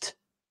 next,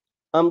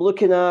 I'm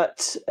looking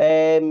at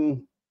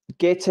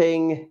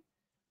getting.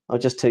 I'll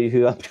just tell you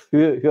who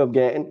I'm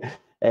getting.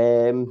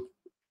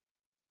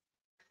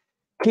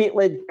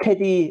 Caitlin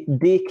Kiddie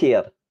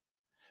Daycare.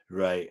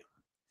 Right.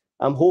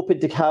 I'm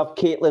hoping to have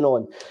Caitlin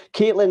on.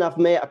 Caitlin, I've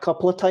met a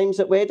couple of times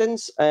at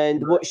weddings,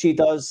 and what she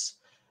does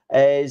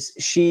is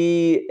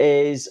she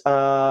is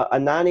a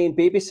nanny and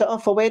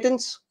babysitter for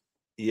weddings.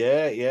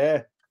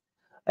 Yeah.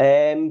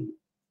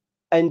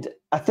 And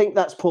I think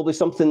that's probably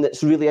something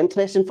that's really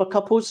interesting for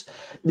couples.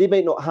 They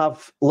might not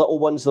have little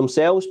ones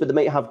themselves, but they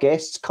might have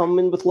guests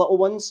coming with little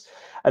ones.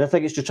 And I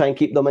think it's to try and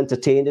keep them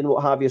entertained and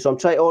what have you. So I'm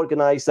trying to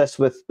organise this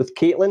with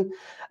Caitlin.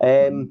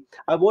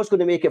 I was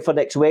going to make it for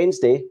next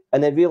Wednesday,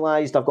 and then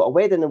realised I've got a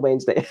wedding on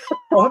Wednesday.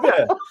 Oh,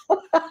 yeah.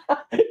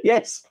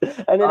 Yes.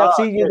 And then I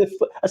see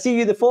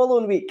you the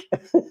following week.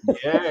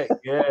 Yeah.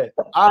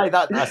 I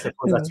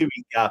suppose a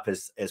 2-week gap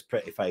is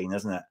pretty fine,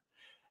 isn't it?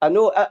 I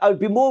know. I'd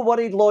be more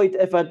worried, Lloyd,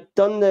 if I'd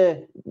done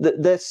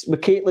this with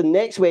Caitlin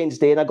next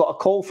Wednesday and I got a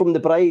call from the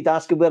bride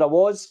asking where I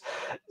was,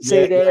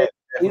 saying,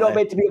 you're not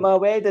meant to be at my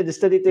wedding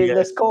instead of doing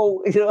this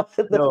call. You know,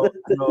 no.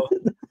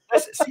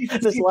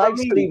 This live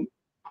stream.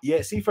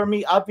 Yeah, see, for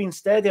me, I've been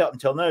steady up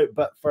until now,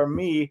 but for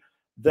me,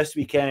 this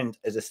weekend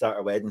is the start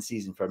of wedding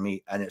season for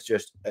me, and it's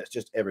just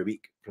every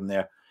week from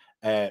there,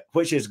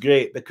 which is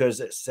great because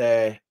it's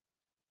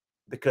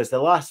because the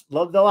last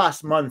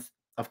month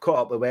I've caught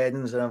up with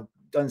weddings and I've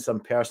done some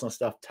personal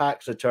stuff,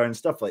 tax returns,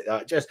 stuff like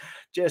that. Just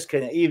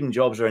kind of even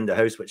jobs around the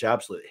house, which I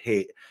absolutely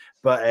hate.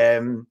 But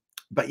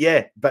now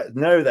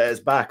that it's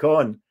back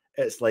on,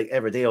 it's like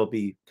every day I'll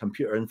be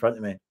computer in front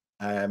of me.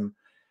 I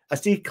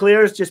see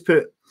Claire's just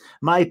put,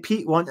 my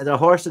Pete wanted a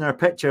horse in her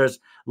pictures.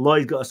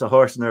 Lloyd got us a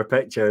horse in her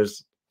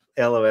pictures.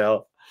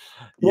 LOL.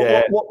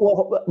 Yeah.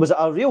 What was it?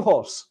 A real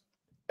horse?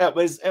 It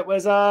was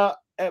a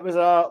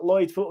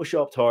Lloyd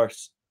photoshopped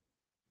horse.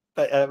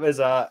 But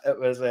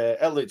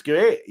it looked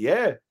great.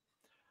 Yeah.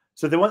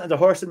 So they wanted a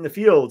horse in the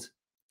field,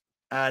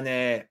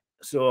 and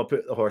so I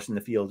put the horse in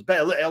the field. But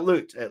it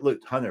looked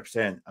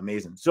 100%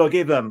 amazing. So I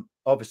gave them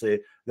obviously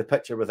the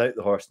picture without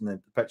the horse and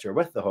the picture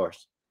with the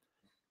horse.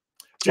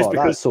 Just Oh,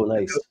 because that's so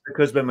nice.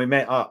 because when we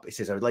met up, he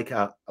says I would like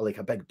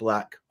a big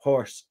black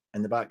horse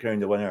in the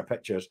background of one of our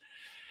pictures.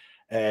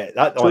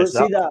 So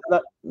see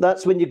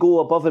that's when you go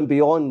above and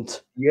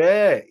beyond.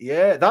 Yeah.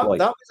 That Right.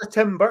 was a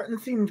Tim Burton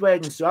themed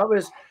wedding. So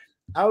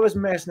I was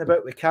messing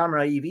about with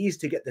camera EVs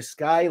to get the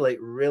sky like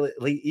really,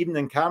 like even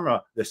in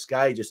camera, the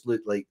sky just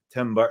looked like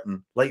Tim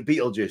Burton, like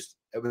Beetlejuice.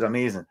 It was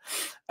amazing.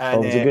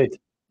 And Was it good?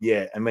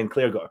 yeah, and when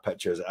Claire got her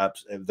pictures,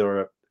 they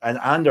were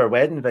and her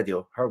wedding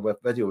video,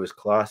 video was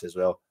class as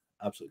well,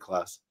 absolute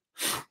class.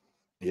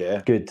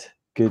 Yeah, Good.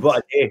 What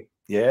a day.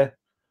 Yeah.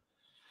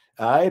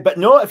 Aye, but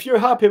no, if you're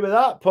happy with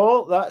that,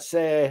 Paul, that's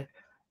Yeah,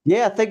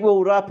 I think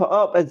we'll wrap it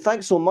up. And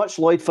thanks so much,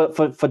 Lloyd,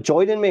 for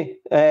joining me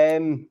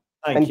and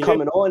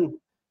coming on.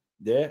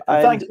 Yeah,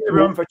 and thank you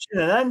everyone for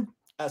tuning in.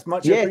 That's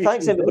much appreciated.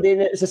 Thanks everybody.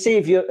 And as I say,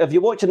 if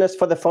you're watching this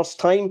for the first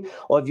time,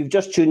 or if you've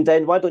just tuned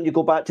in, why don't you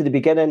go back to the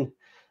beginning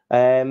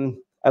and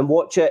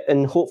watch it,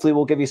 and hopefully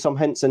we'll give you some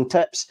hints and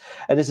tips.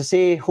 And as I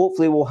say,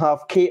 hopefully we'll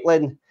have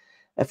Caitlin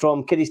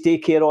from Kiddies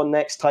Daycare on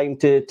next time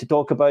to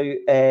talk about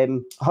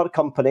her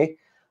company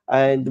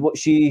and what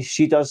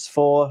she does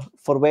for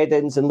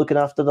weddings and looking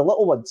after the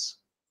little ones.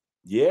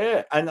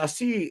 Yeah, and I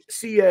see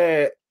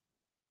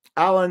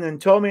Alan and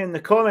Tommy in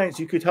the comments.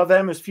 You could have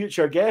them as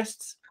future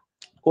guests.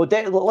 Well,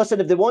 listen,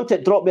 if they want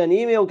it, drop me an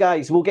email,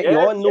 guys. We'll get you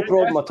on, no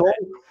problem at all.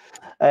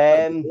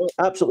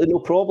 Absolutely no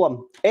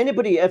problem.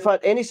 Anybody, in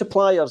fact, any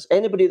suppliers,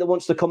 anybody that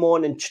wants to come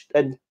on and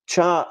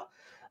chat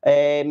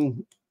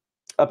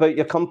about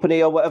your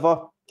company or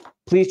whatever,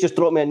 please just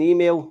drop me an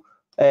email,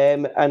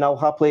 and I'll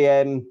happily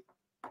invite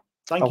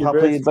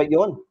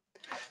you on.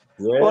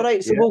 Yeah, all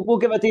right, so we'll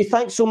give it a day.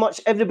 Thanks so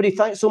much, everybody.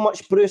 Thanks so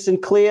much, Bruce and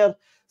Claire.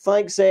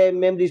 Thanks,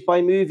 Memories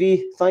by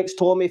Movie. Thanks,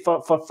 Tommy,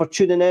 for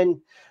tuning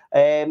in.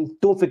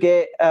 Don't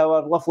forget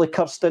our lovely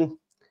Kirsten,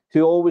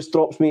 who always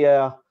drops me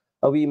a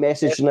wee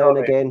message now and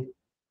again.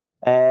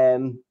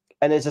 And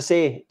as I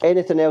say,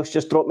 anything else,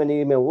 just drop me an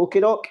email. Okay,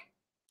 Doc?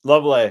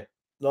 Lovely.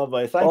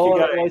 Thank you,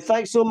 guys. Right,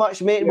 thanks so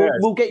much, mate. Yes.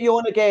 We'll get you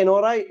on again,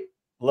 all right?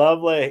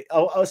 Lovely.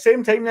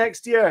 Same time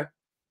next year.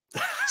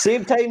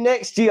 Same time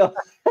next year.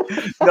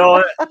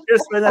 No,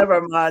 just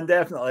whenever, man.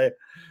 Definitely.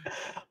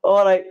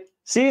 All right.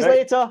 See you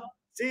later.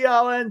 See you,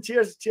 Alan.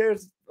 Cheers.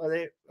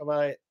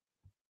 Bye-bye.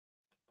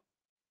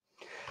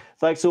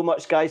 Thanks so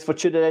much, guys, for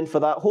tuning in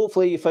for that.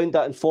 Hopefully you found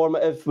that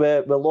informative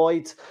with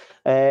Lloyd.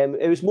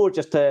 It was more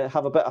just to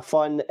have a bit of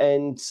fun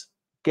and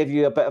give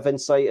you a bit of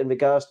insight in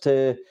regards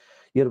to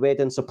your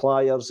wedding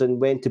suppliers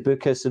and when to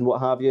book us and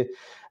what have you.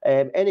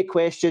 Any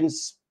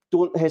questions,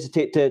 don't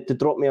hesitate to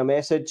drop me a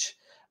message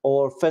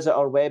or visit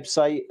our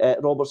website at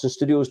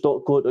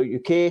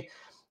robertsonstudios.co.uk,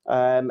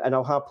 and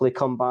I'll happily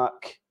come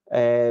back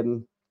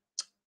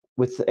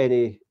with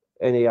any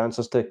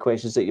answers to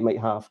questions that you might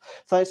have.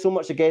 Thanks so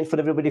much again for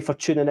everybody for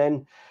tuning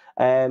in,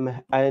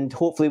 and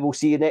hopefully we'll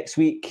see you next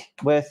week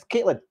with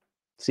Caitlin.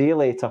 See you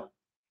later.